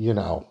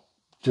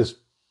 just,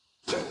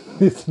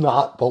 it's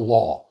not the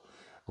law,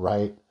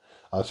 right?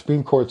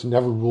 Supreme Court's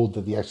never ruled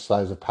that the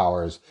exercise of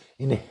powers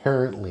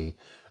inherently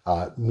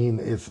mean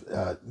it's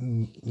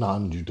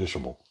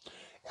non-judiciable.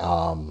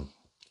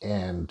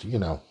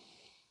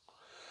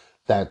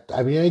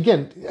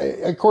 Again,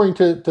 according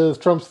to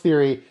Trump's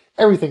theory,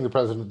 everything the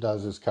president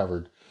does is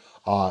covered.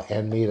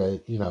 And Maida,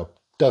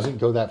 doesn't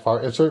go that far.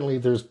 And certainly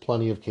there's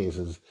plenty of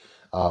cases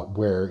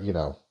where,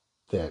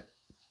 that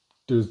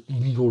there's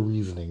legal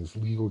reasonings,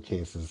 legal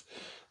cases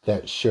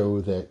that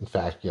show that, in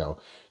fact,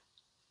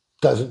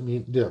 doesn't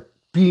mean,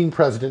 being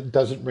president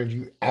doesn't render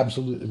you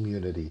absolute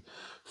immunity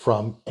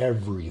from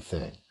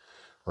everything,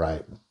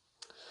 right?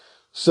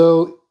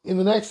 So in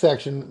the next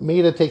section,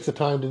 Maida takes the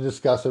time to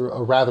discuss a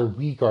rather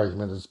weak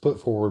argument that's put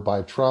forward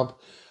by Trump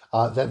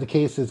that the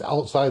case is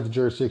outside the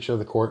jurisdiction of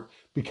the court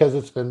because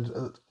it's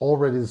been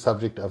already the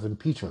subject of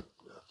impeachment.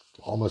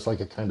 Almost like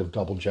a kind of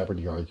double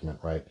jeopardy argument,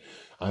 right?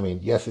 I mean,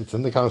 yes, it's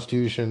in the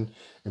Constitution.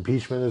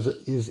 Impeachment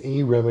is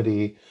a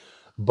remedy,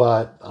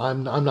 but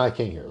I'm not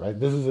king here, right?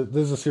 This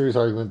is a serious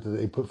argument that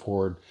they put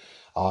forward.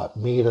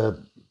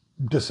 Maida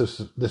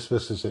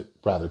dismisses it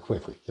rather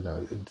quickly.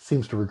 It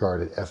seems to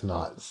regard it as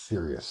not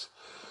serious,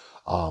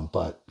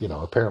 but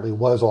apparently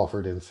was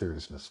offered in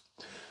seriousness.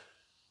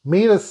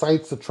 Maida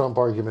cites the Trump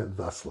argument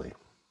thusly: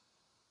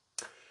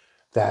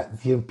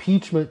 that the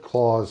impeachment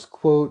clause,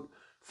 quote,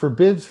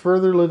 forbids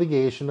further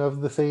litigation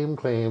of the same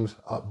claims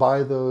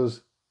by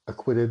those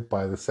acquitted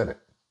by the Senate,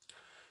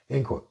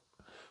 end quote.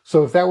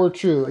 So if that were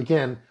true,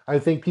 again, I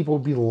think people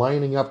would be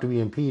lining up to be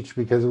impeached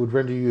because it would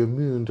render you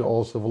immune to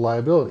all civil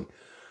liability.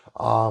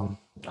 I'm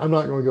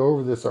not going to go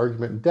over this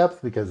argument in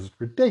depth because it's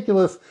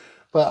ridiculous,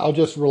 but I'll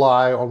just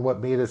rely on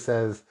what Maida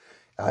says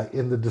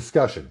in the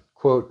discussion.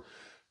 Quote,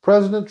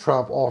 President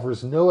Trump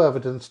offers no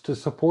evidence to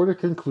support a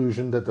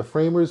conclusion that the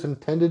framers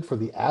intended for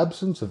the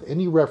absence of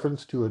any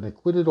reference to an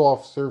acquitted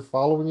officer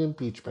following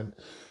impeachment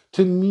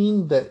to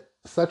mean that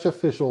such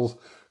officials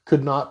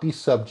could not be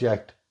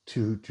subject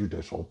to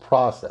judicial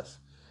process,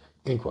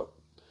 end quote.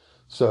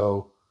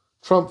 So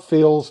Trump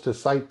fails to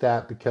cite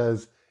that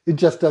because it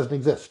just doesn't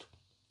exist.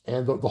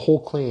 And the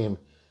whole claim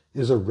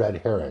is a red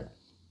herring.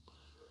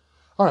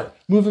 All right,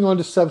 moving on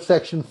to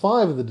subsection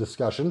 5 of the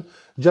discussion,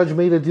 Judge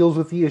Maida deals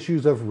with the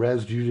issues of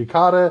res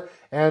judicata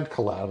and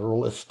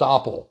collateral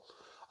estoppel.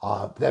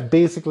 That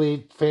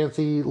basically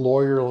fancy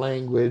lawyer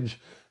language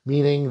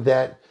meaning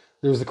that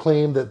there's a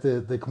claim that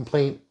the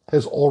complaint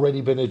has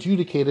already been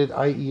adjudicated,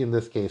 i.e., in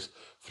this case,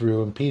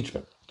 through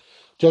impeachment.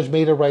 Judge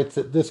Maida writes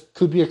that this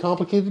could be a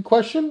complicated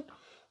question,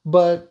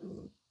 but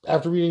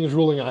after reading his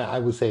ruling, I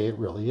would say it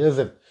really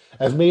isn't.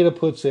 As Maida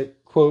puts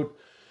it, quote,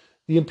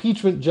 the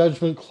impeachment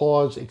judgment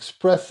clause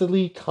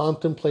expressly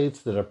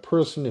contemplates that a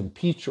person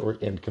impeached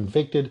and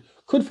convicted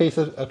could face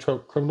a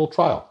criminal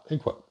trial,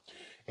 end quote.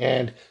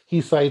 And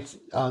he cites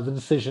the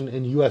decision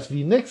in U.S.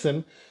 v.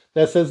 Nixon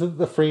that says that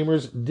the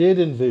framers did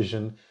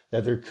envision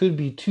that there could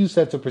be two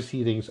sets of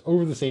proceedings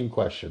over the same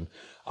question,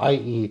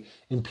 i.e.,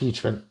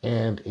 impeachment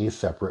and a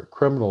separate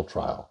criminal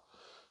trial.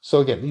 So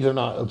again, these are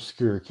not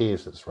obscure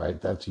cases,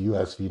 right? That's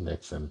U.S. v.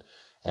 Nixon,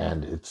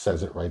 and it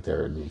says it right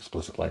there in the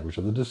explicit language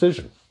of the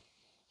decision.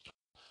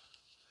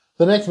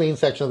 The next main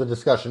section of the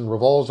discussion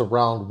revolves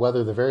around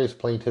whether the various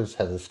plaintiffs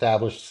have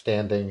established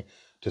standing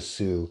to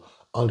sue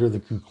under the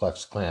Ku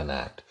Klux Klan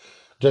Act.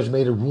 Judge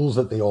Maida rules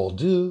that they all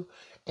do,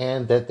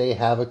 and that they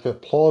have a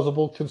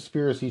plausible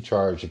conspiracy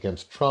charge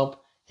against Trump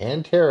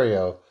and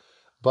Terrio,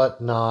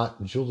 but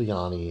not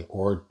Giuliani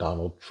or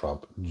Donald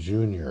Trump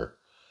Jr.,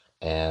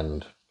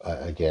 and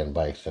again,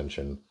 by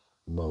extension,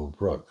 Mo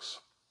Brooks.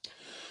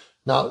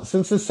 Now,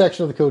 since this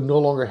section of the code no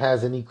longer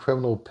has any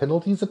criminal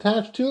penalties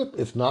attached to it,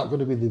 it's not going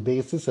to be the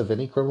basis of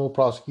any criminal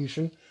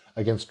prosecution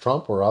against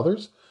Trump or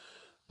others.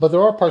 But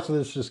there are parts of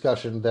this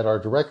discussion that are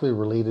directly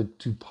related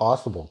to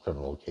possible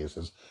criminal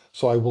cases,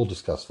 so I will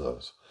discuss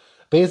those.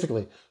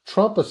 Basically,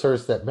 Trump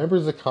asserts that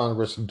members of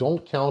Congress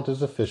don't count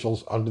as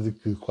officials under the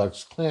Ku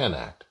Klux Klan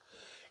Act.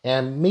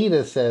 And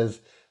Maida says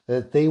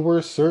that they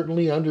were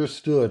certainly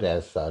understood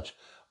as such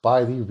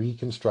by the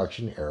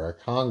Reconstruction era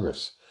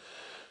Congress.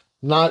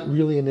 Not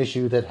really an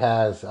issue that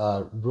has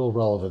real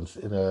relevance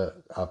in a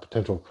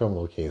potential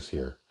criminal case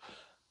here.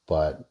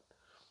 But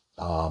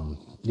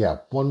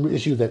one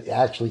issue that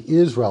actually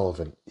is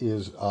relevant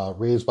is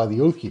raised by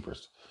the Oath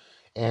Keepers.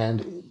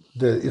 And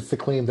it's the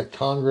claim that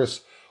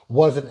Congress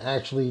wasn't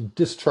actually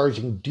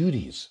discharging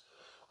duties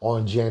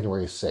on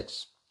January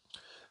 6th.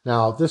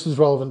 Now, this is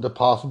relevant to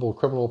possible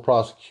criminal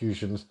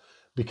prosecutions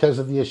because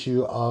of the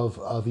issue of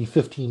the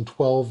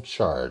 1512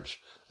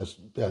 charge.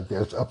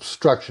 There's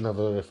obstruction of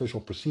an official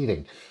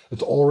proceeding.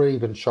 It's already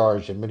been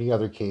charged in many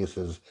other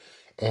cases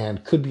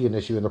and could be an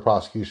issue in the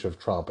prosecution of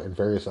Trump and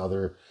various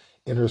other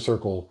inner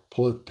circle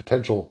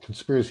potential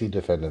conspiracy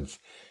defendants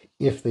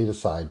if they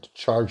decide to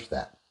charge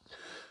that.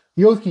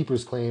 The Oath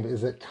Keepers' claim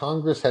is that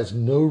Congress has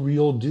no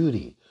real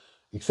duty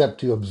except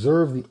to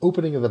observe the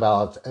opening of the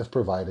ballots as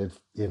provided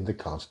in the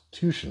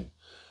Constitution.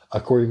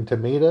 According to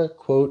Maida,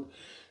 quote,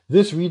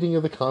 this reading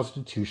of the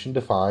Constitution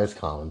defies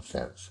common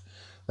sense.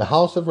 The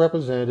House of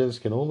Representatives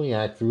can only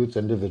act through its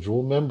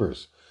individual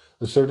members.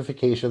 The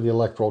certification of the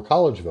Electoral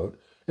College vote,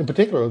 in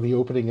particular the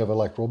opening of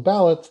electoral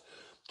ballots,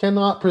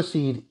 cannot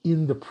proceed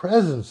in the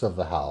presence of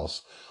the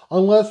House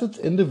unless its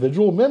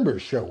individual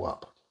members show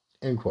up,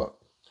 end quote.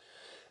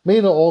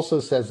 Maida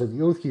also says that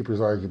the Oath Keepers'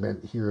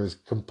 argument here is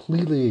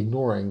completely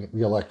ignoring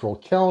the Electoral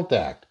Count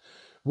Act,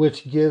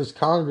 which gives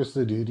Congress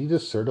the duty to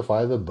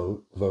certify the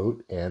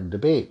vote and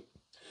debate.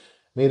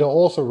 Maida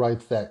also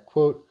writes that,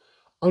 quote,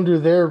 under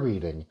their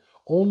reading,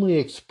 only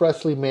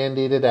expressly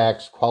mandated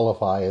acts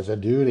qualify as a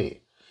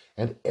duty,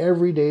 and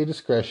everyday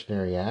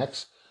discretionary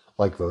acts,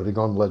 like voting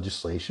on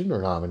legislation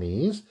or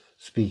nominees,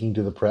 speaking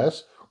to the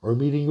press, or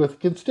meeting with a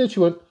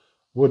constituent,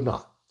 would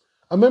not.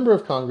 A member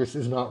of Congress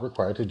is not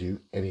required to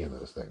do any of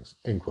those things,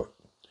 end quote.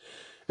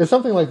 It's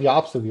something like the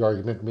opposite of the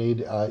argument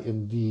made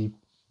in the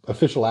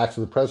official acts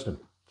of the president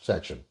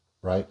section,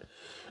 right?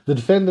 The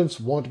defendants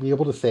want to be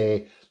able to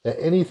say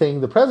that anything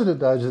the president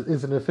does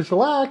is an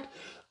official act,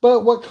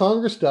 but what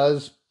Congress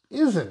does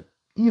isn't,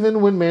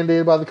 even when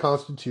mandated by the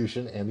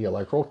Constitution and the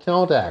Electoral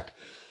Count Act.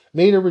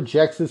 Maida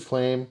rejects this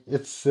claim.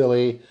 It's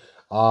silly.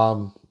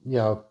 Again,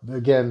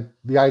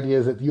 the idea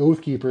is that the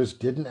Oath Keepers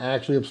didn't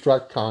actually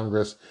obstruct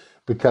Congress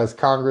because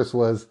Congress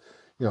was,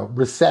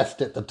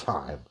 recessed at the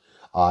time.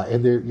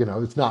 And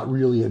it's not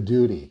really a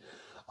duty.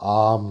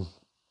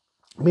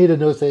 Maida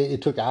notes that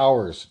it took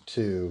hours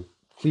to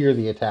clear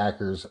the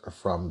attackers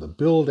from the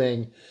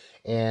building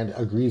and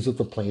agrees with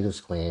the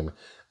plaintiff's claim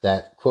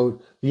that,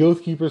 quote, the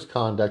Oath Keepers'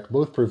 conduct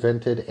both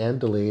prevented and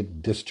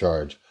delayed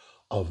discharge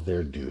of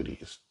their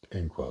duties,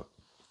 end quote.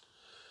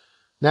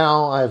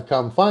 Now I have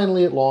come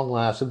finally at long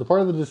last to the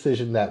part of the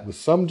decision that, with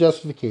some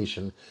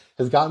justification,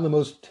 has gotten the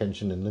most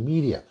attention in the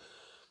media.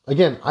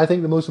 Again, I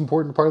think the most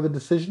important part of the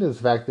decision is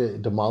the fact that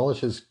it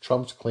demolishes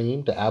Trump's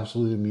claim to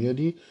absolute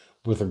immunity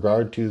with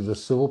regard to the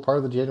civil part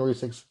of the January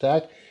 6th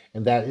attack,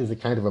 and that is a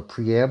kind of a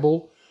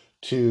preamble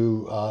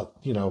to,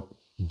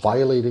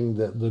 violating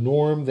the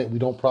norm that we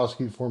don't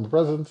prosecute former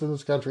presidents in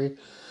this country.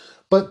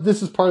 But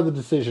this is part of the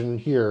decision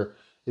here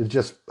is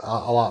just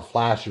a lot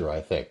flashier,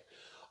 I think.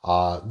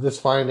 This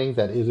finding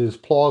that it is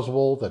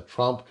plausible that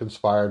Trump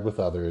conspired with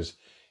others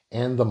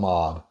and the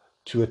mob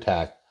to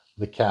attack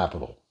the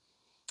Capitol.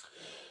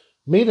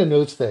 Maida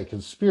notes that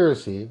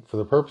conspiracy, for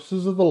the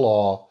purposes of the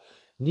law,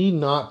 need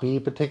not be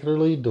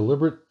particularly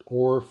deliberate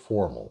or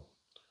formal.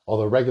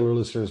 Although regular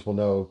listeners will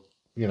know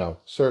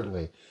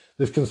certainly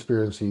this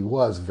conspiracy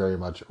was very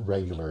much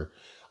regular,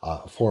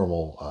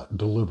 formal,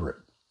 deliberate.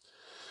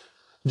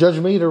 Judge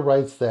Mader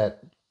writes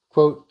that,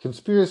 quote,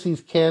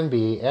 conspiracies can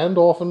be, and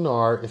often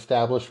are,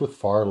 established with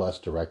far less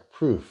direct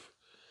proof.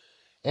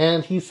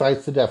 And he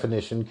cites the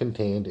definition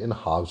contained in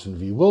Hobson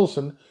v.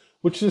 Wilson,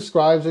 which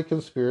describes a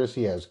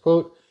conspiracy as,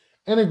 quote,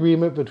 an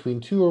agreement between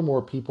two or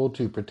more people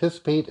to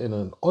participate in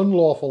an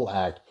unlawful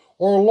act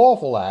or a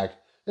lawful act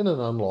in an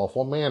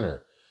unlawful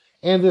manner.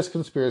 And this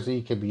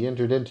conspiracy can be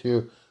entered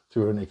into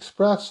through an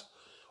express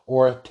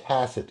or a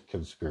tacit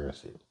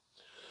conspiracy.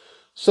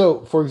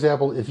 So, for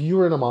example, if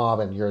you're in a mob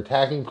and you're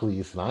attacking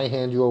police and I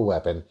hand you a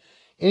weapon,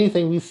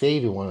 anything we say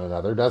to one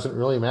another doesn't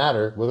really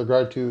matter with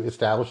regard to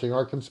establishing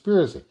our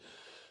conspiracy.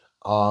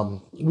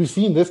 We've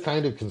seen this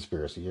kind of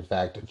conspiracy, in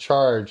fact,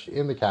 charged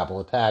in the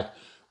Capitol attack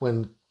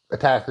when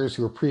attackers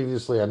who were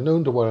previously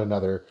unknown to one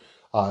another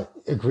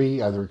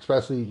agree either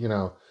expressly,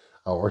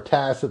 or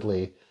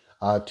tacitly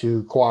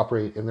to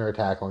cooperate in their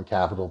attack on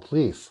Capitol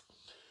Police.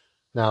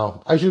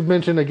 Now, I should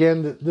mention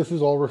again that this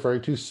is all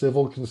referring to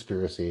civil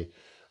conspiracy,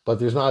 but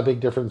there's not a big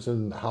difference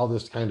in how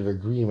this kind of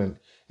agreement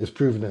is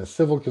proven in a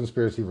civil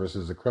conspiracy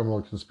versus a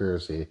criminal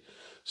conspiracy.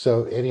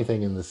 So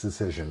anything in this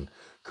decision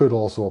could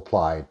also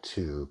apply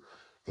to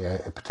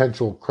a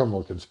potential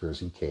criminal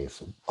conspiracy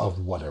case of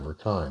whatever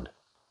kind.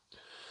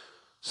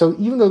 So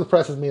even though the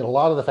press has made a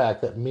lot of the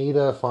fact that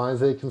Maida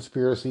finds a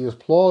conspiracy is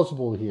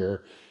plausible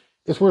here,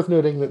 it's worth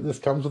noting that this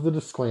comes with a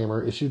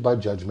disclaimer issued by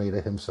Judge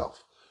Maida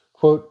himself.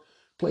 Quote,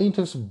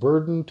 plaintiff's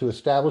burden to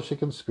establish a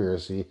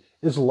conspiracy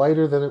is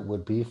lighter than it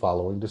would be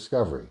following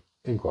discovery.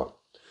 End quote.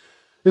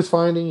 His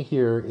finding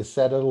here is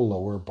set at a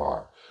lower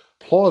bar,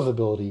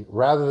 plausibility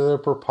rather than a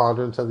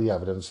preponderance of the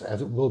evidence,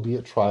 as it will be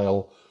at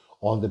trial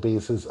on the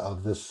basis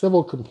of the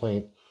civil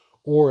complaint,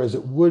 or as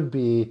it would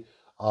be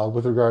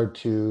with regard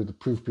to the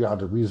proof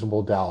beyond a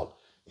reasonable doubt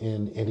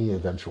in any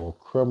eventual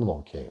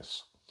criminal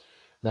case.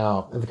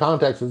 Now, in the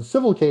context of the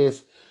civil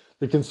case,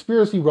 the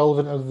conspiracy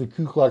relevant under the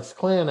Ku Klux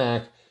Klan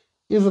Act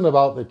isn't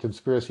about the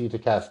conspiracy to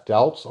cast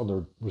doubts on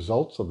the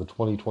results of the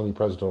 2020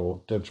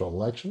 presidential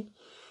election,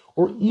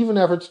 or even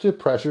efforts to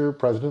pressure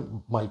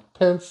President Mike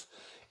Pence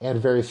and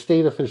various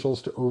state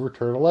officials to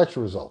overturn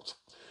election results.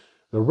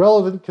 The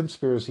relevant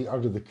conspiracy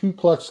under the Ku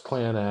Klux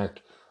Klan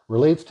Act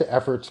relates to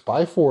efforts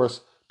by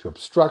force to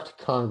obstruct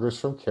Congress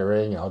from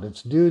carrying out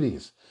its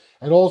duties,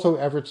 and also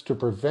efforts to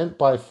prevent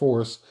by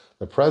force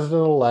the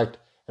president-elect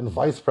and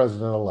vice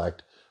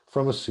president-elect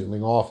from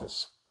assuming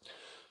office.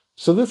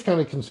 So this kind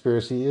of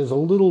conspiracy is a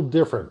little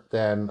different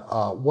than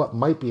what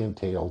might be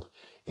entailed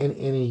in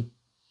any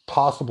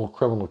possible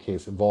criminal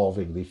case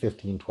involving the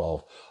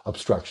 1512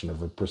 obstruction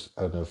of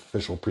an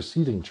official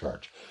proceeding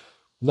charge.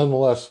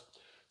 Nonetheless,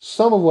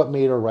 some of what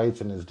Maida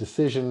writes in his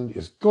decision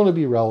is going to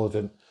be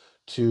relevant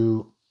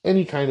to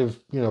any kind of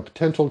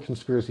potential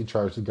conspiracy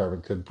charge the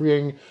government could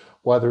bring,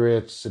 whether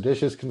it's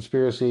seditious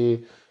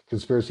conspiracy,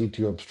 conspiracy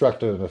to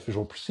obstruct an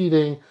official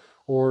proceeding,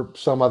 or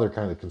some other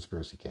kind of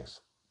conspiracy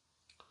case.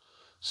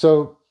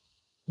 So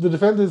the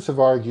defendants have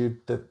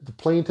argued that the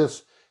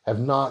plaintiffs have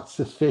not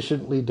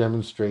sufficiently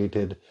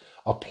demonstrated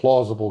a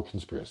plausible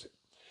conspiracy.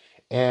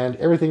 And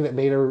everything that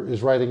Maida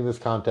is writing in this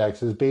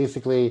context is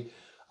basically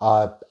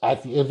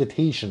at the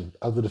invitation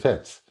of the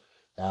defense.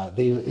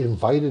 They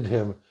invited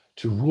him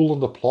to rule on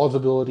the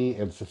plausibility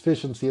and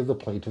sufficiency of the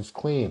plaintiff's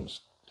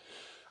claims.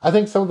 I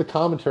think some of the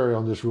commentary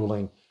on this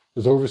ruling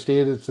has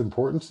overstated its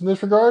importance in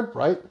this regard,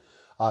 right?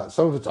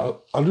 Some of it's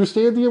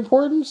understated the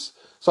importance.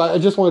 So I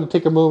just wanted to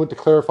take a moment to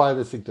clarify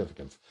the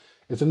significance.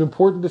 It's an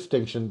important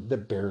distinction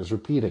that bears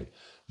repeating.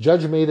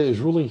 Judge Maida is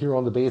ruling here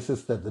on the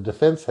basis that the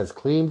defense has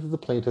claimed that the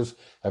plaintiffs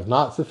have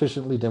not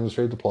sufficiently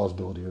demonstrated the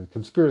plausibility of the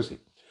conspiracy.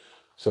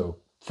 So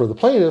for the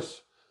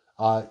plaintiffs,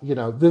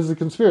 this is a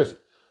conspiracy.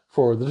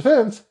 For the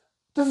defense,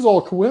 this is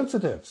all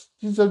coincidence.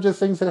 These are just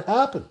things that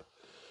happened.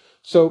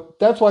 So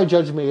that's why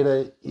Judge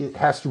Maida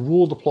has to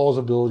rule the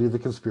plausibility of the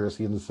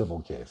conspiracy in the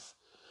civil case.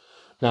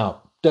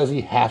 Now, does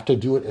he have to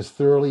do it as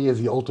thoroughly as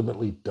he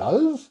ultimately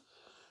does?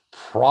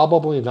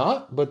 Probably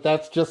not, but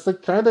that's just the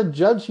kind of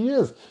judge he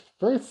is.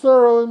 Very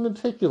thorough and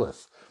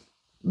meticulous.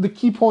 The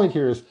key point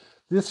here is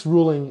this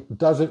ruling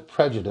doesn't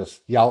prejudice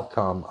the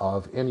outcome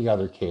of any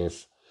other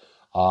case.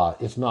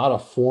 It's not a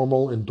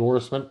formal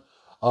endorsement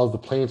of the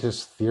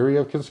plaintiff's theory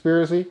of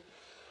conspiracy,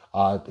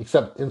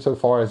 except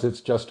insofar as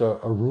it's just a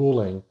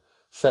ruling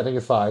setting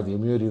aside the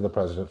immunity of the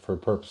president for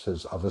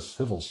purposes of a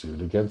civil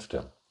suit against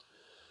him.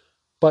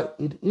 But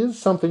it is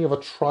something of a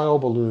trial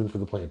balloon for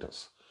the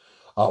plaintiffs,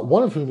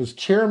 one of whom is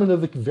chairman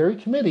of the very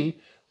committee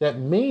that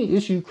may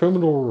issue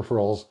criminal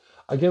referrals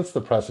against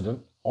the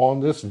president on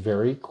this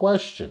very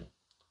question.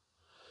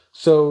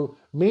 So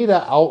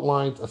Maida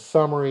outlines a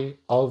summary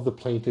of the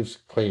plaintiff's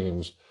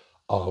claims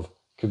of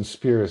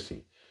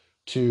conspiracy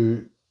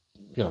to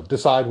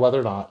decide whether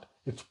or not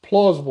it's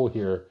plausible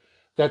here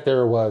that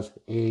there was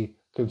a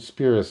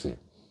conspiracy,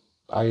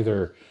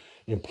 either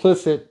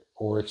implicit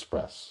or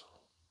express.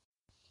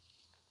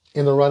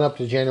 In the run-up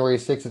to January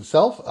 6th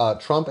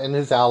itself, Trump and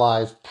his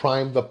allies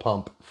primed the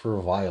pump for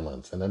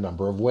violence in a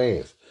number of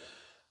ways.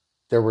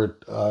 There were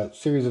a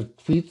series of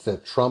tweets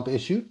that Trump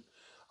issued.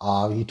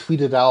 He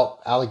tweeted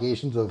out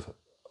allegations of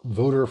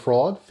voter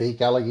fraud,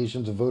 fake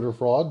allegations of voter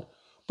fraud,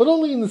 but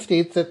only in the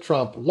states that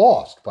Trump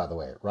lost, by the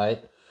way,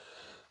 right?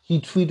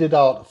 He tweeted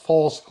out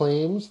false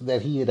claims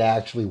that he had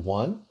actually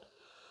won.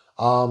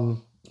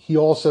 He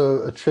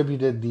also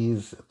attributed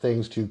these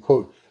things to,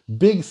 quote,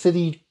 big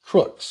city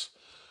crooks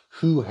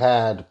who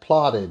had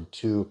plotted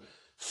to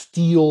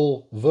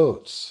steal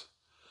votes.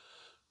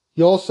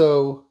 He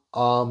also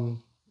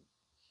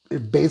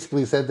it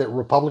basically said that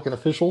Republican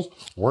officials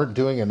weren't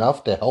doing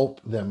enough to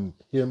help him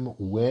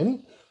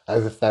win,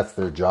 as if that's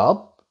their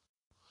job.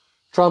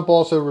 Trump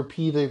also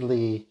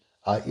repeatedly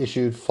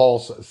issued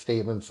false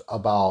statements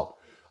about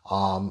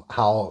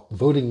how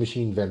voting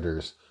machine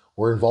vendors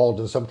were involved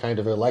in some kind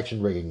of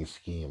election rigging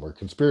scheme or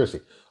conspiracy,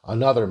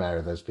 another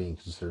matter that's being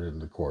considered in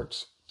the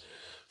courts.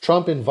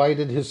 Trump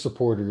invited his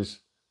supporters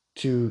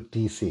to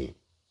D.C.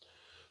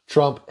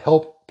 Trump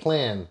helped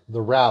plan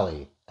the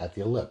rally at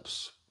the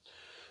Ellipse.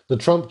 The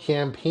Trump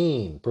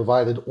campaign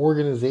provided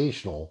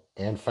organizational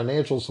and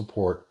financial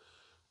support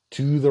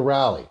to the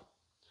rally.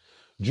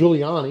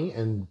 Giuliani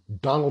and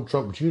Donald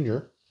Trump Jr.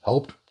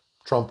 helped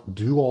Trump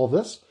do all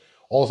this,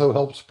 also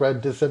helped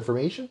spread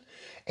disinformation,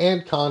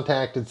 and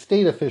contacted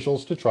state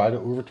officials to try to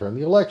overturn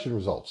the election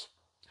results.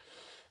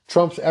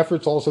 Trump's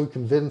efforts also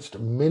convinced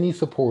many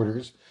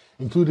supporters,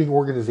 including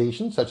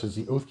organizations such as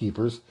the Oath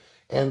Keepers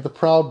and the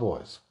Proud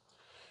Boys.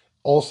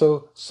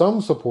 Also, some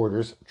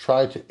supporters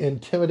tried to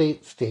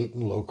intimidate state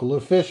and local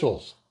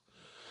officials.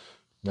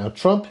 Now,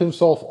 Trump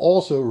himself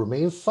also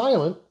remained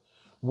silent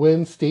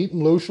when state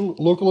and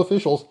local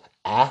officials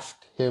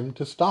asked him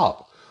to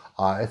stop.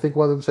 I think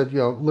one of them said,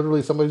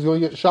 literally somebody's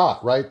going to get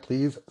shot, right?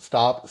 Please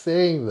stop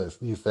saying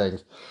these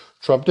things.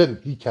 Trump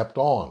didn't. He kept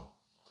on.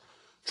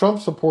 Trump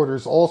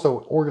supporters also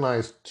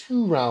organized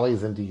 2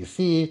 rallies in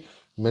D.C.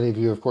 Many of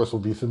you, of course, will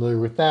be familiar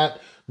with that.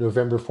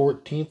 November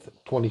 14th,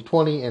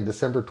 2020 and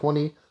December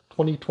 2020.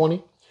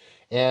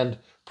 And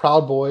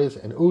Proud Boys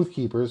and Oath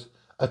Keepers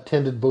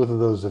attended both of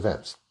those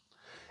events.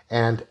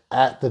 And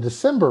at the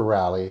December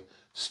rally,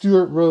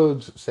 Stewart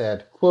Rhodes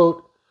said,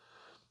 quote,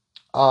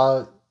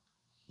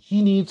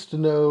 he needs to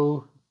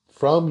know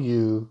from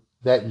you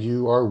that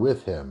you are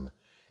with him,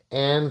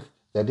 and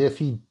that if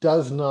he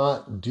does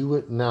not do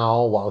it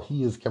now while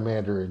he is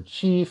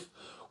commander-in-chief,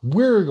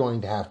 we're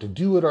going to have to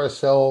do it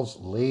ourselves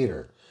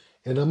later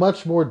in a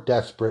much more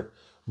desperate,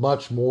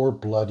 much more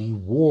bloody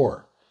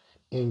war,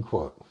 end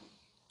quote.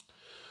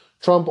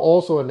 Trump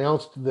also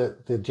announced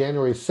that the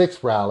January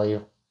 6th rally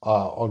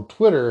on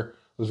Twitter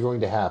was going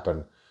to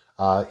happen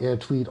in a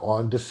tweet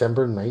on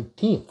December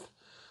 19th.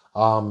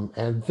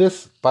 And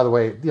this, by the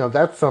way,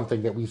 that's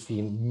something that we've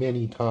seen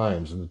many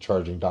times in the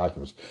charging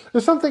documents.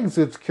 There's some things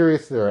that's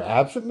curious that are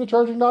absent in the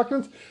charging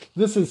documents.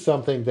 This is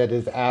something that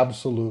is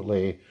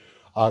absolutely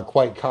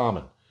quite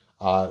common.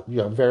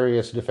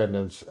 Various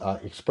defendants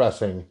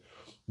expressing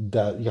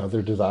that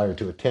their desire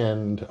to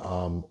attend,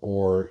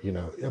 or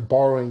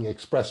borrowing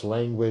express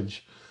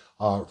language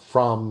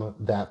from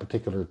that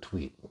particular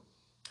tweet.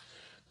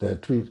 The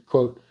tweet,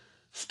 quote,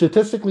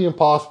 statistically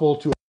impossible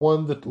to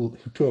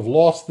have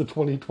lost the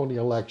 2020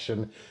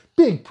 election.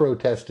 Big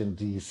protest in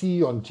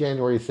D.C. on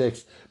January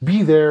 6th.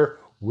 Be there,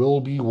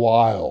 will be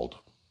wild.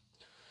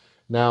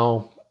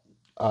 Now,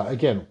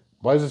 again,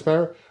 why does this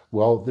matter?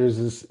 Well, there's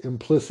this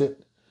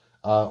implicit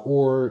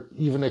or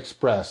even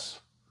express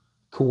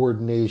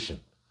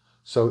coordination.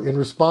 So in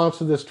response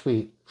to this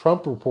tweet,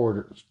 Trump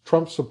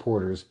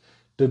supporters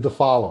did the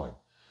following.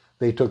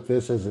 They took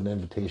this as an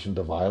invitation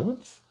to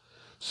violence.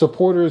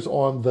 Supporters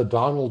on the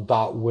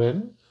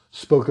Donald.win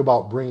spoke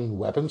about bringing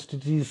weapons to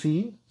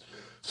D.C.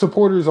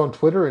 Supporters on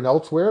Twitter and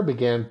elsewhere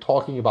began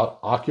talking about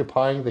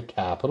occupying the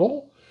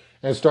Capitol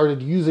and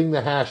started using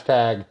the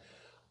hashtag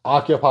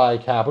Occupy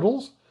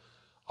Capitals.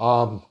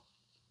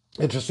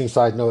 Interesting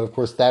side note, of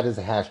course, that is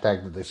a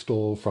hashtag that they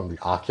stole from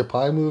the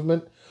Occupy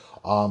movement.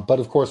 But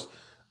of course,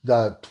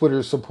 the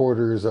Twitter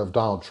supporters of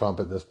Donald Trump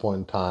at this point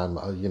in time,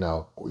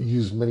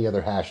 use many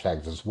other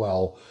hashtags as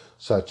well,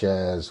 such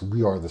as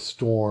We Are the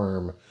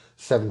Storm,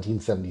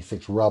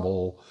 1776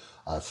 Rebel,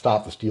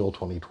 Stop the Steal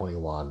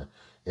 2021,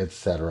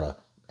 etc.,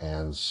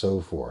 and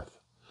so forth.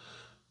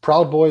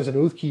 Proud Boys and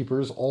Oath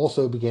Keepers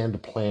also began to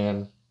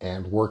plan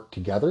and work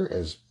together,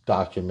 as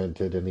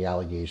documented in the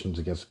allegations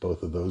against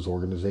both of those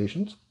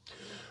organizations.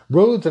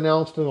 Rhodes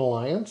announced an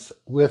alliance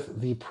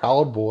with the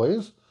Proud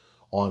Boys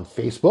on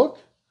Facebook.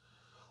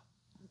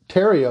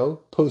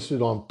 Theriault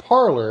posted on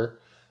Parler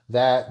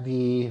that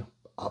the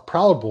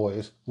Proud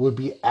Boys would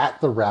be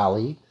at the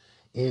rally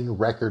in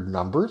record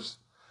numbers.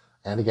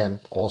 And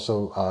again,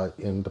 also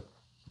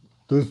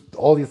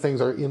all these things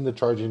are in the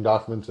charging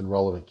documents in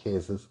relevant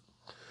cases.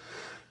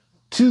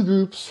 2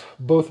 groups,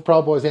 both the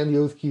Proud Boys and the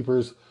Oath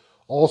Keepers,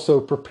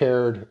 also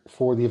prepared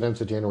for the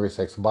events of January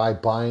 6th by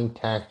buying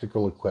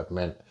tactical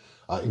equipment,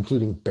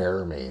 including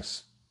bear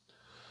mace.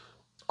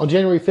 On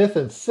January 5th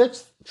and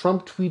 6th,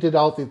 Trump tweeted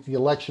out that the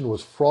election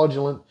was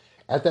fraudulent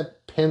and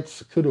that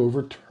Pence could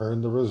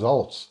overturn the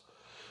results.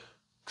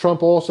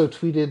 Trump also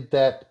tweeted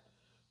that,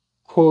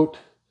 quote,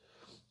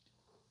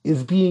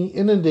 is being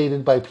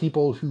inundated by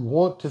people who don't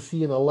want to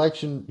see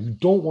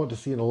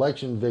an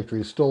election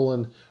victory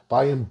stolen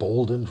by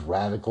emboldened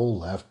radical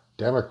left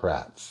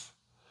Democrats.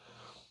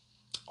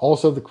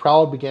 Also, the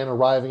crowd began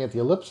arriving at the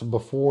Ellipse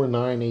before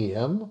 9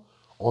 a.m.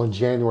 on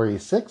January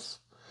 6th.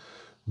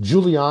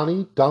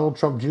 Giuliani, Donald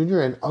Trump Jr.,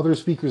 and other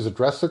speakers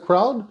addressed the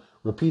crowd,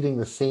 repeating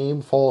the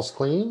same false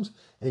claims,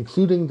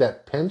 including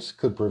that Pence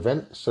could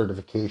prevent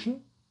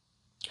certification.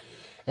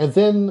 And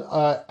then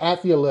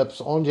at the Ellipse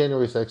on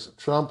January 6th,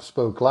 Trump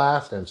spoke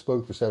last and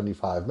spoke for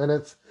 75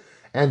 minutes.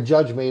 And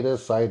Judge Maida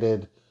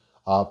cited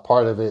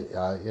part of it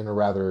in a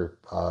rather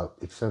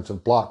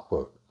extensive block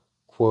quote.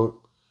 Quote,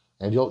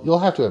 and you'll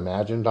have to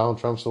imagine Donald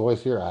Trump's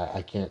voice here.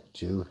 I can't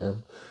do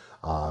him.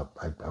 I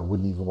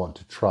wouldn't even want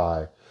to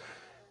try.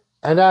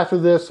 And after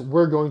this,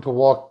 we're going to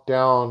walk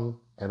down,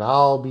 and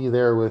I'll be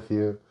there with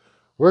you.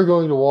 We're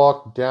going to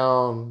walk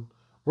down.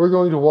 We're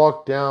going to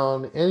walk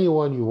down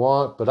anyone you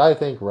want, but I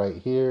think right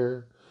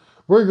here.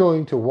 We're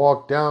going to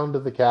walk down to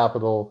the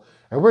Capitol,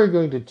 and we're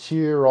going to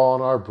cheer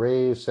on our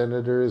brave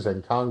senators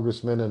and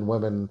congressmen and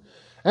women.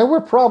 And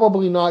we're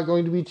probably not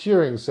going to be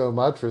cheering so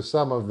much for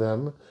some of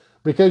them,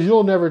 because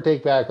you'll never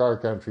take back our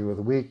country with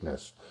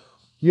weakness.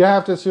 You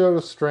have to show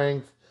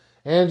strength,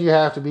 and you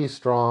have to be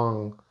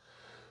strong.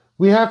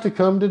 We have to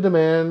come to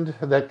demand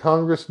that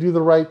Congress do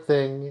the right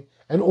thing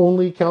and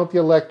only count the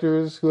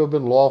electors who have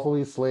been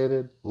lawfully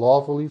slated.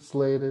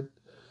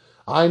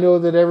 I know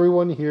that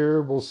everyone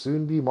here will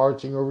soon be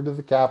marching over to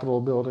the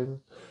Capitol building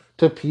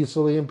to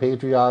peacefully and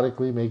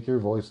patriotically make your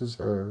voices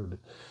heard.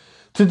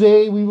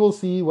 Today we will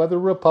see whether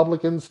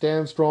Republicans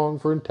stand strong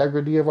for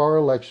integrity of our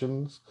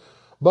elections,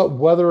 but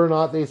whether or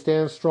not they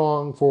stand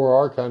strong for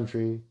our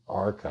country.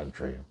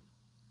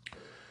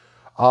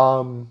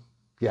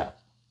 Yeah.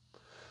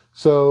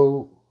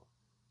 So,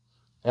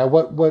 and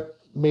what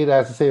Maida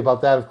has to say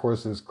about that, of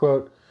course, is,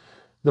 quote,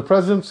 the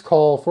president's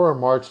call for a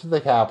march to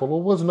the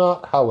Capitol was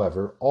not,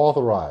 however,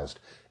 authorized.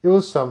 It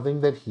was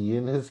something that he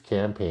and his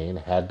campaign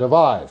had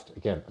devised.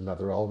 Again,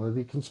 another element of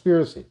the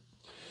conspiracy.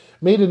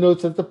 Maida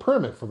notes that the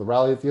permit for the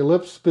rally at the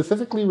Ellipse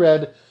specifically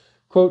read,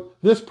 quote,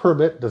 this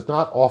permit does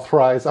not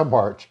authorize a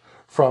march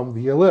from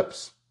the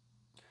Ellipse.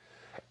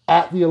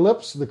 At the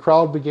Ellipse, the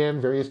crowd began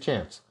various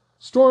chants.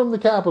 Storm the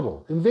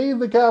Capitol, invade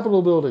the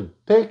Capitol building,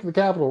 take the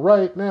Capitol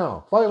right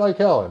now, fight like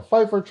hell, and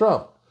fight for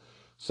Trump.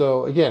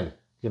 So again,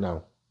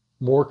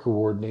 more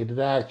coordinated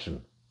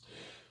action.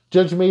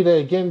 Judge Maida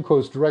again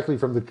quotes directly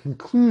from the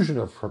conclusion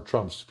of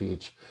Trump's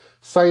speech,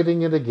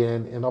 citing it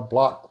again in a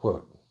block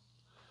quote.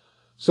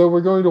 So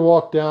we're going to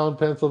walk down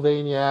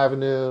Pennsylvania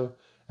Avenue,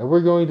 and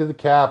we're going to the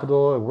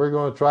Capitol, and we're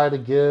going to try to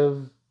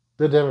give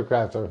the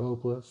Democrats are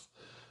hopeless.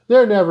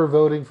 They're never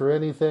voting for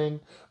anything,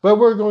 but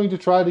we're going to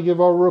try to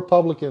give our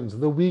Republicans,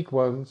 the weak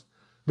ones,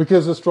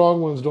 because the strong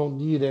ones don't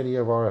need any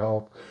of our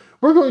help.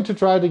 We're going to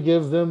try to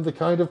give them the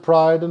kind of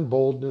pride and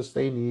boldness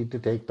they need to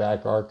take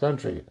back our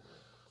country.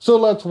 So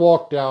let's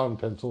walk down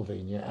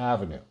Pennsylvania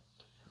Avenue.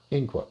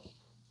 End quote.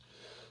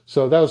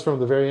 So that was from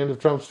the very end of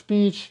Trump's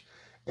speech.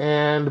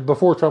 And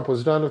before Trump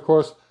was done, of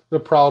course, the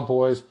Proud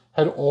Boys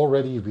had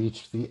already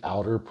reached the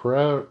outer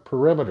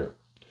perimeter.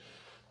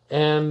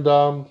 And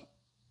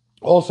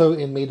also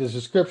in Maida's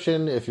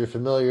description, if you're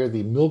familiar,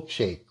 the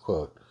milkshake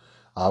quote,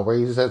 where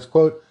he says,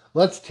 quote,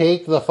 let's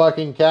take the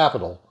fucking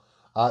Capitol.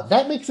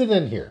 That makes it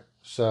in here.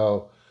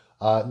 So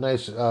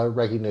nice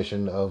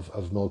recognition of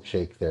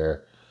milkshake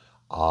there.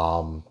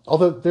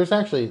 Although there's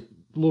actually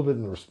a little bit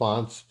in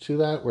response to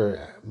that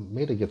where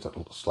Maida gets it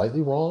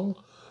slightly wrong.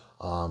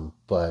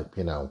 But,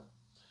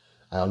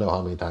 I don't know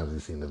how many times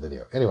you've seen the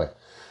video. Anyway,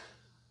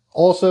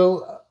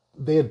 also,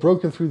 they had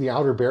broken through the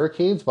outer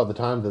barricades by the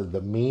time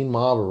the main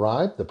mob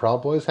arrived, the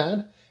Proud Boys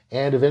had,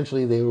 and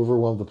eventually they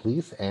overwhelmed the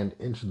police and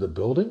entered the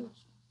building.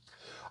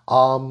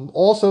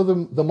 Also,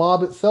 the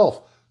mob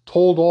itself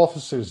told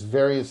officers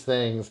various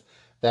things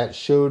that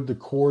showed the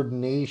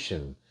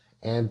coordination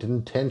and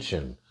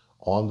intention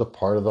on the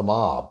part of the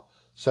mob,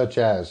 such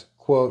as,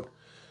 quote,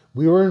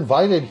 we were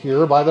invited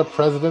here by the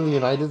President of the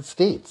United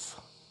States.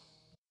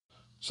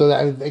 So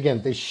that,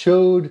 again, they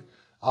showed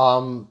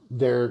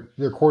their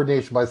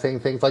coordination by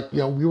saying things like,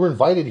 we were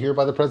invited here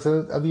by the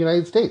President of the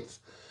United States.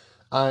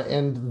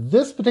 And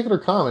this particular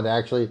comment,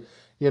 actually,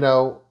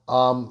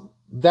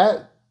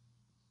 that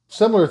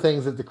similar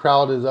things that the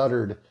crowd has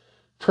uttered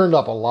turned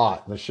up a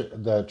lot in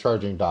the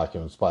charging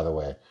documents, by the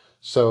way.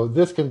 So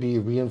this can be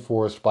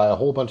reinforced by a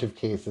whole bunch of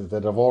cases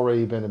that have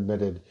already been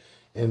admitted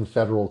in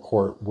federal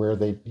court where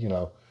they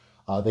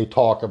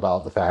talk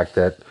about the fact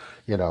that,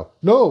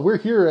 no, we're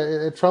here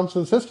at Trump's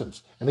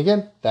insistence. And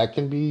again, that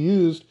can be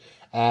used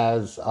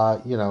as,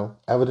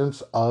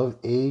 evidence of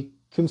a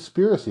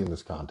conspiracy in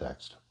this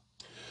context.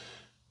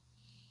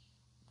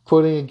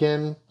 Quoting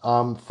again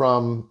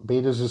from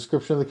Maida's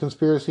description of the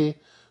conspiracy,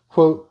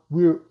 quote,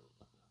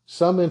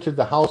 some entered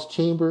the House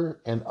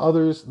chamber and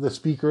others the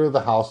Speaker of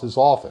the House's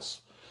office,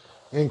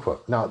 end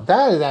quote. Now,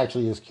 that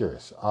actually is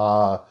curious.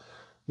 Maida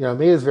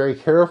is very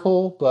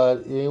careful,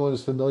 but anyone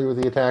who's familiar with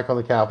the attack on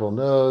the Capitol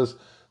knows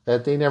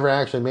that they never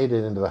actually made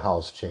it into the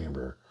House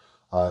chamber.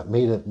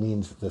 Maida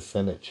means the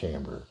Senate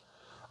chamber.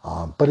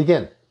 But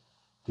again,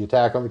 the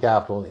attack on the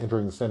Capitol and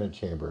entering the Senate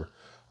chamber,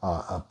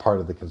 a part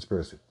of the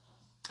conspiracy.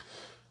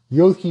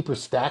 The Oath Keeper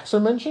stacks are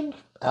mentioned,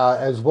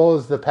 as well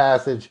as the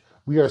passage,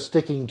 "We are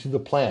sticking to the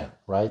plan,"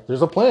 right?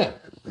 There's a plan.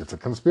 It's a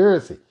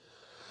conspiracy.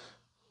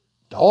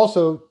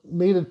 Also,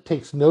 Maida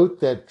takes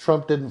note that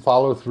Trump didn't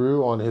follow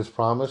through on his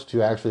promise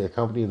to actually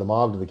accompany the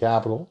mob to the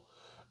Capitol.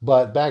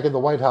 But back in the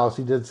White House,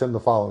 he did send the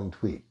following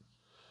tweet.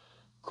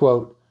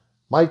 Quote,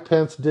 "Mike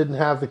Pence didn't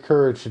have the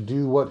courage to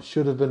do what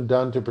should have been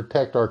done to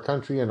protect our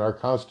country and our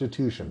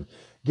Constitution,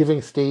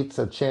 giving states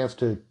a chance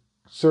to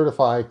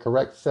certify a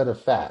correct set of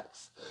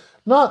facts,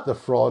 not the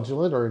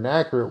fraudulent or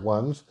inaccurate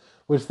ones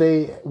which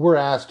they were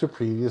asked to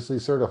previously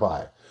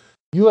certify.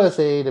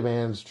 USA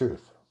demands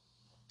truth."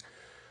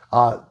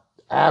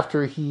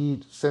 After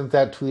he sent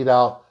that tweet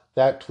out,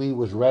 that tweet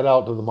was read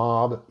out to the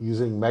mob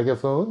using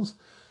megaphones.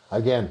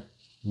 Again,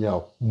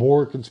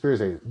 more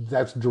conspiracy.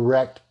 That's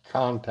direct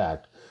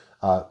contact,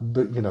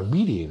 but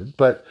mediated.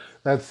 But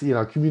that's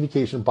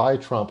communication by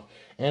Trump.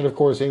 And of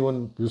course,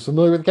 anyone who's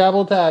familiar with the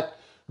Capitol attack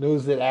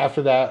knows that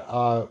after that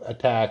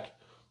attack,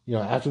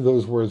 after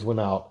those words went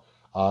out,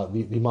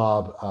 the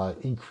mob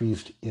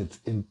increased its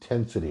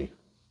intensity.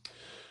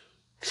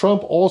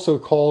 Trump also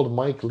called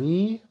Mike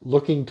Lee,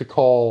 looking to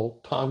call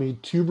Tommy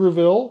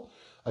Tuberville,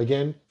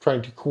 again,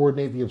 trying to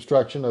coordinate the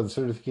obstruction of the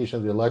certification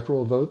of the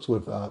electoral votes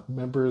with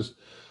members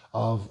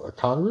of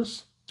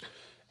Congress.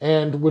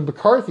 And when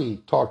McCarthy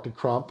talked to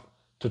Trump,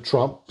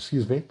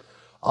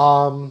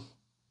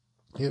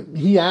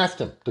 he asked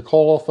him to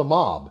call off the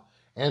mob.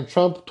 And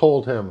Trump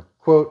told him,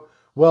 quote,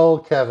 "Well,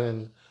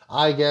 Kevin,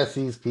 I guess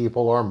these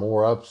people are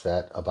more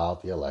upset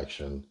about the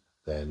election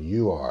than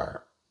you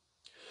are."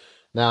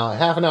 Now,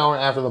 half an hour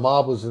after the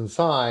mob was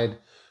inside,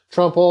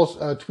 Trump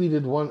also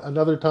tweeted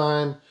another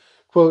time,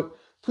 quote,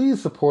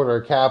 "Please support our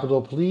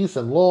Capitol Police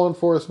and law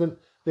enforcement.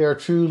 They are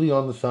truly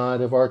on the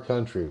side of our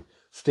country.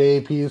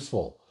 Stay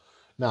peaceful."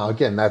 Now,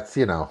 again, that's,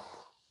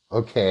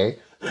 okay.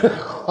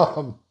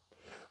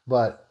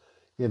 But,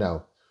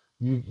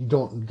 you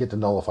don't get to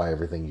nullify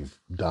everything you've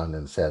done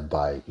and said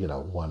by,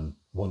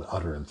 one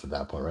utterance at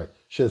that point, right?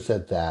 Should have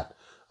said that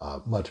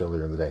much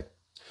earlier in the day.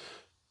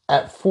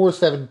 At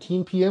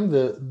 4:17 p.m.,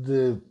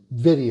 the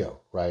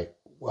video, right,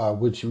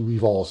 which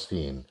we've all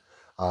seen,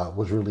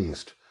 was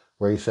released,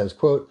 where he says,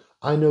 quote,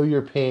 "I know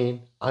your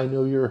pain, I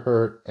know you're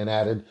hurt," and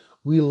added,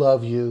 "We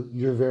love you,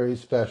 you're very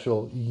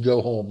special, you can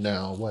go home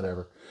now,"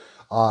 whatever.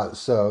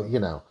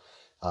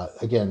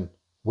 Again,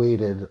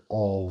 waited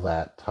all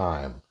that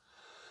time.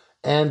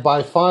 And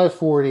by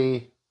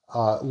 5:40,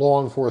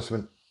 law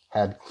enforcement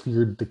had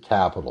cleared the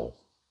Capitol.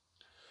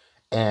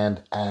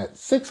 And at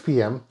 6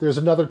 p.m., there's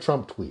another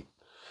Trump tweet.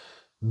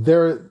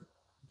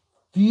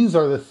 These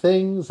are the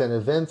things and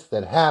events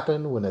that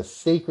happen when a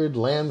sacred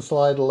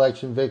landslide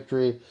election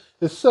victory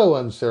is so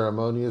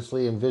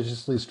unceremoniously and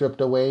viciously stripped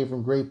away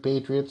from great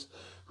patriots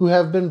who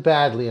have been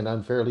badly and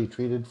unfairly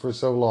treated for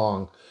so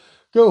long.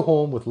 Go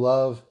home with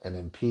love and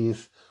in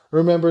peace.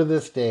 Remember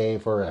this day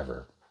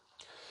forever.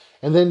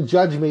 And then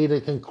Judge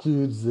Maida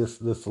concludes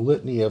this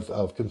litany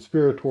of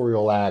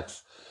conspiratorial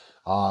acts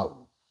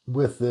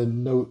with the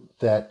note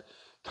that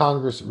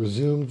Congress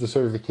resumed the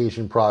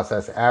certification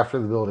process after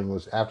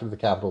the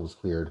Capitol was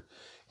cleared,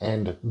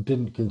 and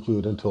didn't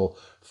conclude until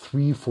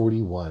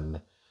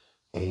 3:41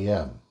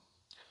 a.m.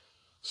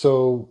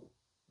 So,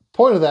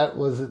 point of that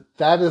was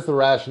that is the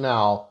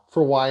rationale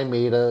for why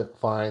Maida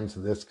finds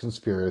this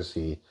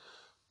conspiracy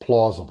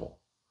plausible,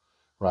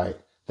 right?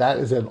 That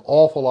is an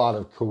awful lot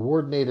of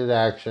coordinated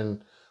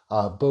action,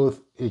 both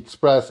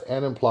expressed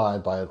and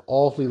implied by an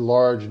awfully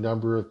large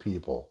number of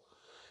people.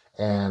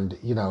 And,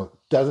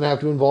 doesn't have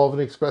to involve an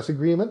express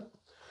agreement.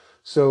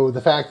 So the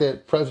fact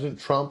that President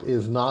Trump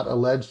is not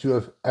alleged to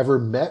have ever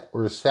met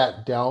or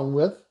sat down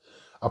with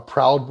a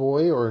Proud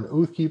Boy or an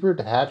Oath Keeper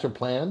to hatch a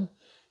plan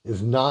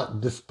is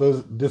not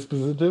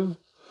dispositive.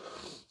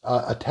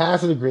 A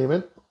tacit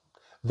agreement,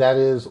 that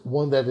is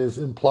one that is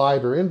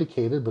implied or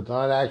indicated but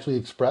not actually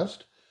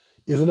expressed,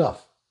 is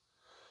enough.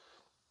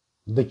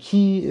 The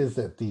key is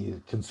that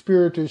the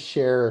conspirators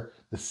share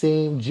the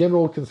same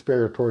general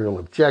conspiratorial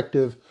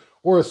objective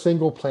or a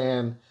single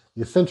plan,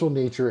 the essential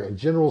nature and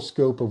general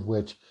scope of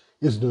which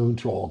is known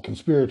to all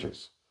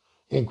conspirators.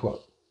 End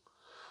quote.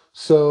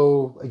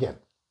 So, again,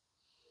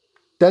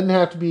 doesn't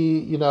have to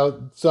be,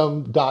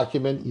 some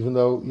document, even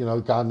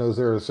though, God knows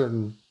there are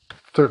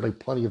certainly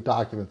plenty of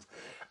documents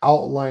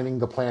outlining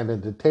the plan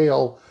in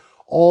detail.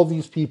 All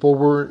these people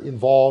were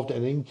involved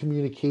and in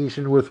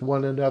communication with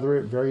one another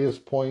at various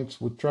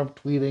points, with Trump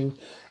tweeting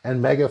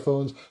and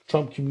megaphones,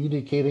 Trump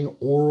communicating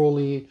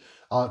orally,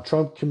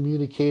 Trump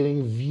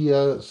communicating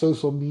via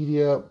social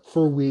media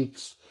for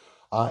weeks,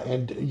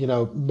 and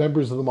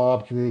members of the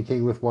mob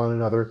communicating with one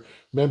another,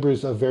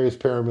 members of various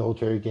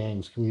paramilitary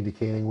gangs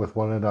communicating with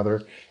one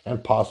another,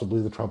 and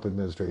possibly the Trump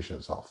administration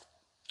itself.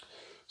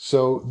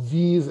 So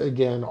these,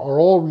 again, are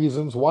all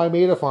reasons why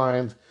Maida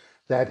finds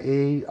that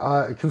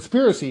a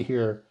conspiracy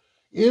here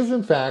is,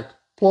 in fact,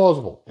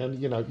 plausible. And,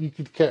 you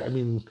could,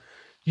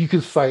 You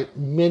could cite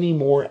many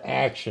more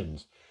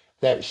actions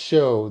that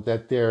show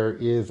that there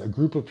is a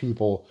group of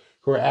people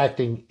who are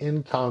acting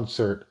in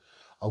concert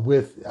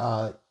with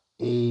a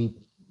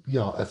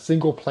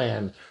single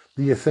plan,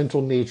 the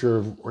essential nature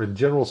of, or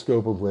general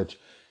scope of which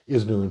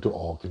is known to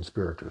all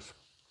conspirators.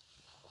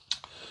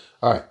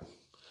 All right.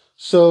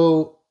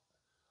 So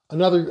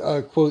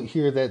another quote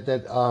here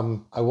that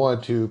I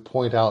wanted to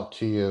point out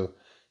to you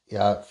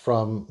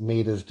from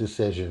Maida's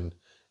decision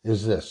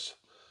is this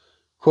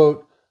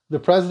quote: "The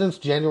president's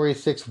January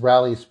 6th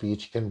rally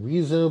speech can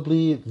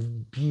reasonably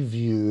be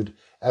viewed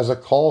as a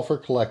call for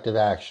collective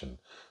action.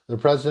 The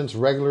president's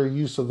regular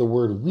use of the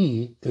word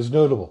 'we' is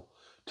notable.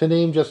 To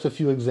name just a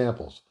few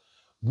examples: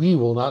 we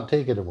will not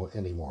take it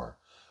anymore.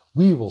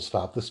 We will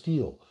stop the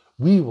steal.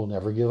 We will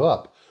never give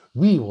up.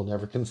 We will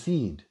never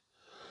concede.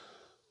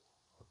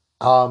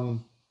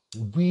 Um,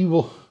 we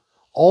will.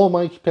 All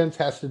Mike Pence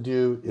has to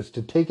do is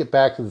to take it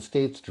back to the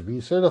states to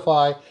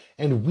recertify,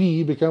 and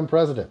we become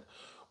president.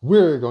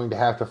 We're going to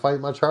have to fight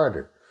much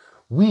harder.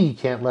 We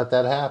can't let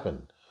that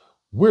happen.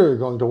 We're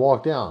going to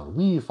walk down.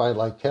 We fight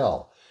like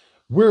hell.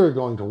 We're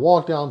going to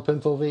walk down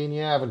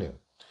Pennsylvania Avenue."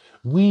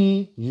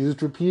 "We,"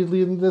 used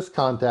repeatedly in this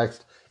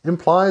context,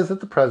 implies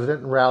that the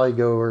president and rally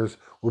goers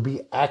will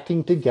be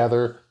acting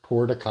together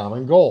toward a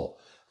common goal.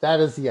 That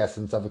is the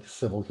essence of a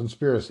civil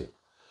conspiracy.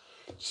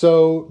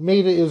 So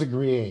Maida is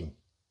agreeing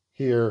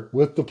here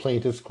with the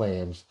plaintiff's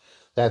claims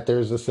that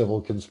there's a civil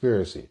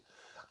conspiracy.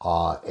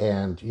 I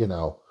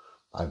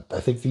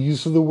think the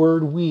use of the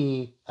word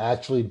 "we"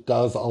 actually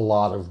does a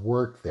lot of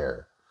work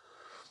there.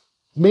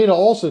 Maida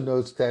also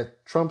notes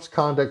that Trump's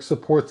conduct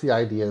supports the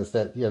ideas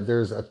that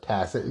there's a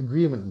tacit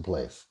agreement in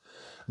place.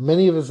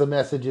 Many of his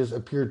messages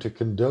appear to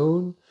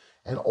condone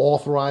and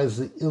authorize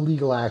the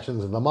illegal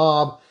actions of the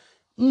mob,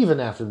 even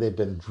after they've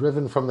been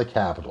driven from the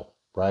Capitol,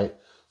 right?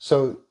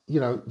 So,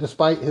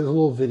 despite his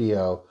little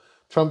video,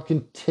 Trump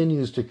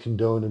continues to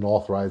condone and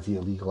authorize the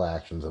illegal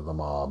actions of the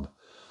mob.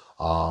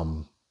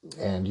 To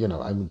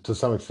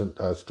some extent,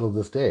 still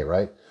this day,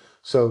 right?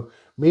 So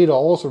Maida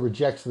also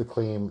rejects the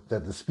claim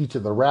that the speech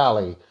at the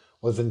rally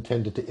was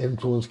intended to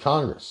influence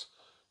Congress.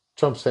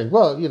 Trump's saying,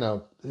 well,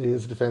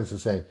 his defense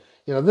is saying,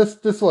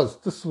 this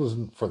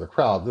wasn't for the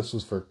crowd, this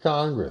was for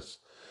Congress.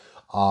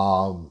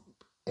 And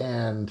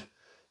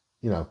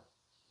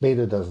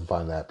Maida doesn't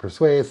find that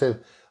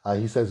persuasive.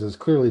 He says it was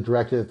clearly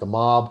directed at the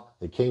mob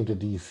that came to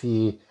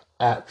D.C.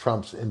 at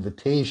Trump's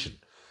invitation.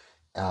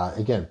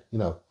 Again,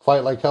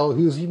 fight like hell.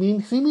 Who does he mean?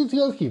 He means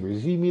the Oath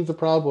Keepers. He means the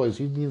Proud Boys.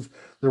 He means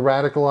the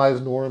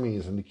radicalized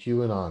normies and the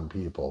QAnon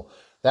people.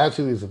 That's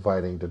who he's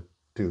inviting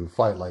to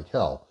fight like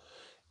hell.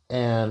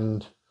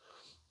 And,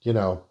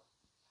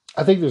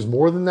 I think there's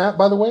more than that,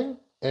 by the way.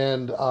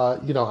 And, I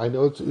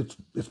know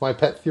it's my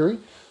pet theory.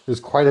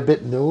 There's quite a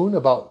bit known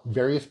about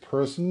various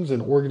persons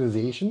and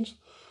organizations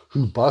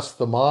who bust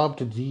the mob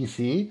to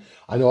D.C.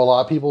 I know a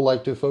lot of people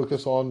like to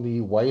focus on the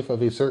wife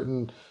of a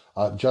certain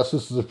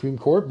justice of the Supreme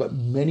Court, but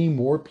many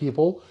more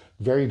people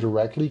very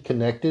directly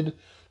connected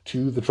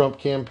to the Trump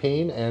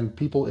campaign and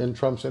people in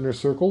Trump's inner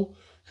circle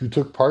who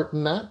took part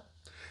in that.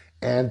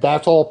 And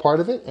that's all part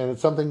of it. And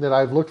it's something that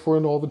I've looked for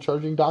in all the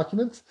charging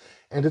documents,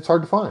 and it's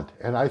hard to find.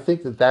 And I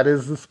think that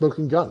is the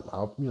smoking gun.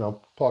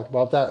 I'll, talk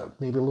about that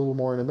maybe a little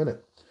more in a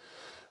minute.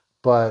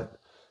 But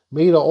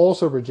Maida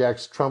also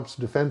rejects Trump's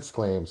defense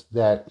claims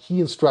that he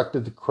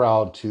instructed the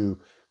crowd to,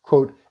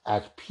 quote,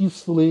 act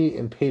peacefully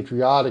and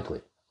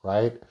patriotically,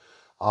 right?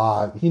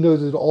 He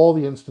noted all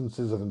the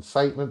instances of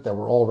incitement that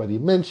were already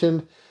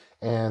mentioned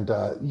and,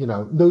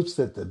 notes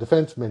that the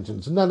defense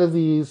mentions none of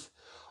these.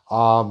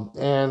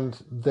 And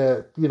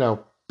that,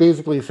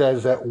 basically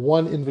says that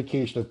one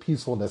invocation of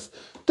peacefulness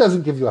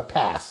doesn't give you a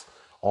pass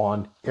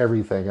on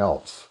everything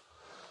else.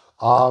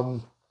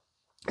 So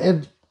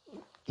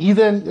these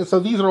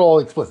are all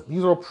explicit.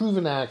 These are all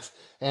proven acts.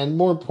 And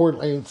more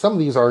importantly, some of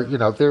these are,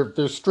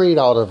 they're straight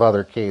out of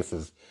other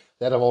cases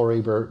that have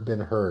already been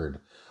heard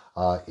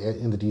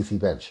in the DC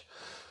bench.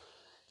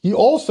 He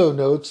also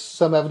notes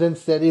some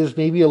evidence that is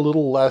maybe a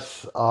little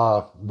less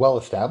well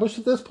established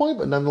at this point,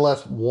 but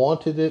nonetheless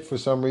wanted it for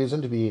some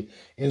reason to be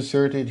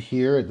inserted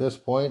here at this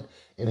point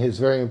in his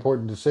very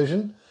important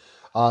decision,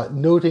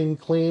 noting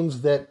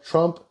claims that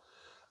Trump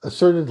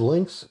asserted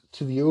links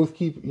to the Oath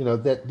Keeper,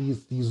 that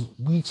these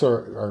leaks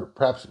are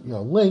perhaps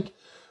linked,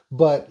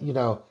 but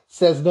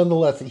says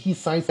nonetheless that he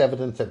cites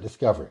evidence at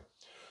discovery.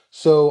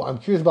 So I'm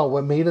curious about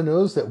what Maida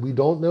knows that we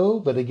don't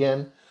know, but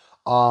again,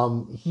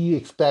 he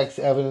expects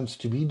evidence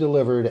to be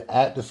delivered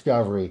at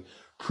discovery,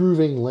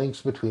 proving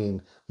links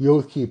between the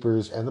Oath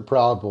Keepers and the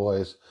Proud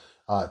Boys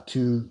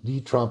to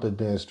the Trump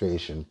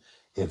administration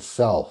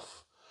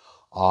itself.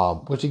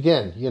 Which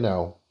again,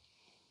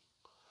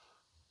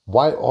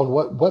 why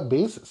on what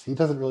basis? He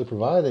doesn't really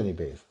provide any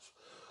basis.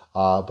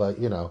 But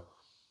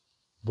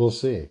we'll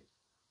see,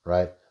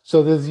 right?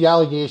 So there's the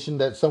allegation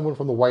that someone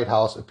from the White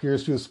House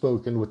appears to have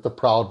spoken with the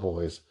Proud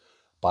Boys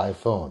by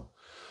phone.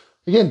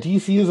 Again,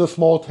 D.C. is a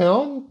small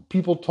town.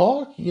 People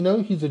talk.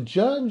 He's a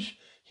judge.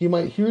 He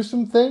might hear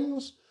some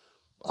things.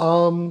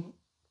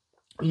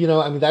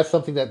 I mean, that's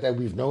something that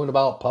we've known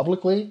about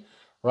publicly,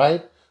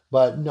 right?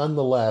 But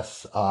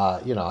nonetheless,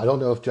 I don't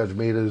know if Judge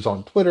Maida is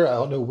on Twitter. I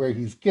don't know where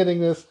he's getting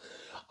this.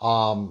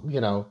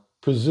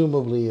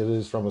 Presumably it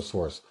is from a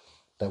source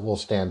that will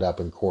stand up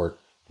in court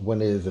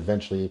when it is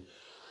eventually,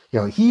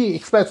 he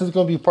expects it's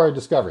going to be part of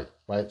discovery,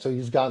 right? So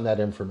he's gotten that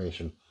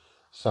information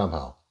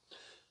somehow.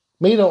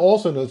 Maida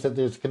also notes that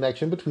there's a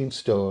connection between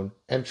Stone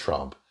and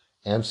Trump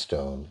and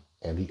Stone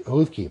and the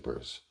Oath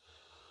Keepers.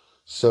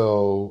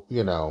 So,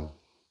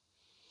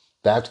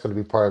 that's going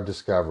to be part of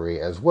discovery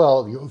as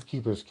well. The Oath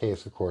Keepers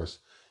case, of course,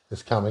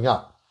 is coming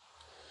up.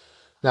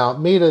 Now,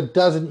 Maida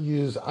doesn't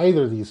use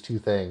either of these two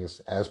things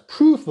as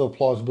proof of the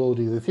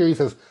plausibility of the theory. He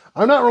says,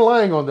 I'm not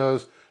relying on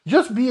those.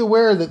 Just be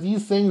aware that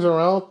these things are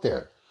out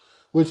there,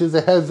 which is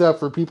a heads up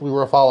for people who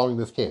are following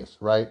this case,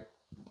 right?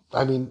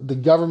 I mean, the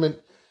government,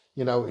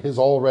 has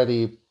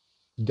already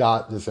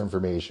got this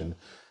information.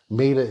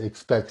 Maida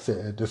expects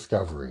a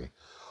discovery.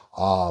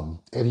 And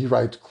he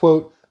writes,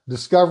 quote,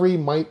 discovery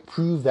might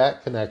prove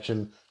that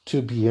connection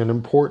to be an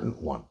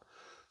important one.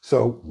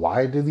 So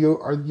why do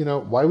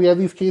why do we have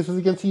these cases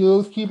against the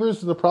Oath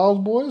Keepers and the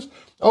Proud Boys?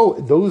 Oh,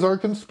 those are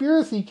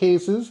conspiracy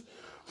cases.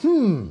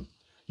 There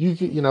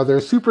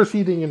are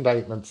superseding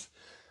indictments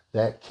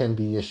that can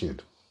be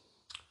issued.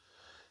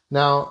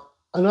 Now,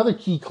 another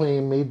key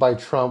claim made by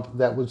Trump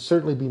that would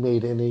certainly be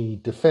made in a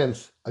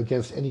defense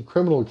against any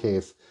criminal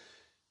case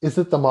is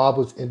that the mob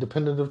was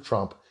independent of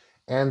Trump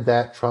and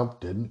that Trump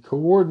didn't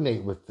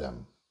coordinate with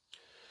them.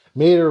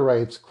 Maida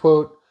writes,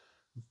 quote,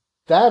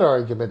 that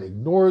argument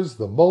ignores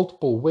the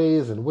multiple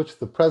ways in which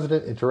the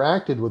president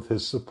interacted with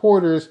his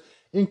supporters,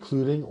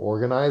 including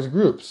organized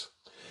groups.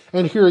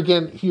 And here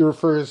again, he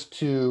refers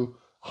to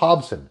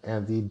Hobson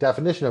and the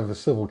definition of a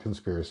civil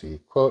conspiracy,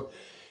 quote,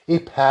 a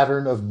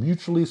pattern of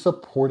mutually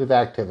supportive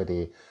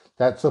activity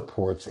that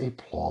supports a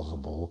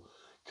plausible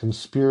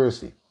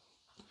conspiracy.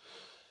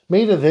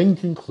 Maida then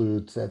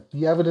concludes that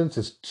the evidence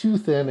is too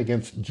thin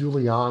against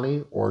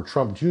Giuliani or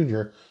Trump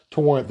Jr. to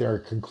warrant their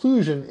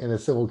conclusion in a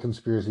civil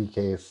conspiracy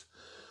case,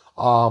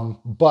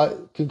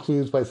 but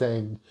concludes by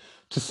saying,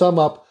 to sum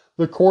up,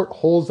 the court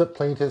holds that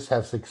plaintiffs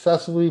have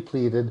successfully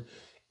pleaded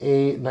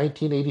a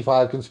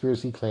 1985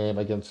 conspiracy claim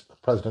against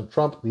President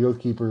Trump, the Oath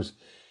Keepers,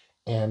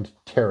 and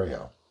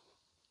Theriault.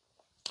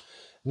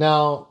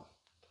 Now,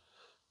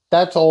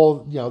 that's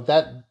all,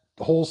 that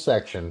whole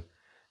section,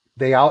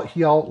 he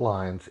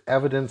outlines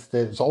evidence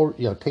that is all,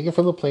 taken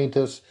from the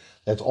plaintiffs,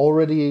 that's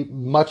already,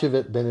 much of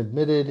it, been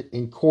admitted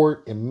in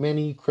court in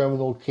many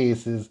criminal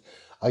cases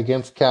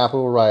against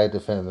Capitol riot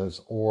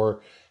defendants,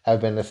 or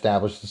have been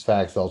established as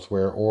facts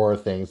elsewhere, or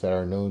things that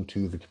are known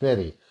to the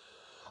committee.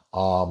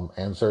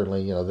 And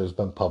certainly, there's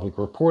been public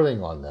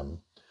reporting on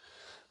them.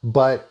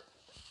 But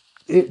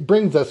it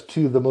brings us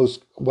to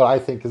what I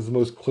think is the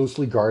most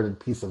closely guarded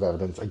piece of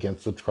evidence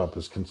against the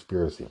Trumpist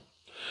conspiracy.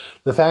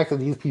 The fact that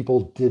these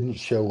people didn't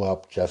show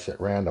up just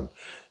at random.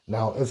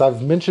 Now, as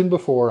I've mentioned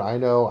before, I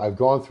know I've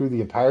gone through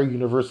the entire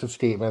universe of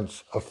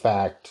statements of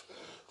fact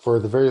for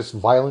the various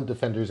violent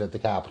defenders at the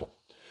Capitol.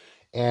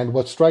 And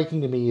what's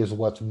striking to me is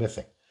what's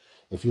missing.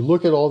 If you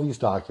look at all these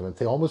documents,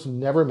 they almost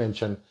never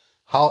mention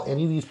how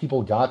any of these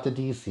people got to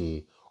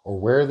D.C., or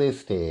where they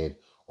stayed,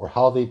 or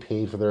how they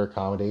paid for their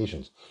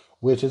accommodations,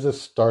 which is a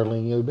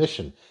startling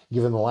omission,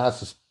 given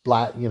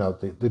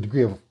the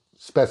degree of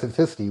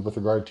specificity with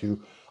regard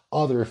to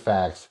other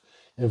facts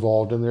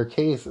involved in their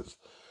cases.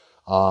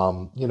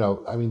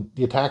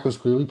 The attack was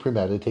clearly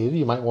premeditated.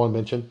 You might want to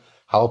mention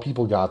how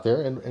people got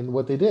there and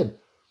what they did.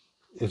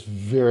 It's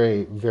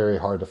very, very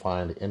hard to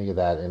find any of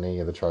that in any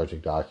of the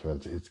charging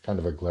documents. It's kind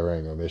of a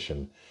glaring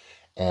omission.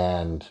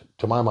 And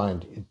to my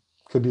mind, it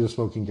could be the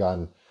smoking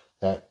gun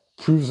that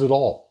proves it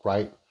all,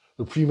 right?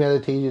 The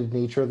premeditated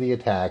nature of the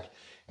attack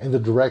and the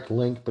direct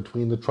link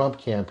between the Trump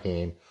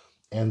campaign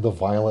and the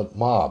violent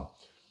mob.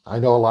 I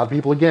know a lot of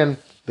people, again,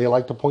 they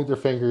like to point their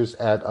fingers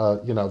at,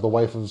 the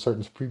wife of a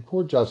certain Supreme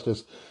Court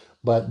justice,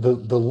 but the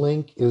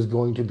link is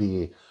going to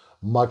be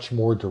much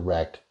more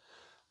direct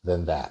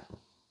than that.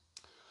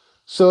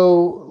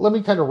 So let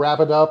me kind of wrap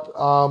it up.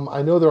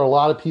 I know there are a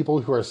lot of people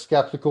who are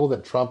skeptical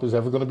that Trump is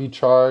ever going to be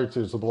charged.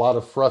 There's a lot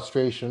of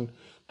frustration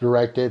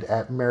directed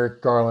at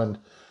Merrick Garland,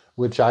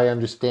 which I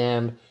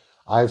understand.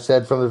 I've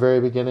said from the very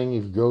beginning,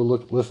 if you go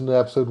listen to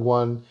episode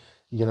 1,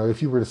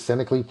 if you were to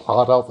cynically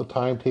plot out the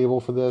timetable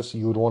for this,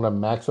 you would want to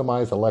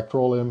maximize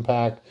electoral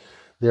impact.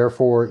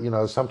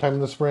 Therefore, sometime in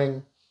the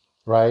spring,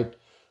 right?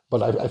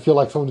 But I feel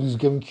like someone who's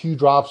giving Q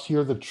drops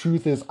here. The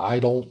truth is, I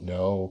don't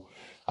know.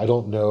 I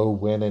don't know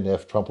when and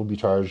if Trump will be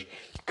charged.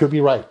 Could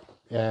be right.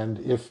 And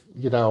if,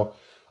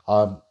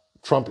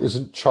 Trump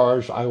isn't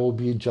charged, I will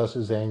be just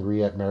as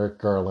angry at Merrick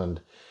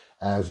Garland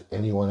as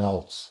anyone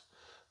else.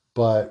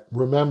 But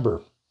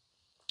remember,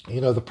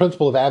 the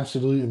principle of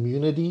absolute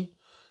immunity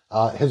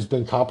has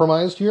been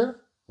compromised here,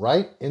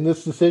 right? In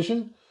this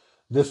decision,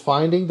 this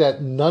finding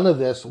that none of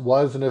this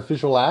was an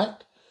official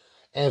act.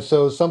 And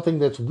so something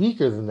that's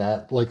weaker than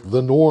that, like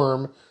the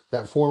norm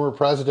that former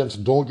presidents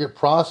don't get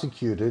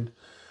prosecuted,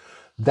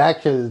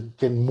 that can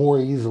more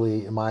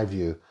easily, in my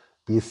view,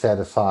 be set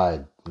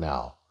aside.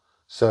 now.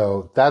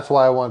 So that's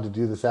why I wanted to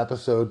do this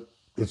episode.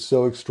 It's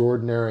so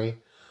extraordinary.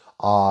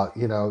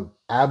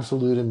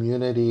 Absolute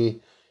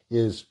immunity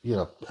is,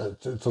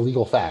 it's a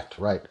legal fact,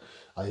 right?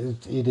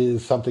 It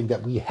is something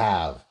that we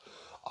have.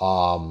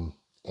 The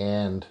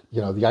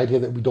idea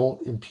that we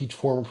don't impeach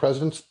former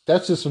presidents,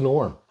 that's just a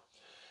norm.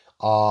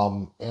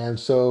 And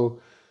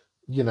so,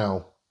 you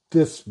know,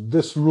 this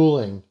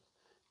ruling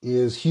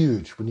is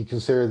huge when you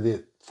consider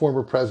that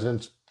former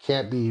presidents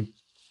can't be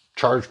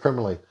charged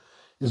criminally.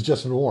 Is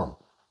just a norm.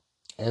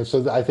 And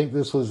so I think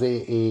this was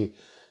a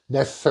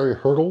necessary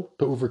hurdle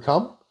to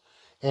overcome.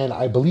 And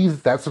I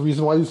believe that's the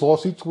reason why these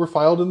lawsuits were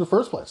filed in the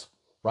first place,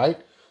 right?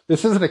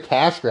 This isn't a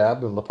cash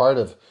grab on the part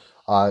of,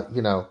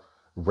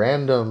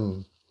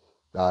 random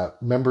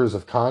members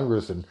of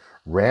Congress and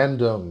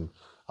random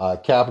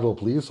Capitol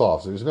police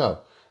officers.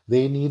 No,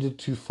 they needed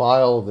to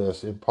file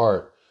this in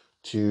part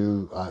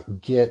to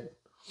get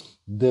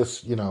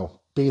this,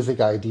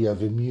 basic idea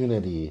of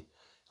immunity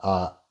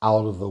out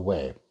of the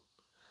way.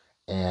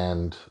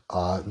 And,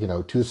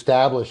 to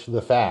establish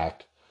the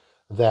fact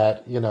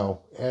that,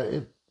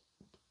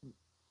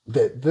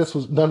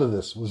 that none of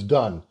this was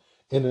done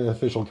in an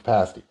official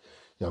capacity.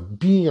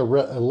 Being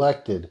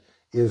elected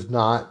is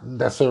not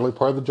necessarily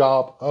part of the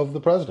job of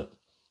the president,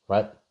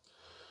 right?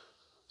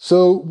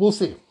 So we'll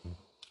see.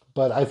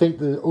 But I think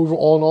that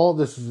overall in all,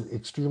 this is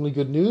extremely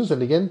good news.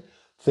 And again,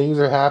 things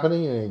are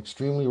happening at an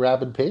extremely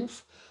rapid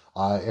pace.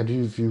 And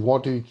if you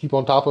want to keep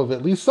on top of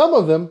at least some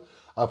of them,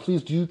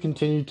 please do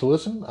continue to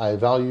listen. I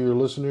value your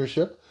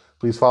listenership.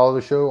 Please follow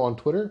the show on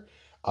Twitter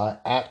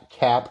at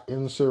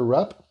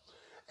CapInsurRep.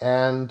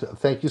 And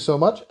thank you so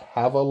much.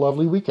 Have a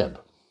lovely weekend.